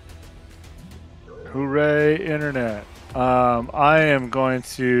 Hooray, Internet. I am going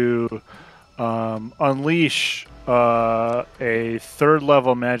to unleash a 3rd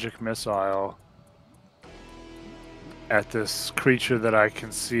level magic missile at this creature that I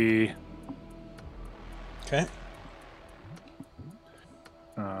can see. Okay.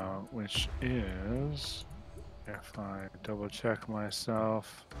 Which is, if I double check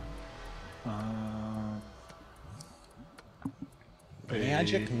myself,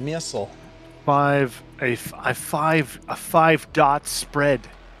 Magic missile. a 5-dot spread.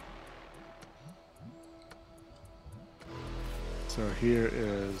 So here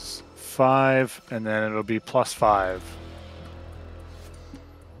is 5, and then it'll be +5.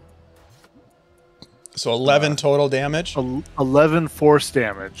 So 11 total damage? 11 force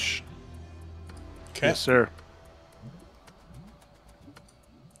damage. Okay. Yes, sir.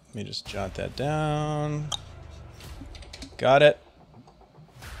 Let me just jot that down. Got it.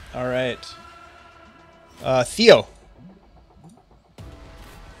 All right. Theo.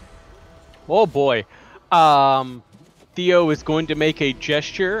 Oh boy. Theo is going to make a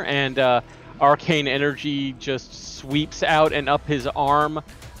gesture, and arcane energy just sweeps out and up his arm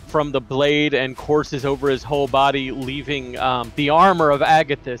from the blade and courses over his whole body, leaving the armor of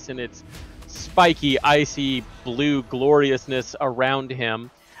Agathis and its spiky, icy blue gloriousness around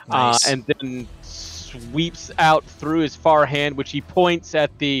him. Nice. And then sweeps out through his far hand, which he points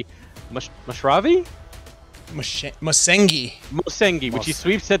at the Mosengi, which he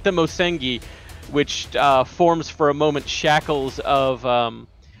sweeps at the Mosengi, which forms for a moment shackles of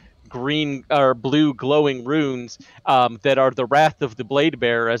green or blue glowing runes that are the Wrath of the Blade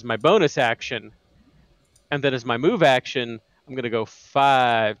Bearer as my bonus action. And then as my move action, I'm going to go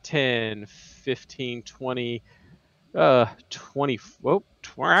 5, 10, 15, 20, 20, oh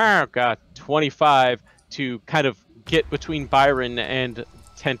God, 25 to kind of get between Byron and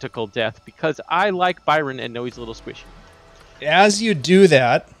Tentacle Death, because I like Byron and know he's a little squishy. As you do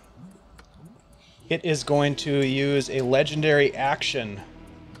that, it is going to use a legendary action.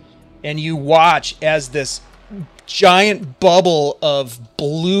 And you watch as this giant bubble of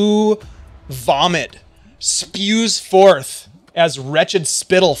blue vomit spews forth as wretched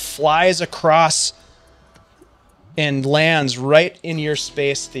spittle flies across and lands right in your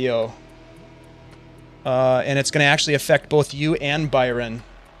space, Theo. And it's going to actually affect both you and Byron.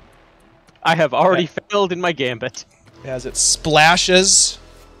 I have already failed in my gambit. As it splashes.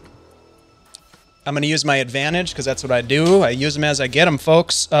 I'm going to use my advantage because that's what I do. I use them as I get them,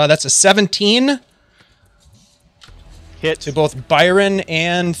 folks. That's a 17. Hit. To both Byron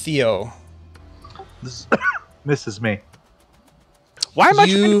and Theo. Misses me. Why am I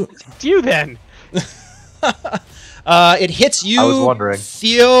trying to hit you then? It hits you, I was wondering.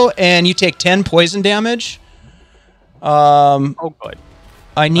 Theo, and you take 10 poison damage. Oh, good.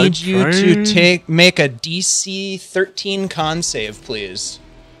 I need you to make a DC 13 con save, please.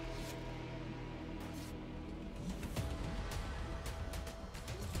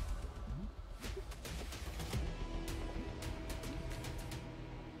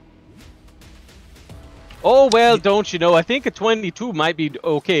 Oh, well, don't you know? I think a 22 might be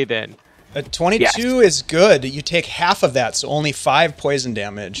okay then. A 22 is good. You take half of that, so only 5 poison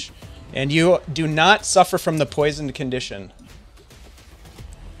damage. And you do not suffer from the poisoned condition.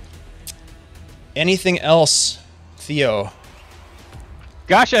 Anything else, Theo?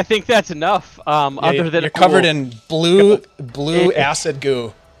 Gosh, I think that's enough. Other than you're covered in blue acid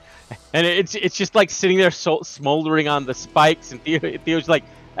goo. And it's just like sitting there smoldering on the spikes, and Theo's like,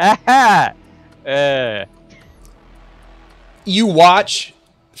 aha! You watch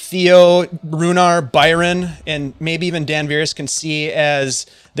Theo, Rhunar, Byron, and maybe even Danvirus can see as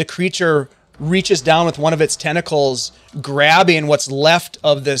the creature reaches down with one of its tentacles, grabbing what's left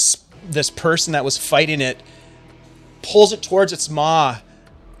of this person that was fighting it, pulls it towards its maw,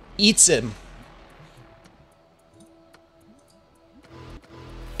 eats him,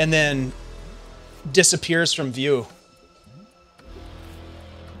 and then disappears from view.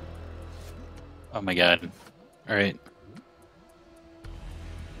 Oh my god. All right.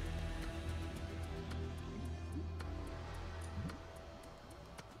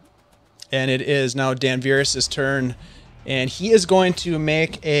 And it is now Danvirus' turn, and he is going to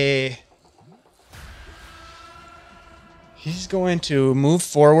make a... He's going to move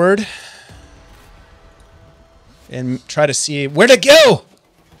forward and try to see where to go.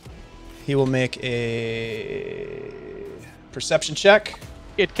 He will make a perception check.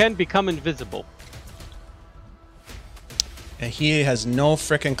 It can become invisible. And he has no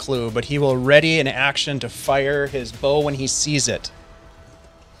frickin' clue, but he will ready an action to fire his bow when he sees it.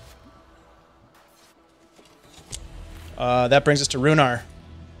 That brings us to Rhunar.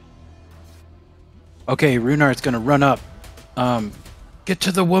 Okay, Rhunar is going to run up. Get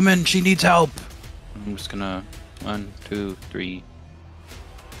to the woman. She needs help. I'm just going to 1, 2, 3.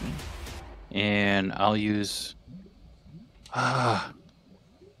 And I'll use...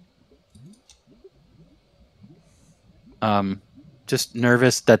 just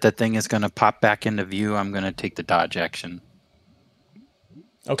nervous that the thing is going to pop back into view. I'm going to take the dodge action.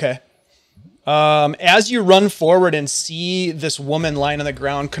 Okay. As you run forward and see this woman lying on the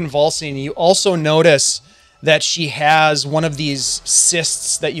ground convulsing, you also notice that she has one of these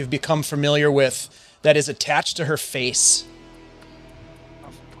cysts that you've become familiar with that is attached to her face.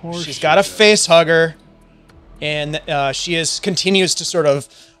 Of course She's got a face hugger, and she continues to sort of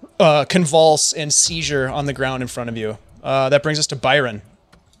convulse and seizure on the ground in front of you. That brings us to Byron.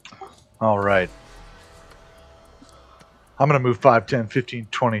 All right. I'm going to move 5, 10, 15,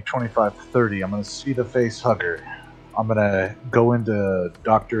 20, 25, 30. I'm going to see the face hugger. I'm going to go into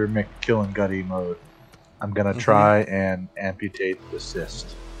Dr. McKillingutty mode. I'm going to try and amputate the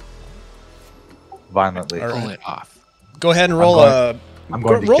cyst violently. Pull it off. Go ahead and roll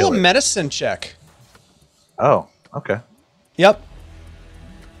roll a medicine check. Oh, okay. Yep.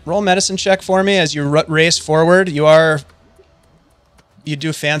 Roll a medicine check for me as you race forward. You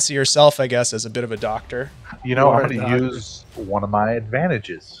do fancy yourself, I guess, as a bit of a doctor. You know, I'm going to use one of my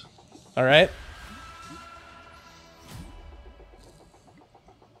advantages. All right.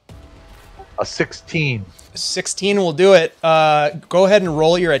 A 16. 16 will do it. Go ahead and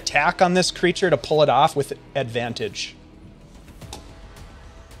roll your attack on this creature to pull it off with advantage.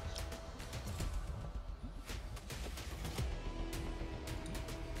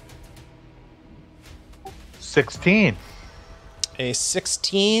 A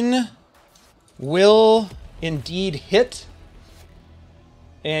 16 will indeed hit.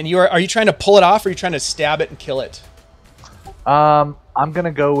 And are you trying to pull it off, or are you trying to stab it and kill it? I'm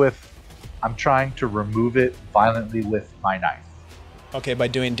gonna go with I'm trying to remove it violently with my knife. Okay, by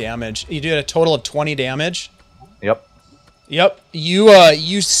doing damage. You did a total of 20 damage. Yep. Yep.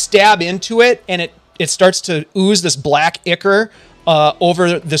 You stab into it, and it starts to ooze this black ichor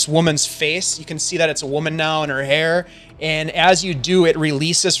over this woman's face. You can see that it's a woman now in her hair. And as you do, it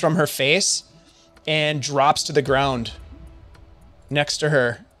releases from her face and drops to the ground next to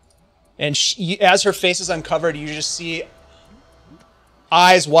her. And as her face is uncovered, you just see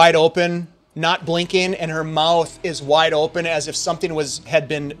eyes wide open, not blinking, and her mouth is wide open as if something had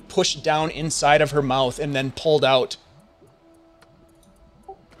been pushed down inside of her mouth and then pulled out.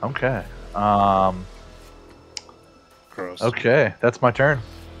 Okay. Gross. Okay, that's my turn.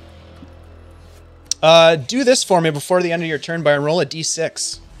 Do this for me before the end of your turn, Byron. Roll a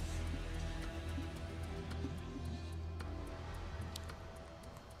d6.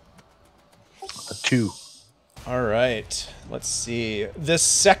 A 2. All right. Let's see. This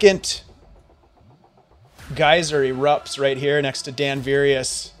second geyser erupts right here next to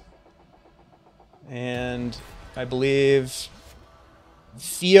Danvirus. And I believe,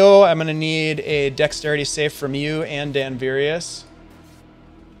 Theo, I'm going to need a dexterity save from you and Danvirus.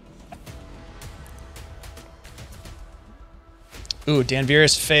 Ooh,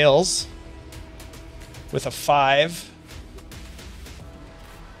 Danvirus fails with a 5.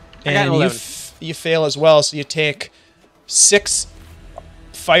 And you fail as well, so you take 6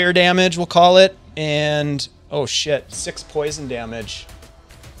 fire damage, we'll call it, and, oh shit, 6 poison damage.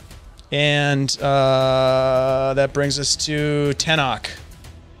 And that brings us to Tenoch.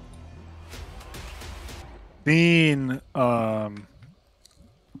 Seeing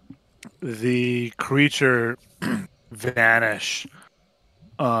the creature vanish,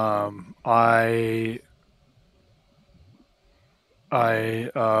 I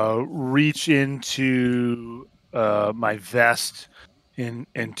reach into my vest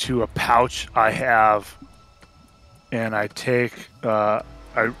into a pouch I have, and I take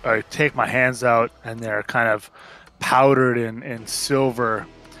my hands out, and they're kind of powdered in silver,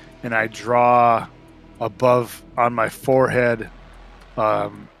 and I draw above on my forehead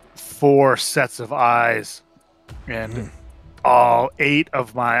 4 sets of eyes and all 6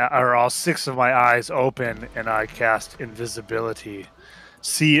 of my eyes open, and I cast invisibility.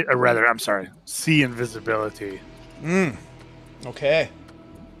 See invisibility. Okay.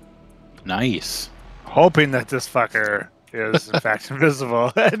 Nice. Hoping that this fucker is in fact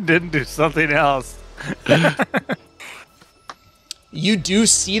invisible and didn't do something else. You do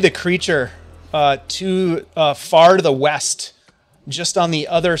see the creature far to the west, just on the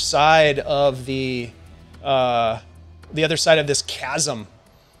other side of the other side of this chasm.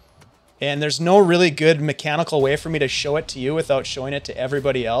 And there's no really good mechanical way for me to show it to you without showing it to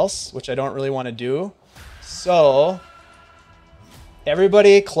everybody else, which I don't really want to do. So,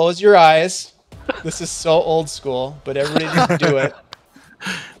 everybody close your eyes. This is so old school, but everybody just do it.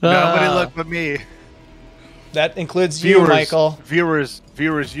 Nobody look but me. That includes you, Michael. Viewers,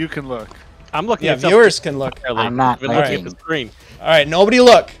 you can look. I'm looking at viewers can look. I'm not looking at the screen. All right, nobody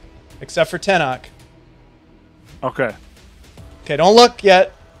look, except for Tenoch. Okay. Okay, don't look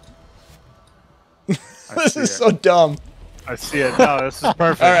yet. This is so dumb. I see it. No, this is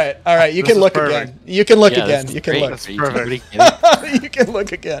perfect. All right. You can look again. You can look again. You can look. That's perfect. You can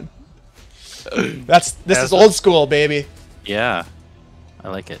look again. This is old school, baby. Yeah, I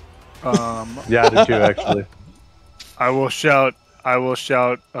like it. Yeah, I do too, actually. I will shout,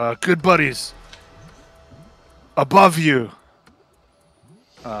 good buddies, above you.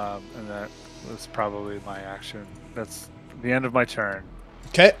 And that was probably my action. That's the end of my turn.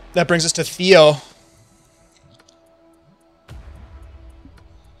 Okay, that brings us to Theo.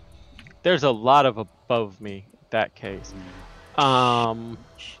 There's a lot of above me in that case.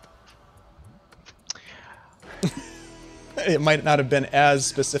 It might not have been as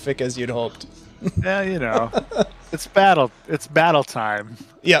specific as you'd hoped. Yeah, you know, it's battle time.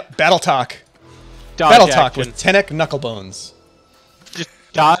 Yeah, battle talk. Dodge Talk action. with Tenoch Knucklebones. Just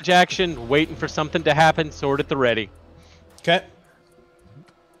dodge action, waiting for something to happen, sword at the ready. Okay.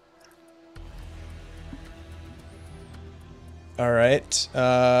 All right.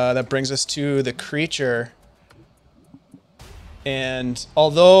 That brings us to the creature. And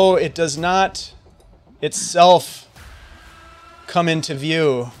although it does not itself come into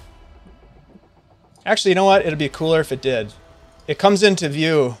view... Actually, you know what? It'd be cooler if it did. It comes into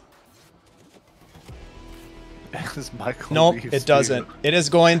view. Nope, it doesn't. It is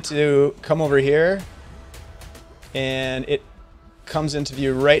going to come over here. And it comes into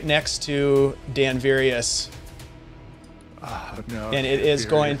view right next to Danverius. Oh, no. And it is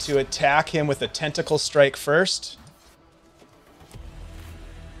going to attack him with a tentacle strike first.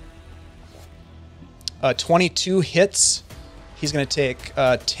 22 hits. He's going to take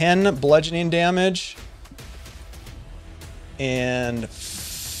 10 bludgeoning damage and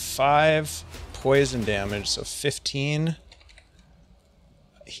 5 poison damage, so 15.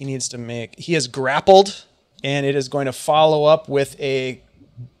 He is grappled, and it is going to follow up with a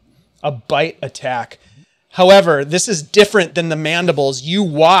bite attack. However, this is different than the mandibles. You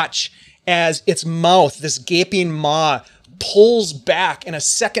watch as its mouth, this gaping maw, pulls back and a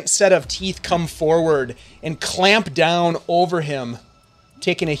second set of teeth come forward and clamp down over him,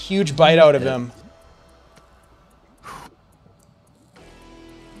 taking a huge bite out of him.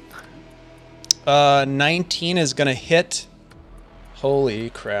 Uh, 19 is going to hit.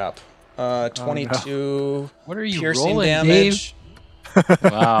 Holy crap. 22 no. What are you piercing rolling, damage. Dave?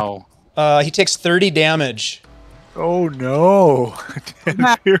 Wow. He takes 30 damage. Oh no.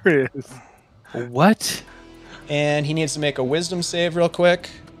 Danverius. What? And he needs to make a wisdom save real quick.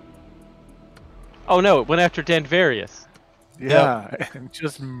 Oh no, it went after Danverius. Yeah, and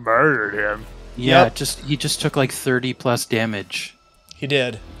just murdered him. Yeah, Yep. he just took like 30 plus damage. He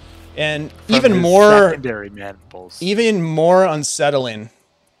did. And From even his more secondary mandibles. even more unsettling.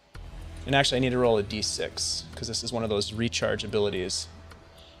 And actually I need to roll a d6 because this is one of those recharge abilities.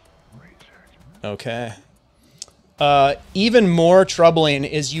 Okay. Even more troubling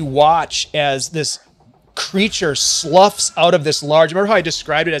is you watch as this creature sloughs out of this large... Remember how I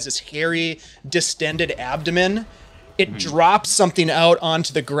described it as this hairy, distended abdomen? It drops something out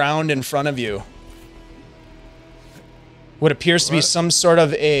onto the ground in front of you. What appears to be some sort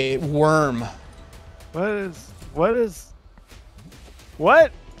of a worm.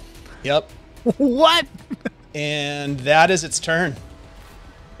 What? Yep. What? And that is its turn.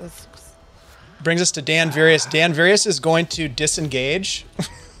 Brings us to Danverius. Danverius is going to disengage.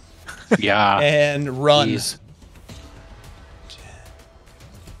 Yeah. And run. Jeez.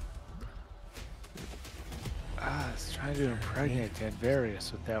 It's trying to impregnate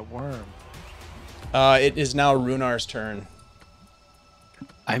Danverius with that worm. It is now Runar's turn.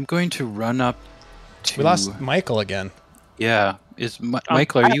 I'm going to run up to... We lost Michael again. Yeah.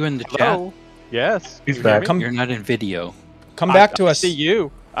 Michael, are you in the chat? Hello? Yes. He's back. You're not in video. Come back to us. I see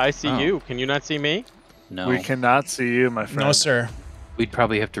you. I see you. Can you not see me? No. We cannot see you, my friend. No, sir. We'd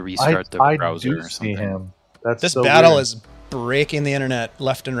probably have to restart the browser or something. See him. That's this so battle weird. is breaking the internet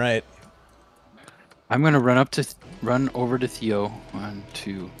left and right. I'm gonna run over to Theo. 1,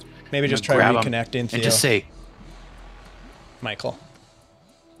 2. Maybe just try reconnecting Theo. And just say, Michael.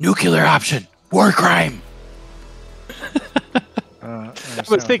 nuclear option, war crime. I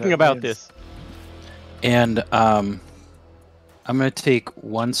was thinking about this. And I'm gonna take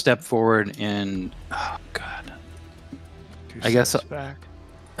one step forward and God. I guess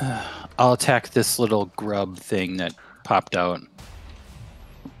I'll attack this little grub thing that popped out.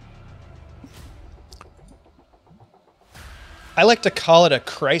 I like to call it a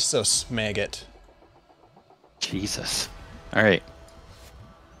Khrysos maggot. Jesus. All right.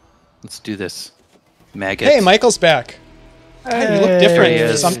 Let's do this. Maggots. Hey, Michael's back. Hey, you look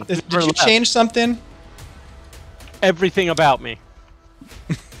different. Did you change something? Everything about me.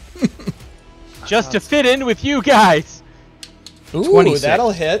 Just to fit in with you guys. Ooh, 26.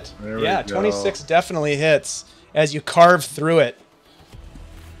 That'll hit. Yeah, 26 definitely hits as you carve through it.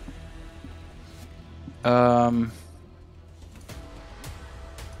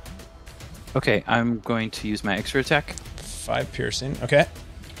 Okay, I'm going to use my extra attack. 5 piercing. Okay.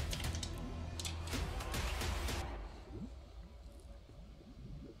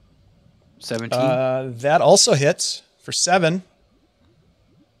 That also hits for 7.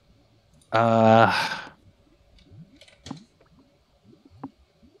 I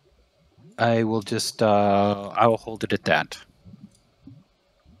will just I will hold it at that.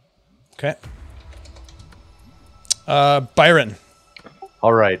 Okay. Byron.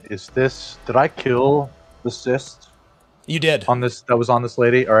 All right. Did I kill the cyst You did. on this? That was on this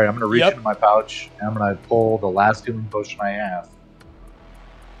lady. All right. I'm gonna reach into my pouch and I'm gonna pull the last healing potion I have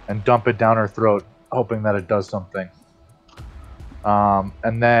and dump it down her throat, hoping that it does something.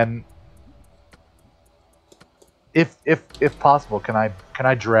 And then, if possible, can I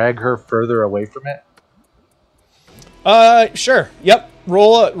drag her further away from it? Sure. Yep.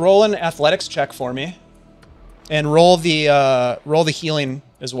 Roll an athletics check for me, and roll the healing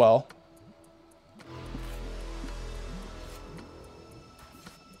as well.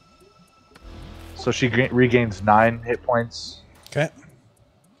 So she regains 9 hit points. Okay.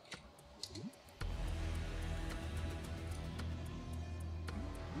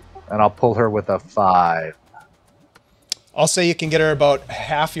 And I'll pull her with a 5. I'll say you can get her about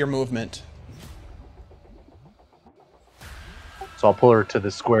half your movement. So I'll pull her to the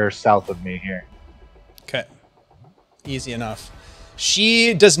square south of me here. Okay. Easy enough.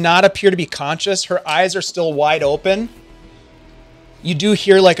 She does not appear to be conscious. Her eyes are still wide open. You do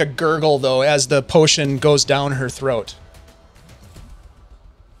hear like a gurgle, though, as the potion goes down her throat.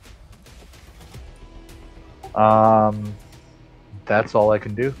 That's all I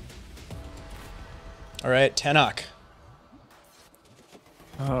can do. All right, Tenoch.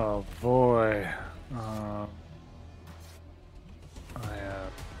 Oh boy. I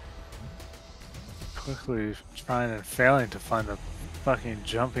am quickly trying and failing to find the fucking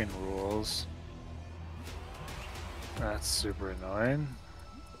jumping rules. That's super annoying.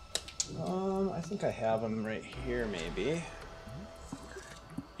 I think I have them right here, maybe.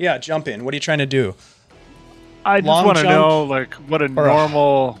 Yeah, jump in. What are you trying to do? I just want to know, like, what a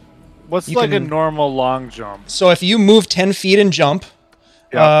normal... What's like a normal long jump? So if you move 10 feet and jump,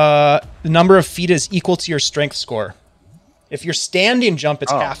 the number of feet is equal to your strength score. If you're standing jump,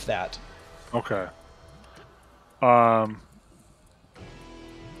 it's half that. Okay.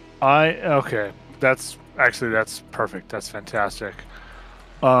 Okay. That's perfect. That's fantastic.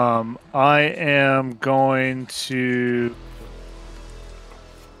 I am going to,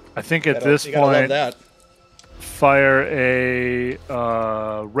 I think at this point, fire a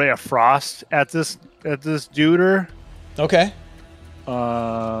ray of frost at this duder. Okay.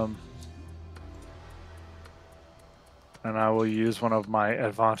 And I will use one of my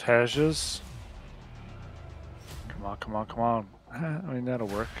advantages. Come on. I mean, that'll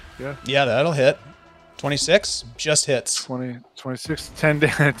work. Yeah. Yeah, that'll hit. 26 just hits. 26,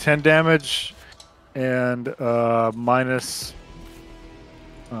 10 damage, and minus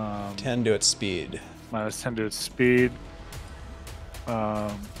 10 to its speed. Minus 10 to its speed.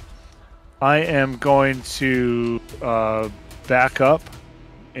 I am going to back up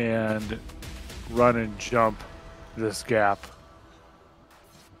and run and jump this gap.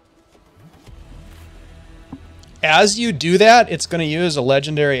 As you do that, it's going to use a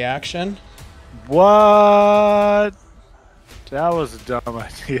legendary action. What? That was a dumb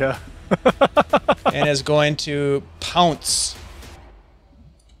idea. And is going to pounce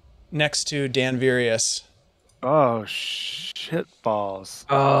next to Danverius. Oh, shit balls.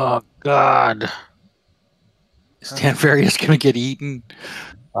 Oh, God. Is Danverius going to get eaten?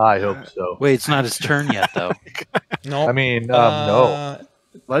 I hope so. Wait, it's not his turn yet, though. No. I mean, no.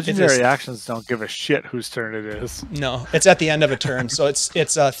 Legendary actions don't give a shit whose turn it is. No, it's at the end of a turn. So it's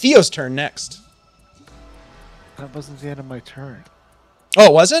Theo's turn next. That wasn't the end of my turn. Oh,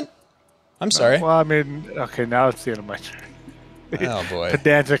 it wasn't? I'm sorry. Well, I mean, okay, now it's the end of my turn. Oh, boy.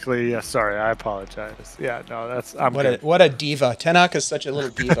 Pedantically, yeah, sorry, I apologize. Yeah, no, that's... What a diva. Tenoch is such a little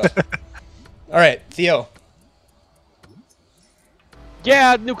diva. All right, Theo.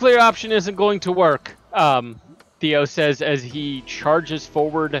 Yeah, nuclear option isn't going to work, Theo says as he charges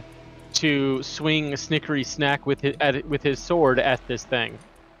forward to swing a Snickery Snack with his sword at this thing.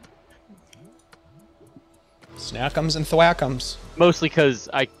 Snackums and thwackums. Mostly because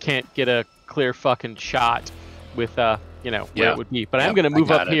I can't get a clear fucking shot with, where it would be. But I'm going to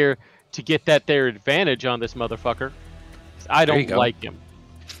move up here to get that there advantage on this motherfucker. I don't like him.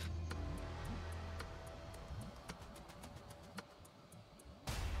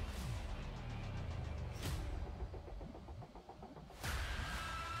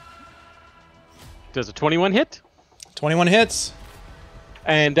 Does a 21 hit? 21 hits.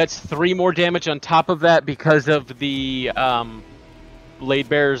 And that's 3 more damage on top of that because of the Blade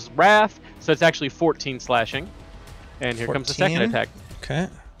Bear's Wrath. So it's actually 14 slashing. And here comes the second attack. Okay.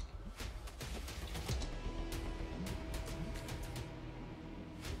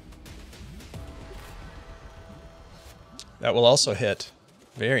 That will also hit.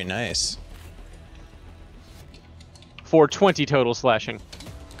 Very nice. For 20 total slashing.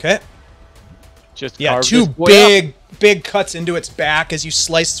 Okay. Just two big cuts into its back as you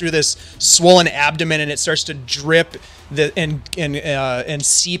slice through this swollen abdomen, and it starts to drip and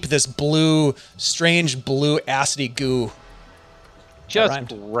seep this strange blue acidy goo. Just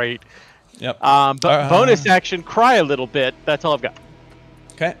great. Yep. But bonus action, cry a little bit. That's all I've got.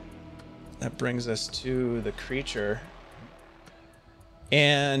 Okay. That brings us to the creature.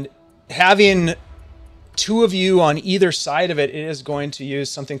 And having 2 of you on either side of it, it is going to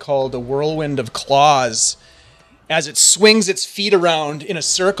use something called a Whirlwind of Claws as it swings its feet around in a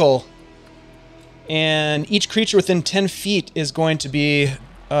circle. And each creature within 10 feet is going to be...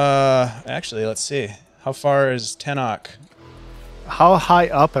 actually, let's see. How far is Tenoch? How high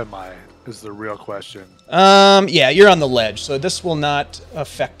up am I is the real question. Yeah, you're on the ledge, so this will not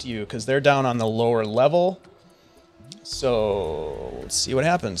affect you because they're down on the lower level. So let's see what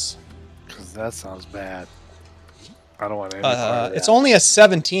happens. Because that sounds bad. I don't want any part of that. It's only a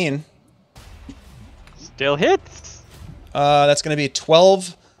 17. Still hits. That's going to be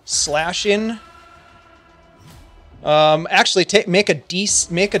 12 slashing. Actually, make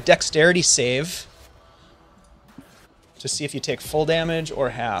a dexterity save to see if you take full damage or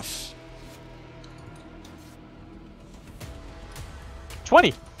half.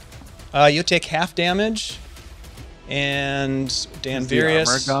 20. You take half damage, and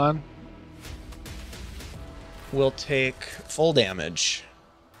Danverius will take full damage.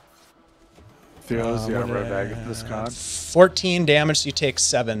 Theo's the armor of Agathis gone. 14 damage, so you take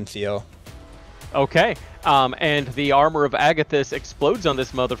 7, Theo. Okay. And the armor of Agathis explodes on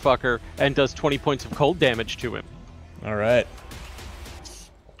this motherfucker and does 20 points of cold damage to him. All right.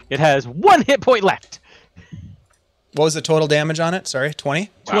 It has 1 hit point left. What was the total damage on it? Sorry, 20?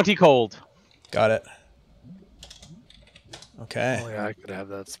 20 cold. Got it. Okay. Oh, yeah, I could have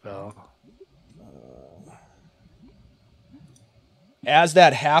that spell. As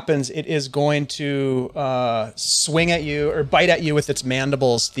that happens, it is going to swing at you or bite at you with its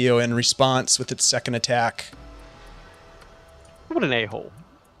mandibles, Theo, in response with its second attack. What an a-hole.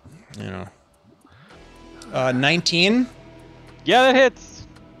 You know. 19? Yeah, that hits.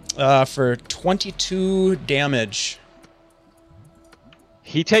 For 22 damage.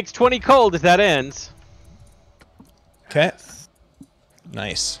 He takes 20 cold as that ends. Okay.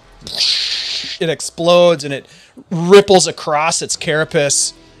 Nice. It explodes and it ripples across its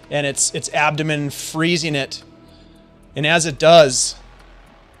carapace and its abdomen, freezing it. And as it does,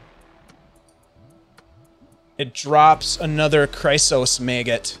 it drops another Khrysos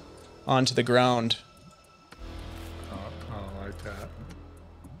maggot onto the ground. I don't like that.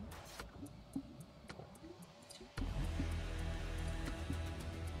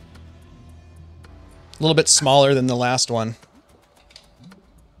 A little bit smaller than the last one.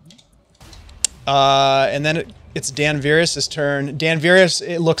 And then it's Danverius' turn. Danverius,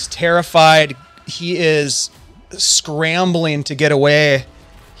 it looks terrified. He is scrambling to get away.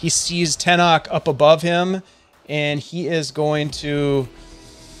 He sees Tenoch up above him, and he is going to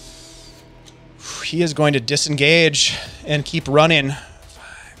disengage and keep running. 5,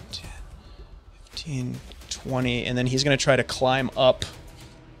 10, 15, 20, and then he's going to try to climb up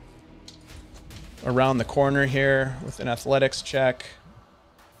around the corner here with an athletics check,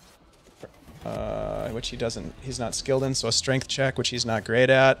 which he's not skilled in, so a strength check, which he's not great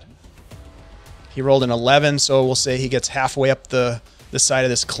at. He rolled an 11, so we'll say he gets halfway up the side of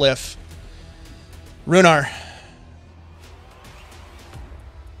this cliff. Rhunar.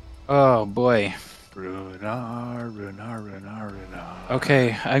 Oh, boy. Rhunar.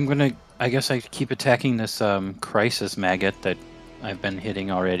 Okay, I guess I keep attacking this Khrysos maggot that I've been hitting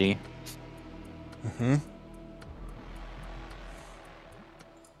already. Mm-hmm.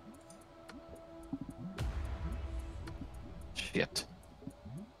 Shit.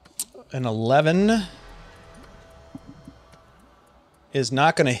 An 11 is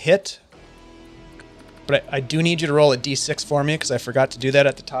not going to hit, but I do need you to roll a d6 for me because I forgot to do that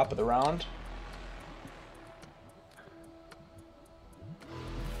at the top of the round.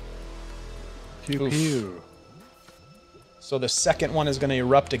 Pew pew. So the second one is going to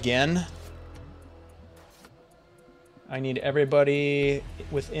erupt again. I need everybody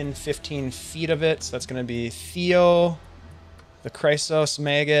within 15 feet of it. So that's going to be Theo, the Khrysos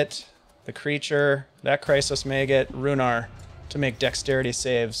maggot, the creature, that Khrysos maggot, Rhunar, to make dexterity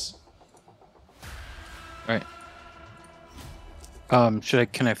saves. All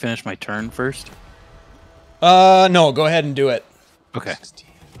right. Can I finish my turn first? No, go ahead and do it. Okay.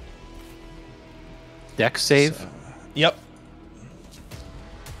 Dex save? So, yep.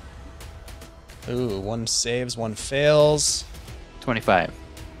 Ooh, one saves, one fails. 25.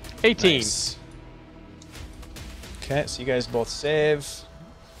 18. Nice. Okay, so you guys both save.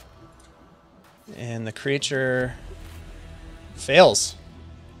 And the creature fails.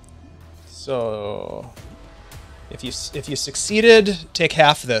 So if you succeeded, take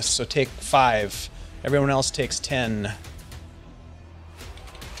half this, so take 5. Everyone else takes 10.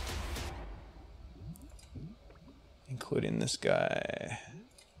 Including this guy.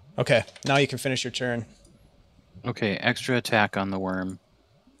 Okay, now you can finish your turn. Okay, extra attack on the worm.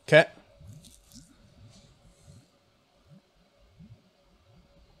 Okay.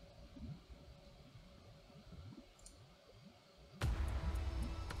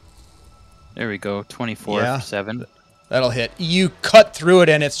 There we go, 24, Yeah. 7. That'll hit. You cut through it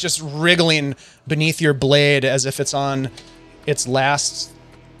and it's just wriggling beneath your blade as if it's on its last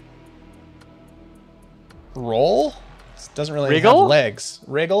roll. It doesn't really have legs.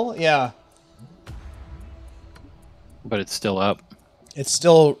 Wriggle? Yeah. But it's still up. It's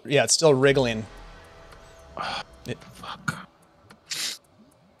still wriggling. Fuck.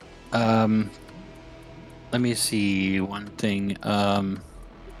 Let me see one thing.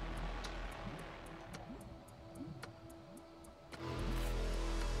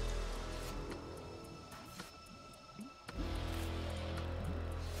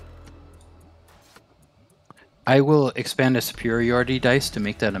 I will expand a superiority dice to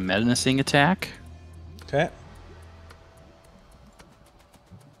make that a menacing attack. Okay.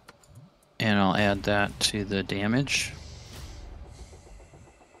 And I'll add that to the damage.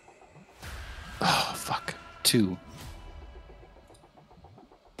 Oh, fuck. 2.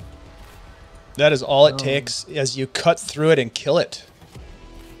 That is all it takes as you cut through it and kill it.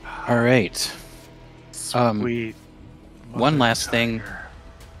 All right. Sweet. One last thing.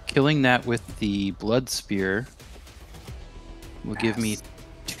 Killing that with the blood spear will give me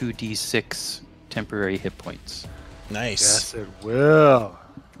 2d6 temporary hit points. Nice. Yes, it will.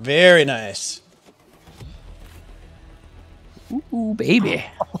 Very nice. Ooh, baby.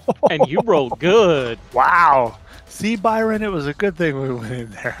 And you rolled good. Wow. See, Byron, it was a good thing we went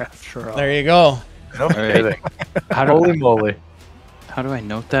in there after all. There you go. No kidding. Holy moly. How do I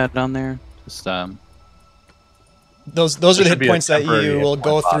note that on there? Just Those are the hit points that you will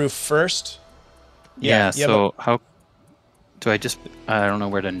go through first. Yeah, so how do I don't know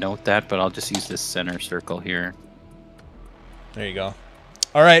where to note that, but I'll just use this center circle here. There you go.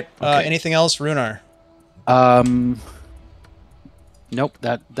 All right. Okay. Anything else, Rhunar? Nope,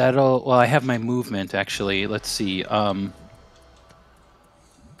 that'll well, I have my movement actually. Let's see. I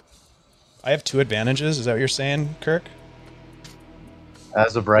have 2 advantages. Is that what you're saying, Kirk?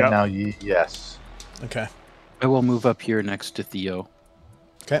 As of right now, yes. Okay. I will move up here next to Theo.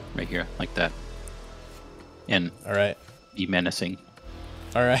 Okay. Right here, like that. And all right. Be menacing.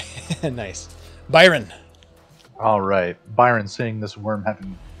 All right. Nice. Byron. All right. Byron, seeing this worm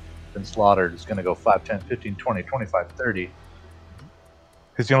having been slaughtered, is going to go 5, 10, 15, 20, 25, 30.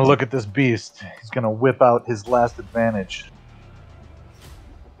 He's going to look at this beast. He's going to whip out his last advantage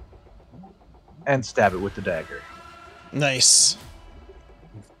and stab it with the dagger. Nice.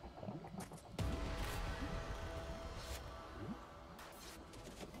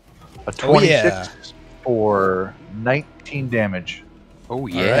 A 26 for 19 damage. Oh,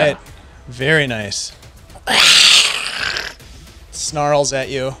 yeah. All right. Very nice. Snarls at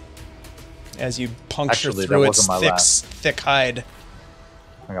you as you puncture through its thick hide.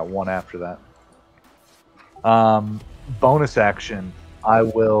 I got one after that. Bonus action, I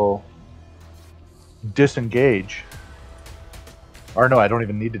will disengage. Or no, I don't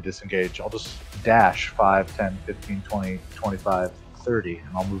even need to disengage. I'll just dash 5, 10, 15, 20, 25, 30,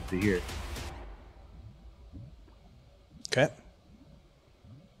 and I'll move to here. Okay.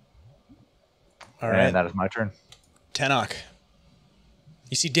 All right. And that is my turn. Tenoch.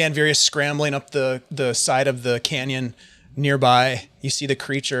 You see Danverius scrambling up the side of the canyon nearby. You see the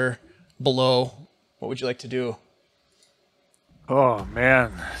creature below. What would you like to do? Oh,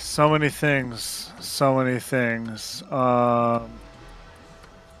 man. So many things. So many things. I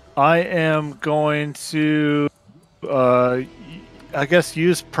am going to, I guess,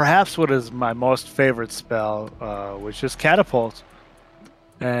 use perhaps what is my most favorite spell, which is Catapult.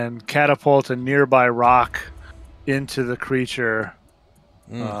 And catapult a nearby rock into the creature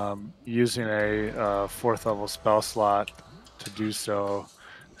using a 4th level spell slot to do so.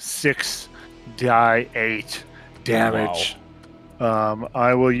 6d8 damage. Wow.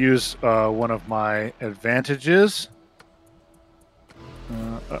 I will use one of my advantages.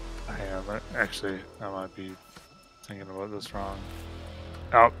 Hang on, actually, I might be thinking about this wrong.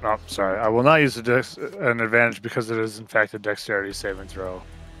 Oh, no, sorry. I will not use an advantage because it is, in fact, a dexterity saving throw.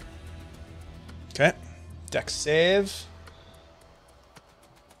 Okay. Dex save.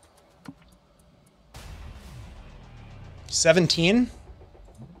 $17.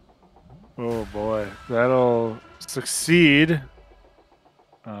 Oh, boy. That'll succeed.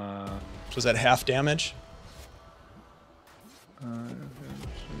 So is that half damage?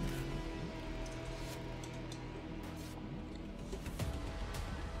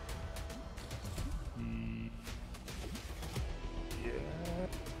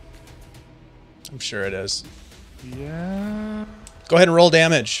 I'm sure it is. Yeah. Go ahead and roll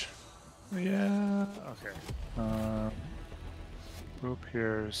damage. Yeah. Okay.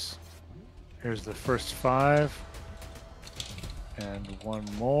 Here's the first 5, and one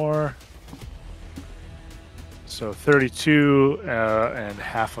more. So 32 and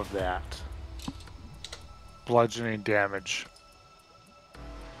half of that. Bludgeoning damage.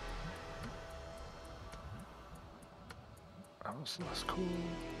 That was less cool.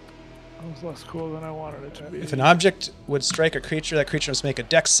 That was less cool than I wanted it to be. If an object would strike a creature, that creature must make a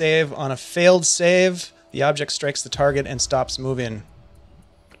dex save. On a failed save, the object strikes the target and stops moving.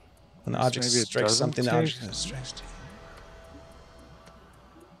 When the object strikes something, the object strikes.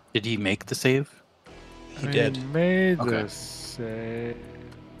 Did he make the save? He did. Made the save.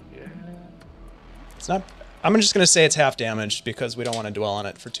 Yeah. It's not. I'm just going to say it's half damage because we don't want to dwell on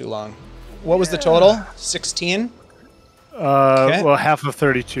it for too long. What was the total? 16? Okay. Well, half of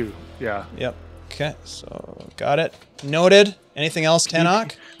 32. Yeah. Yep. Okay. So got it. Noted. Anything else,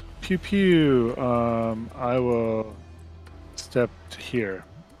 Tenoch? Pew pew. I will step to here.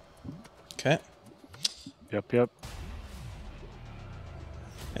 Okay. Yep.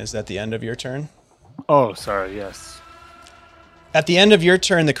 Is that the end of your turn? Oh, sorry. Yes. At the end of your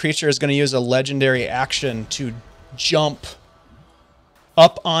turn, the creature is going to use a legendary action to jump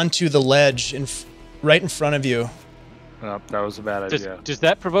up onto the ledge right in front of you. Oh, that was a bad idea. Does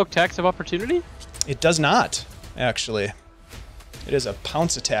that provoke attacks of opportunity? It does not, actually. It is a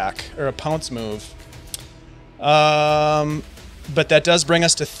pounce attack, or a pounce move. But that does bring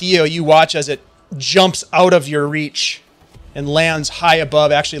us to Theo. You watch as it jumps out of your reach and lands high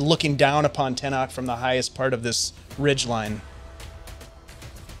above, actually looking down upon Tenoch from the highest part of this ridgeline.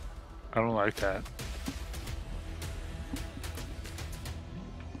 I don't like that.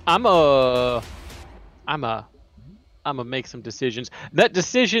 I'm gonna make some decisions. That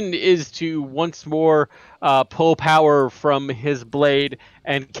decision is to once more pull power from his blade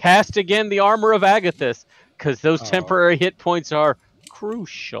and cast again the Armor of Agathis, because those temporary hit points are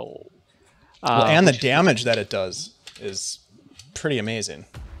crucial. Well, and the damage that it does is pretty amazing.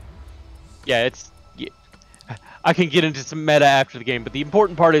 Yeah, I can get into some meta after the game, but the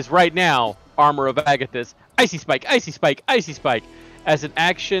important part is right now, Armor of Agathis, Icy Spike, Icy Spike, Icy Spike. As an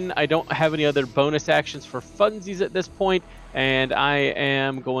action, I don't have any other bonus actions for funsies at this point, and I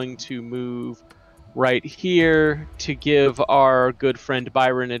am going to move right here to give our good friend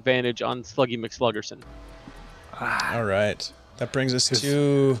Byron advantage on Sluggy McSluggerson. All right. That brings us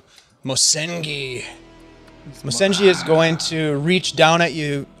to Mosengi. Mosengi is going to reach down at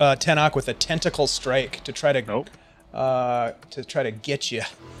you, Tenoch, with a tentacle strike to try to get you.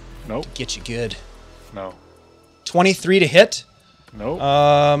 Nope. To get you good. No. 23 to hit. Nope.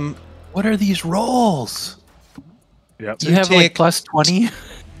 What are these rolls? Yep. Do you have like plus 20?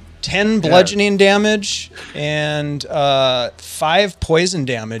 10 bludgeoning damage and 5 poison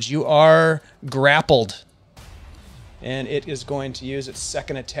damage. You are grappled. And it is going to use its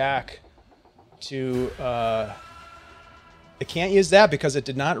second attack to... it can't use that because it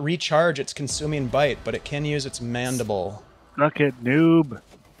did not recharge its consuming bite, but it can use its mandible. Suck it, noob.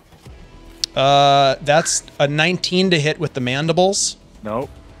 That's a 19 to hit with the mandibles. Nope.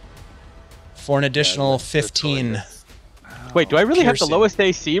 For an additional 15. Wait, do I really have the lowest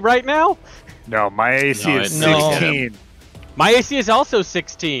AC right now? No, my AC is 16. My AC is also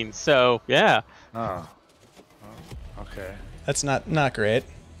 16, so yeah. Oh. Okay. That's not great.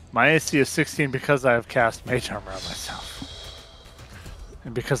 My AC is 16 because I have cast Mage Armor on myself.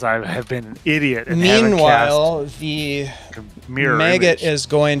 And because I have been an idiot and meanwhile, the maggot image. is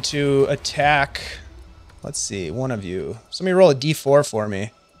going to attack. Let's see, one of you. Somebody roll a d4 for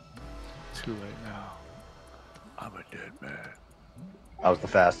me. Too late now. I'm a dead man. I was the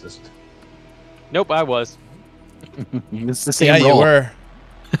fastest. Nope, I was. It's the same Yeah, roll. you were.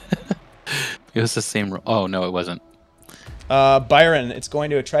 It was the same roll. Oh, no, it wasn't. Byron, it's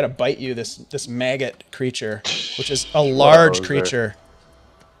going to try to bite you, this maggot creature, which is a large creature.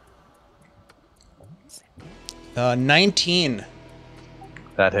 19.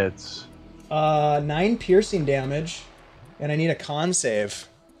 That hits. 9 piercing damage, and I need a con save.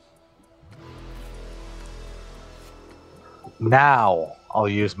 Now I'll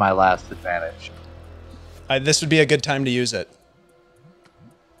use my last advantage. This would be a good time to use it.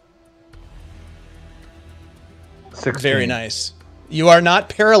 16. Very nice. You are not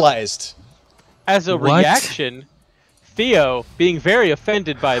paralyzed. As a reaction, Theo, being very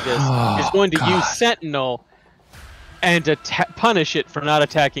offended by this, is going to use Sentinel and punish it for not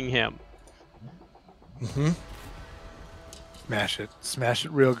attacking him. Mm-hmm. Smash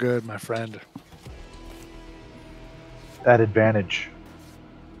it real good, my friend. That advantage.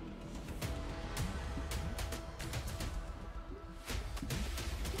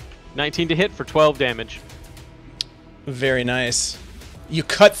 $19 to hit for 12 damage. Very nice. You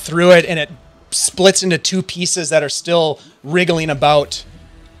cut through it, and it splits into 2 pieces that are still wriggling about.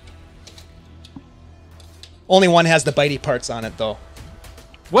 Only one has the bitey parts on it, though.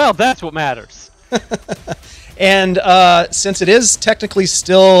 Well, that's what matters. And since it is technically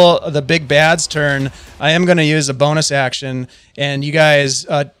still the big bad's turn, I am going to use a bonus action. And you guys,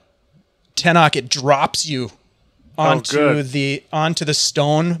 Tenoch, it drops you onto the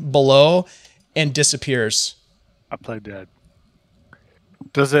stone below and disappears. I play dead.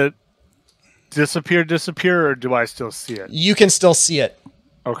 Does it disappear, or do I still see it? You can still see it.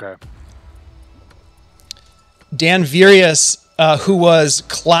 Okay. Dan Virius, who was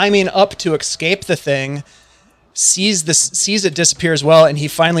climbing up to escape the thing, sees it disappear as well, and he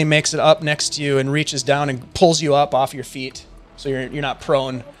finally makes it up next to you and reaches down and pulls you up off your feet, so you're not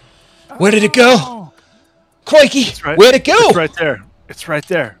prone. Where did it go? Crikey! Where'd it go? It's right there. It's right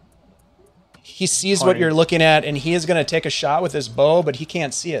there. He sees what you're looking at, and he is going to take a shot with his bow, but he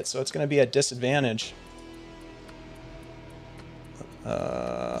can't see it, so it's going to be a disadvantage.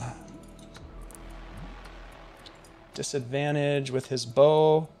 Disadvantage with his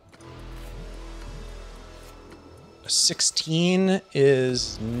bow. 16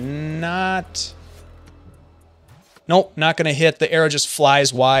 is not... Nope, not going to hit. The arrow just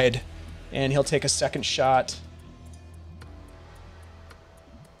flies wide, and he'll take a second shot.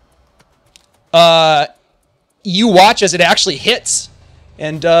 You watch as it actually hits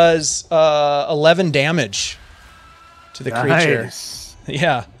and does 11 damage to the creature.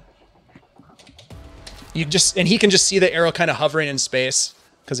 Yeah. He can just see the arrow kind of hovering in space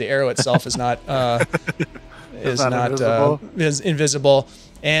because the arrow itself is not invisible.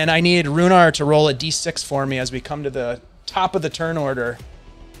 And I need Rhunar to roll a d6 for me as we come to the top of the turn order.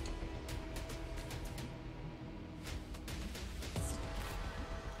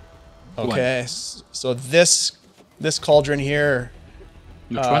 Okay, so this cauldron here,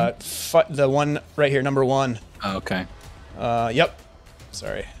 which one? The one right here, number 1. Oh, okay. Yep.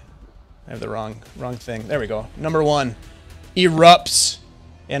 Sorry, I have the wrong thing. There we go. Number 1 erupts,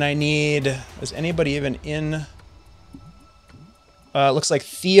 and I need. Is anybody even in? Looks like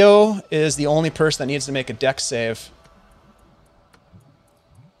Theo is the only person that needs to make a dex save.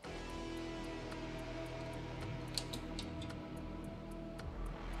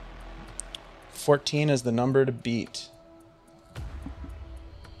 $14 is the number to beat.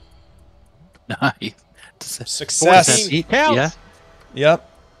 Nice. Success. Counts. Yeah. Yep.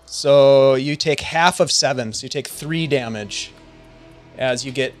 So you take half of 7, so you take 3 damage as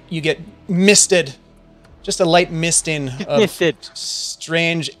you get misted just a light misting of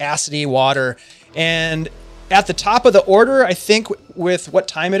strange acidy water. And at the top of the order, I think with what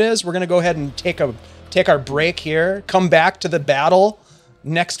time it is, we're going to go ahead and take our break here, come back to the battle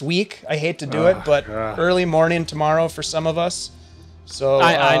next week. I hate to do it, but early morning tomorrow for some of us. So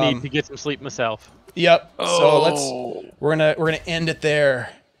I need to get some sleep myself. Yep. So we're gonna end it there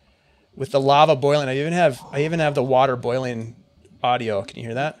with the lava boiling. I even have the water boiling audio. Can you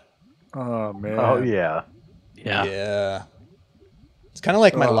hear that? Oh man. Oh yeah. Yeah. It's kind of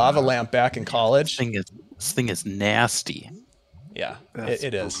like my lava lamp back in college. This thing is nasty. Yeah,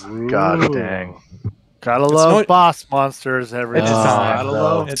 it is. Gosh dang. Gotta love boss monsters every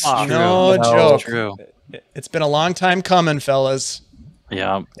time. It's no joke. True. It's been a long time coming, fellas.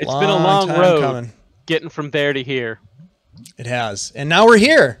 Yeah. It's been a long road getting from there to here. It has. And now we're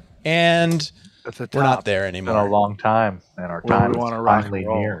here. And we're not there anymore. It's been a long time. And our time is finally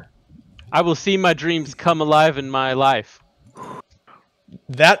near. I will see my dreams come alive in my life.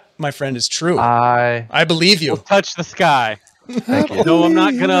 That, my friend, is true. I believe you. We'll touch the sky. Thank you. No, I'm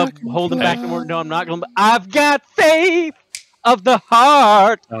not gonna hold him back anymore. No, I'm not gonna. I've got faith of the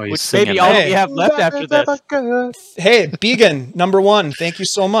heart, which maybe all we have left after this. Hey, Began, #1, thank you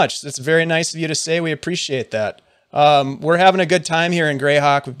so much. That's very nice of you to say. We appreciate that. We're having a good time here in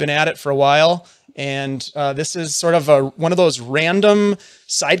Greyhawk. We've been at it for a while, and this is sort of one of those random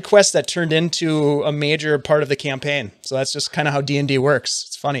side quests that turned into a major part of the campaign. So that's just kind of how D&D works.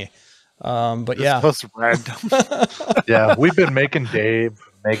 It's funny. But yeah. Random. Yeah, we've been making Dave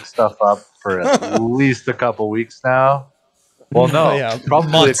make stuff up for at least a couple weeks now. Well, no,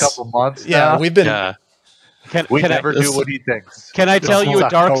 probably a couple months now. We've been... We never do what he thinks. Can I tell you a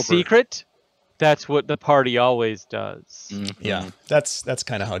dark secret? That's what the party always does. Mm-hmm. Yeah, that's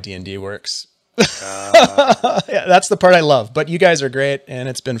kind of how D&D works. Yeah, that's the part I love. But you guys are great, and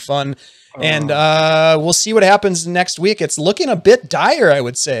it's been fun. And we'll see what happens next week. It's looking a bit dire, I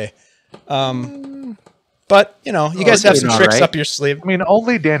would say. But, you know, you guys have some tricks up your sleeve. I mean,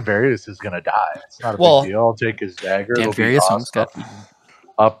 only Danvarius is going to die. It's not a big deal. I'll take his dagger. Danvarius almost got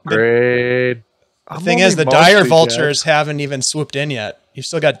upgrade. The thing is, the dire vultures haven't even swooped in yet. You've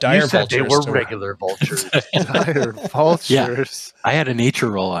still got dire vultures. They were regular vultures. Dire vultures. Yeah. I had a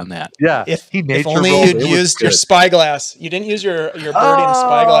nature roll on that. Yeah. If only you'd used your spyglass. You didn't use your birdie and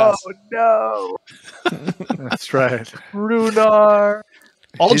spyglass. Oh, no. That's right. Rhunar.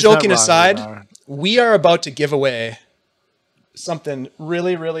 All joking aside, we are about to give away something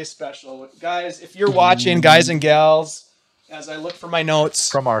really, really special. Guys, if you're watching, guys and gals, as I look for my notes.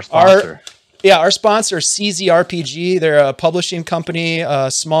 From our sponsor. Our sponsor, CZRPG. They're a publishing company, a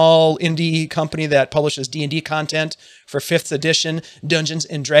small indie company that publishes D&D content for 5th edition Dungeons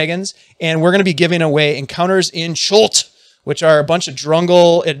 & Dragons. And we're going to be giving away Encounters in Chult, which are a bunch of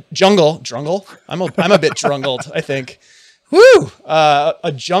jungle. I'm a bit drungled, I think. Woo!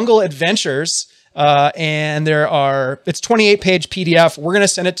 A jungle adventures. And it's 28-page PDF. We're going to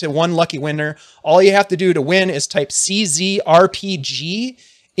send it to one lucky winner. All you have to do to win is type CZRPG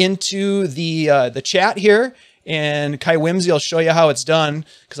into the chat here, and Kai Whimsy will show you how it's done,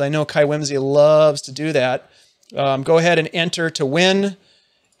 because I know Kai Whimsy loves to do that. Go ahead and enter to win,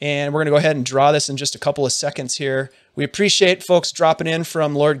 and we're going to go ahead and draw this in just a couple of seconds here. We appreciate folks dropping in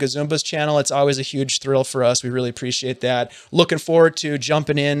from Lord Gazumba's channel. It's always a huge thrill for us. We really appreciate that. Looking forward to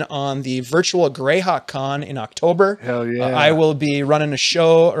jumping in on the virtual Greyhawk Con in October. Hell yeah. I will be running a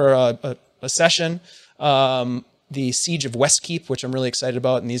show or a session, the Siege of Westkeep, which I'm really excited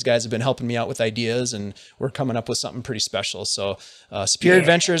about. And these guys have been helping me out with ideas, and we're coming up with something pretty special. So Superior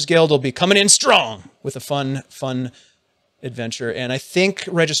Adventurers Guild will be coming in strong with a fun adventure. And I think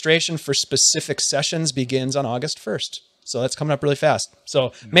registration for specific sessions begins on August 1st. So that's coming up really fast.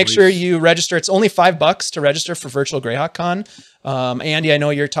 So make sure you register. It's only $5 to register for Virtual Greyhawk Con. Andy, I know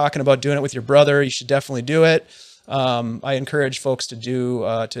you're talking about doing it with your brother. You should definitely do it. I encourage folks to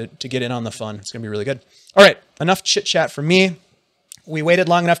to get in on the fun. It's going to be really good. All right, enough chit chat from me. We waited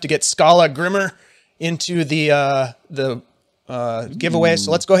long enough to get Scala Grimmer into the giveaway.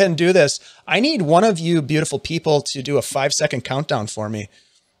 So let's go ahead and do this. I need one of you beautiful people to do a 5-second countdown for me.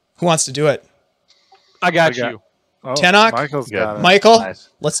 Who wants to do it? I got you. Oh, Tenoch? Michael's got it. Michael? Nice.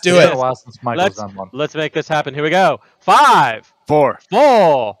 Let's do it. It's been a while since Michael's done one. Let's make this happen. Here we go. 5, 4,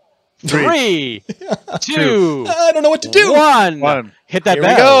 4, 3, 2. I don't know what to do. 1. Hit that Here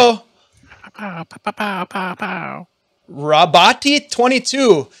bell. we go. Robati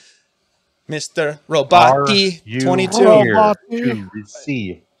 22. Mr. Robati 22. Here to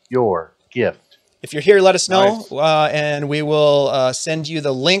receive your gift. If you're here, let us know, and we will send you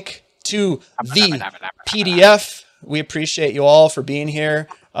the link to the PDF. We appreciate you all for being here.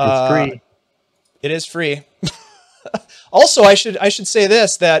 It's free. It is free. Also, I should say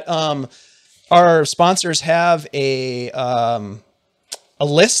this, that our sponsors have a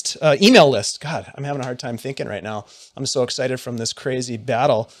list, email list. God, I'm having a hard time thinking right now. I'm so excited from this crazy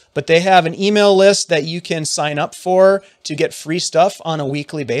battle. But they have an email list that you can sign up for to get free stuff on a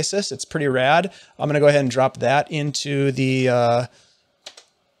weekly basis. It's pretty rad. I'm going to go ahead and drop that into the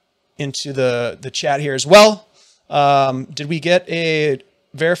chat here as well. Did we get a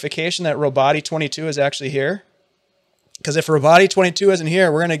verification that Roboti22 is actually here? Because if Roboti22 isn't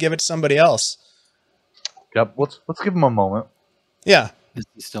here, we're going to give it to somebody else. Yep. Let's give him a moment. Yeah. Is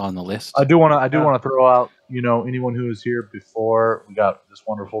he still on the list? I do want to throw out, anyone who was here before we got this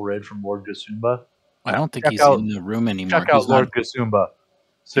wonderful raid from Lord Gasumba. I don't think he's in the room anymore. Check out Lord Gasumba.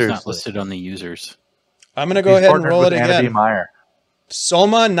 Seriously. He's not listed on the users. I'm going to go ahead and roll it again. Meyer.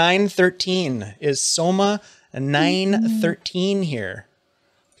 Soma 913. Is Soma 913 here?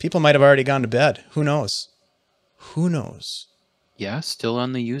 People might have already gone to bed. Who knows? Who knows? Yeah, still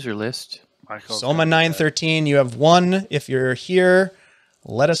on the user list. Soma 913, you have one. If you're here,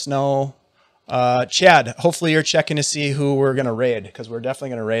 let us know. Chad, hopefully you're checking to see who we're going to raid, because we're definitely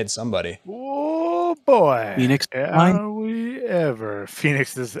going to raid somebody. Oh, boy. Phoenix Are we ever?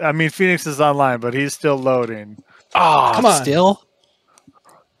 Phoenix is online, but he's still loading. Oh, come on. Still?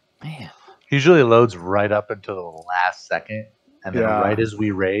 Man. He usually loads right up until the last second, and then right as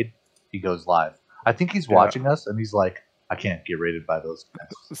we raid, he goes live. I think he's watching us, and he's like, I can't get raided by those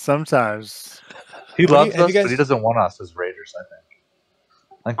guys. Sometimes. He loves us, but he doesn't want us as raiders,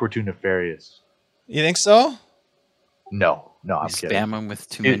 I think we're too nefarious. You think so? No, I'm kidding. Spam him with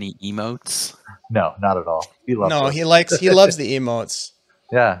too many emotes? No, not at all. He loves us. he loves the emotes.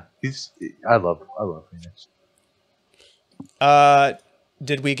 Yeah, I love Phoenix.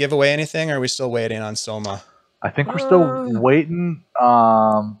 Did we give away anything, or are we still waiting on Soma? I think we're still waiting.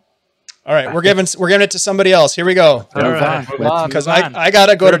 All right, we're giving it to somebody else. Here we go. Because I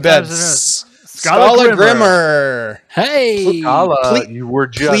gotta go to bed. Scala Grimmer. Hey, you were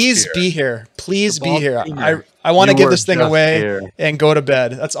just please here. be here. Please be here. I want to give this thing away and go to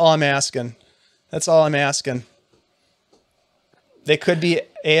bed. That's all I'm asking. They could be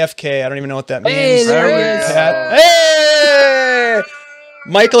AFK. I don't even know what that means. Hey, there he is. Hey,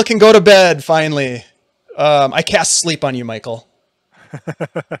 Michael can go to bed finally. I cast sleep on you, Michael.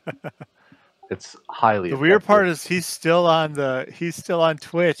 It's highly. The weird part is he's still on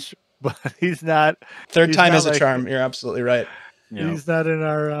Twitch, but he's not. Third time is a charm. You're absolutely right. He's not in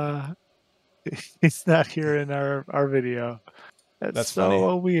our. He's not here in our video. That's so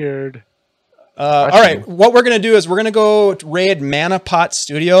funny. Weird. All right, what we're gonna do is we're gonna go raid Mana Pot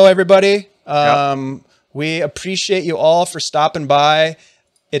Studio, everybody. We appreciate you all for stopping by.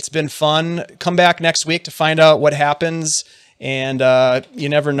 It's been fun. Come back next week to find out what happens. And you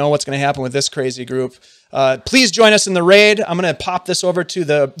never know what's going to happen with this crazy group. Please join us in the raid. I'm going to pop this over to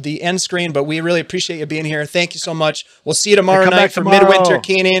the end screen, but we really appreciate you being here. Thank you so much. We'll see you tomorrow night for Midwinter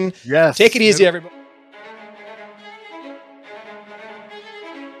Keening. Yes. Take it easy, everybody.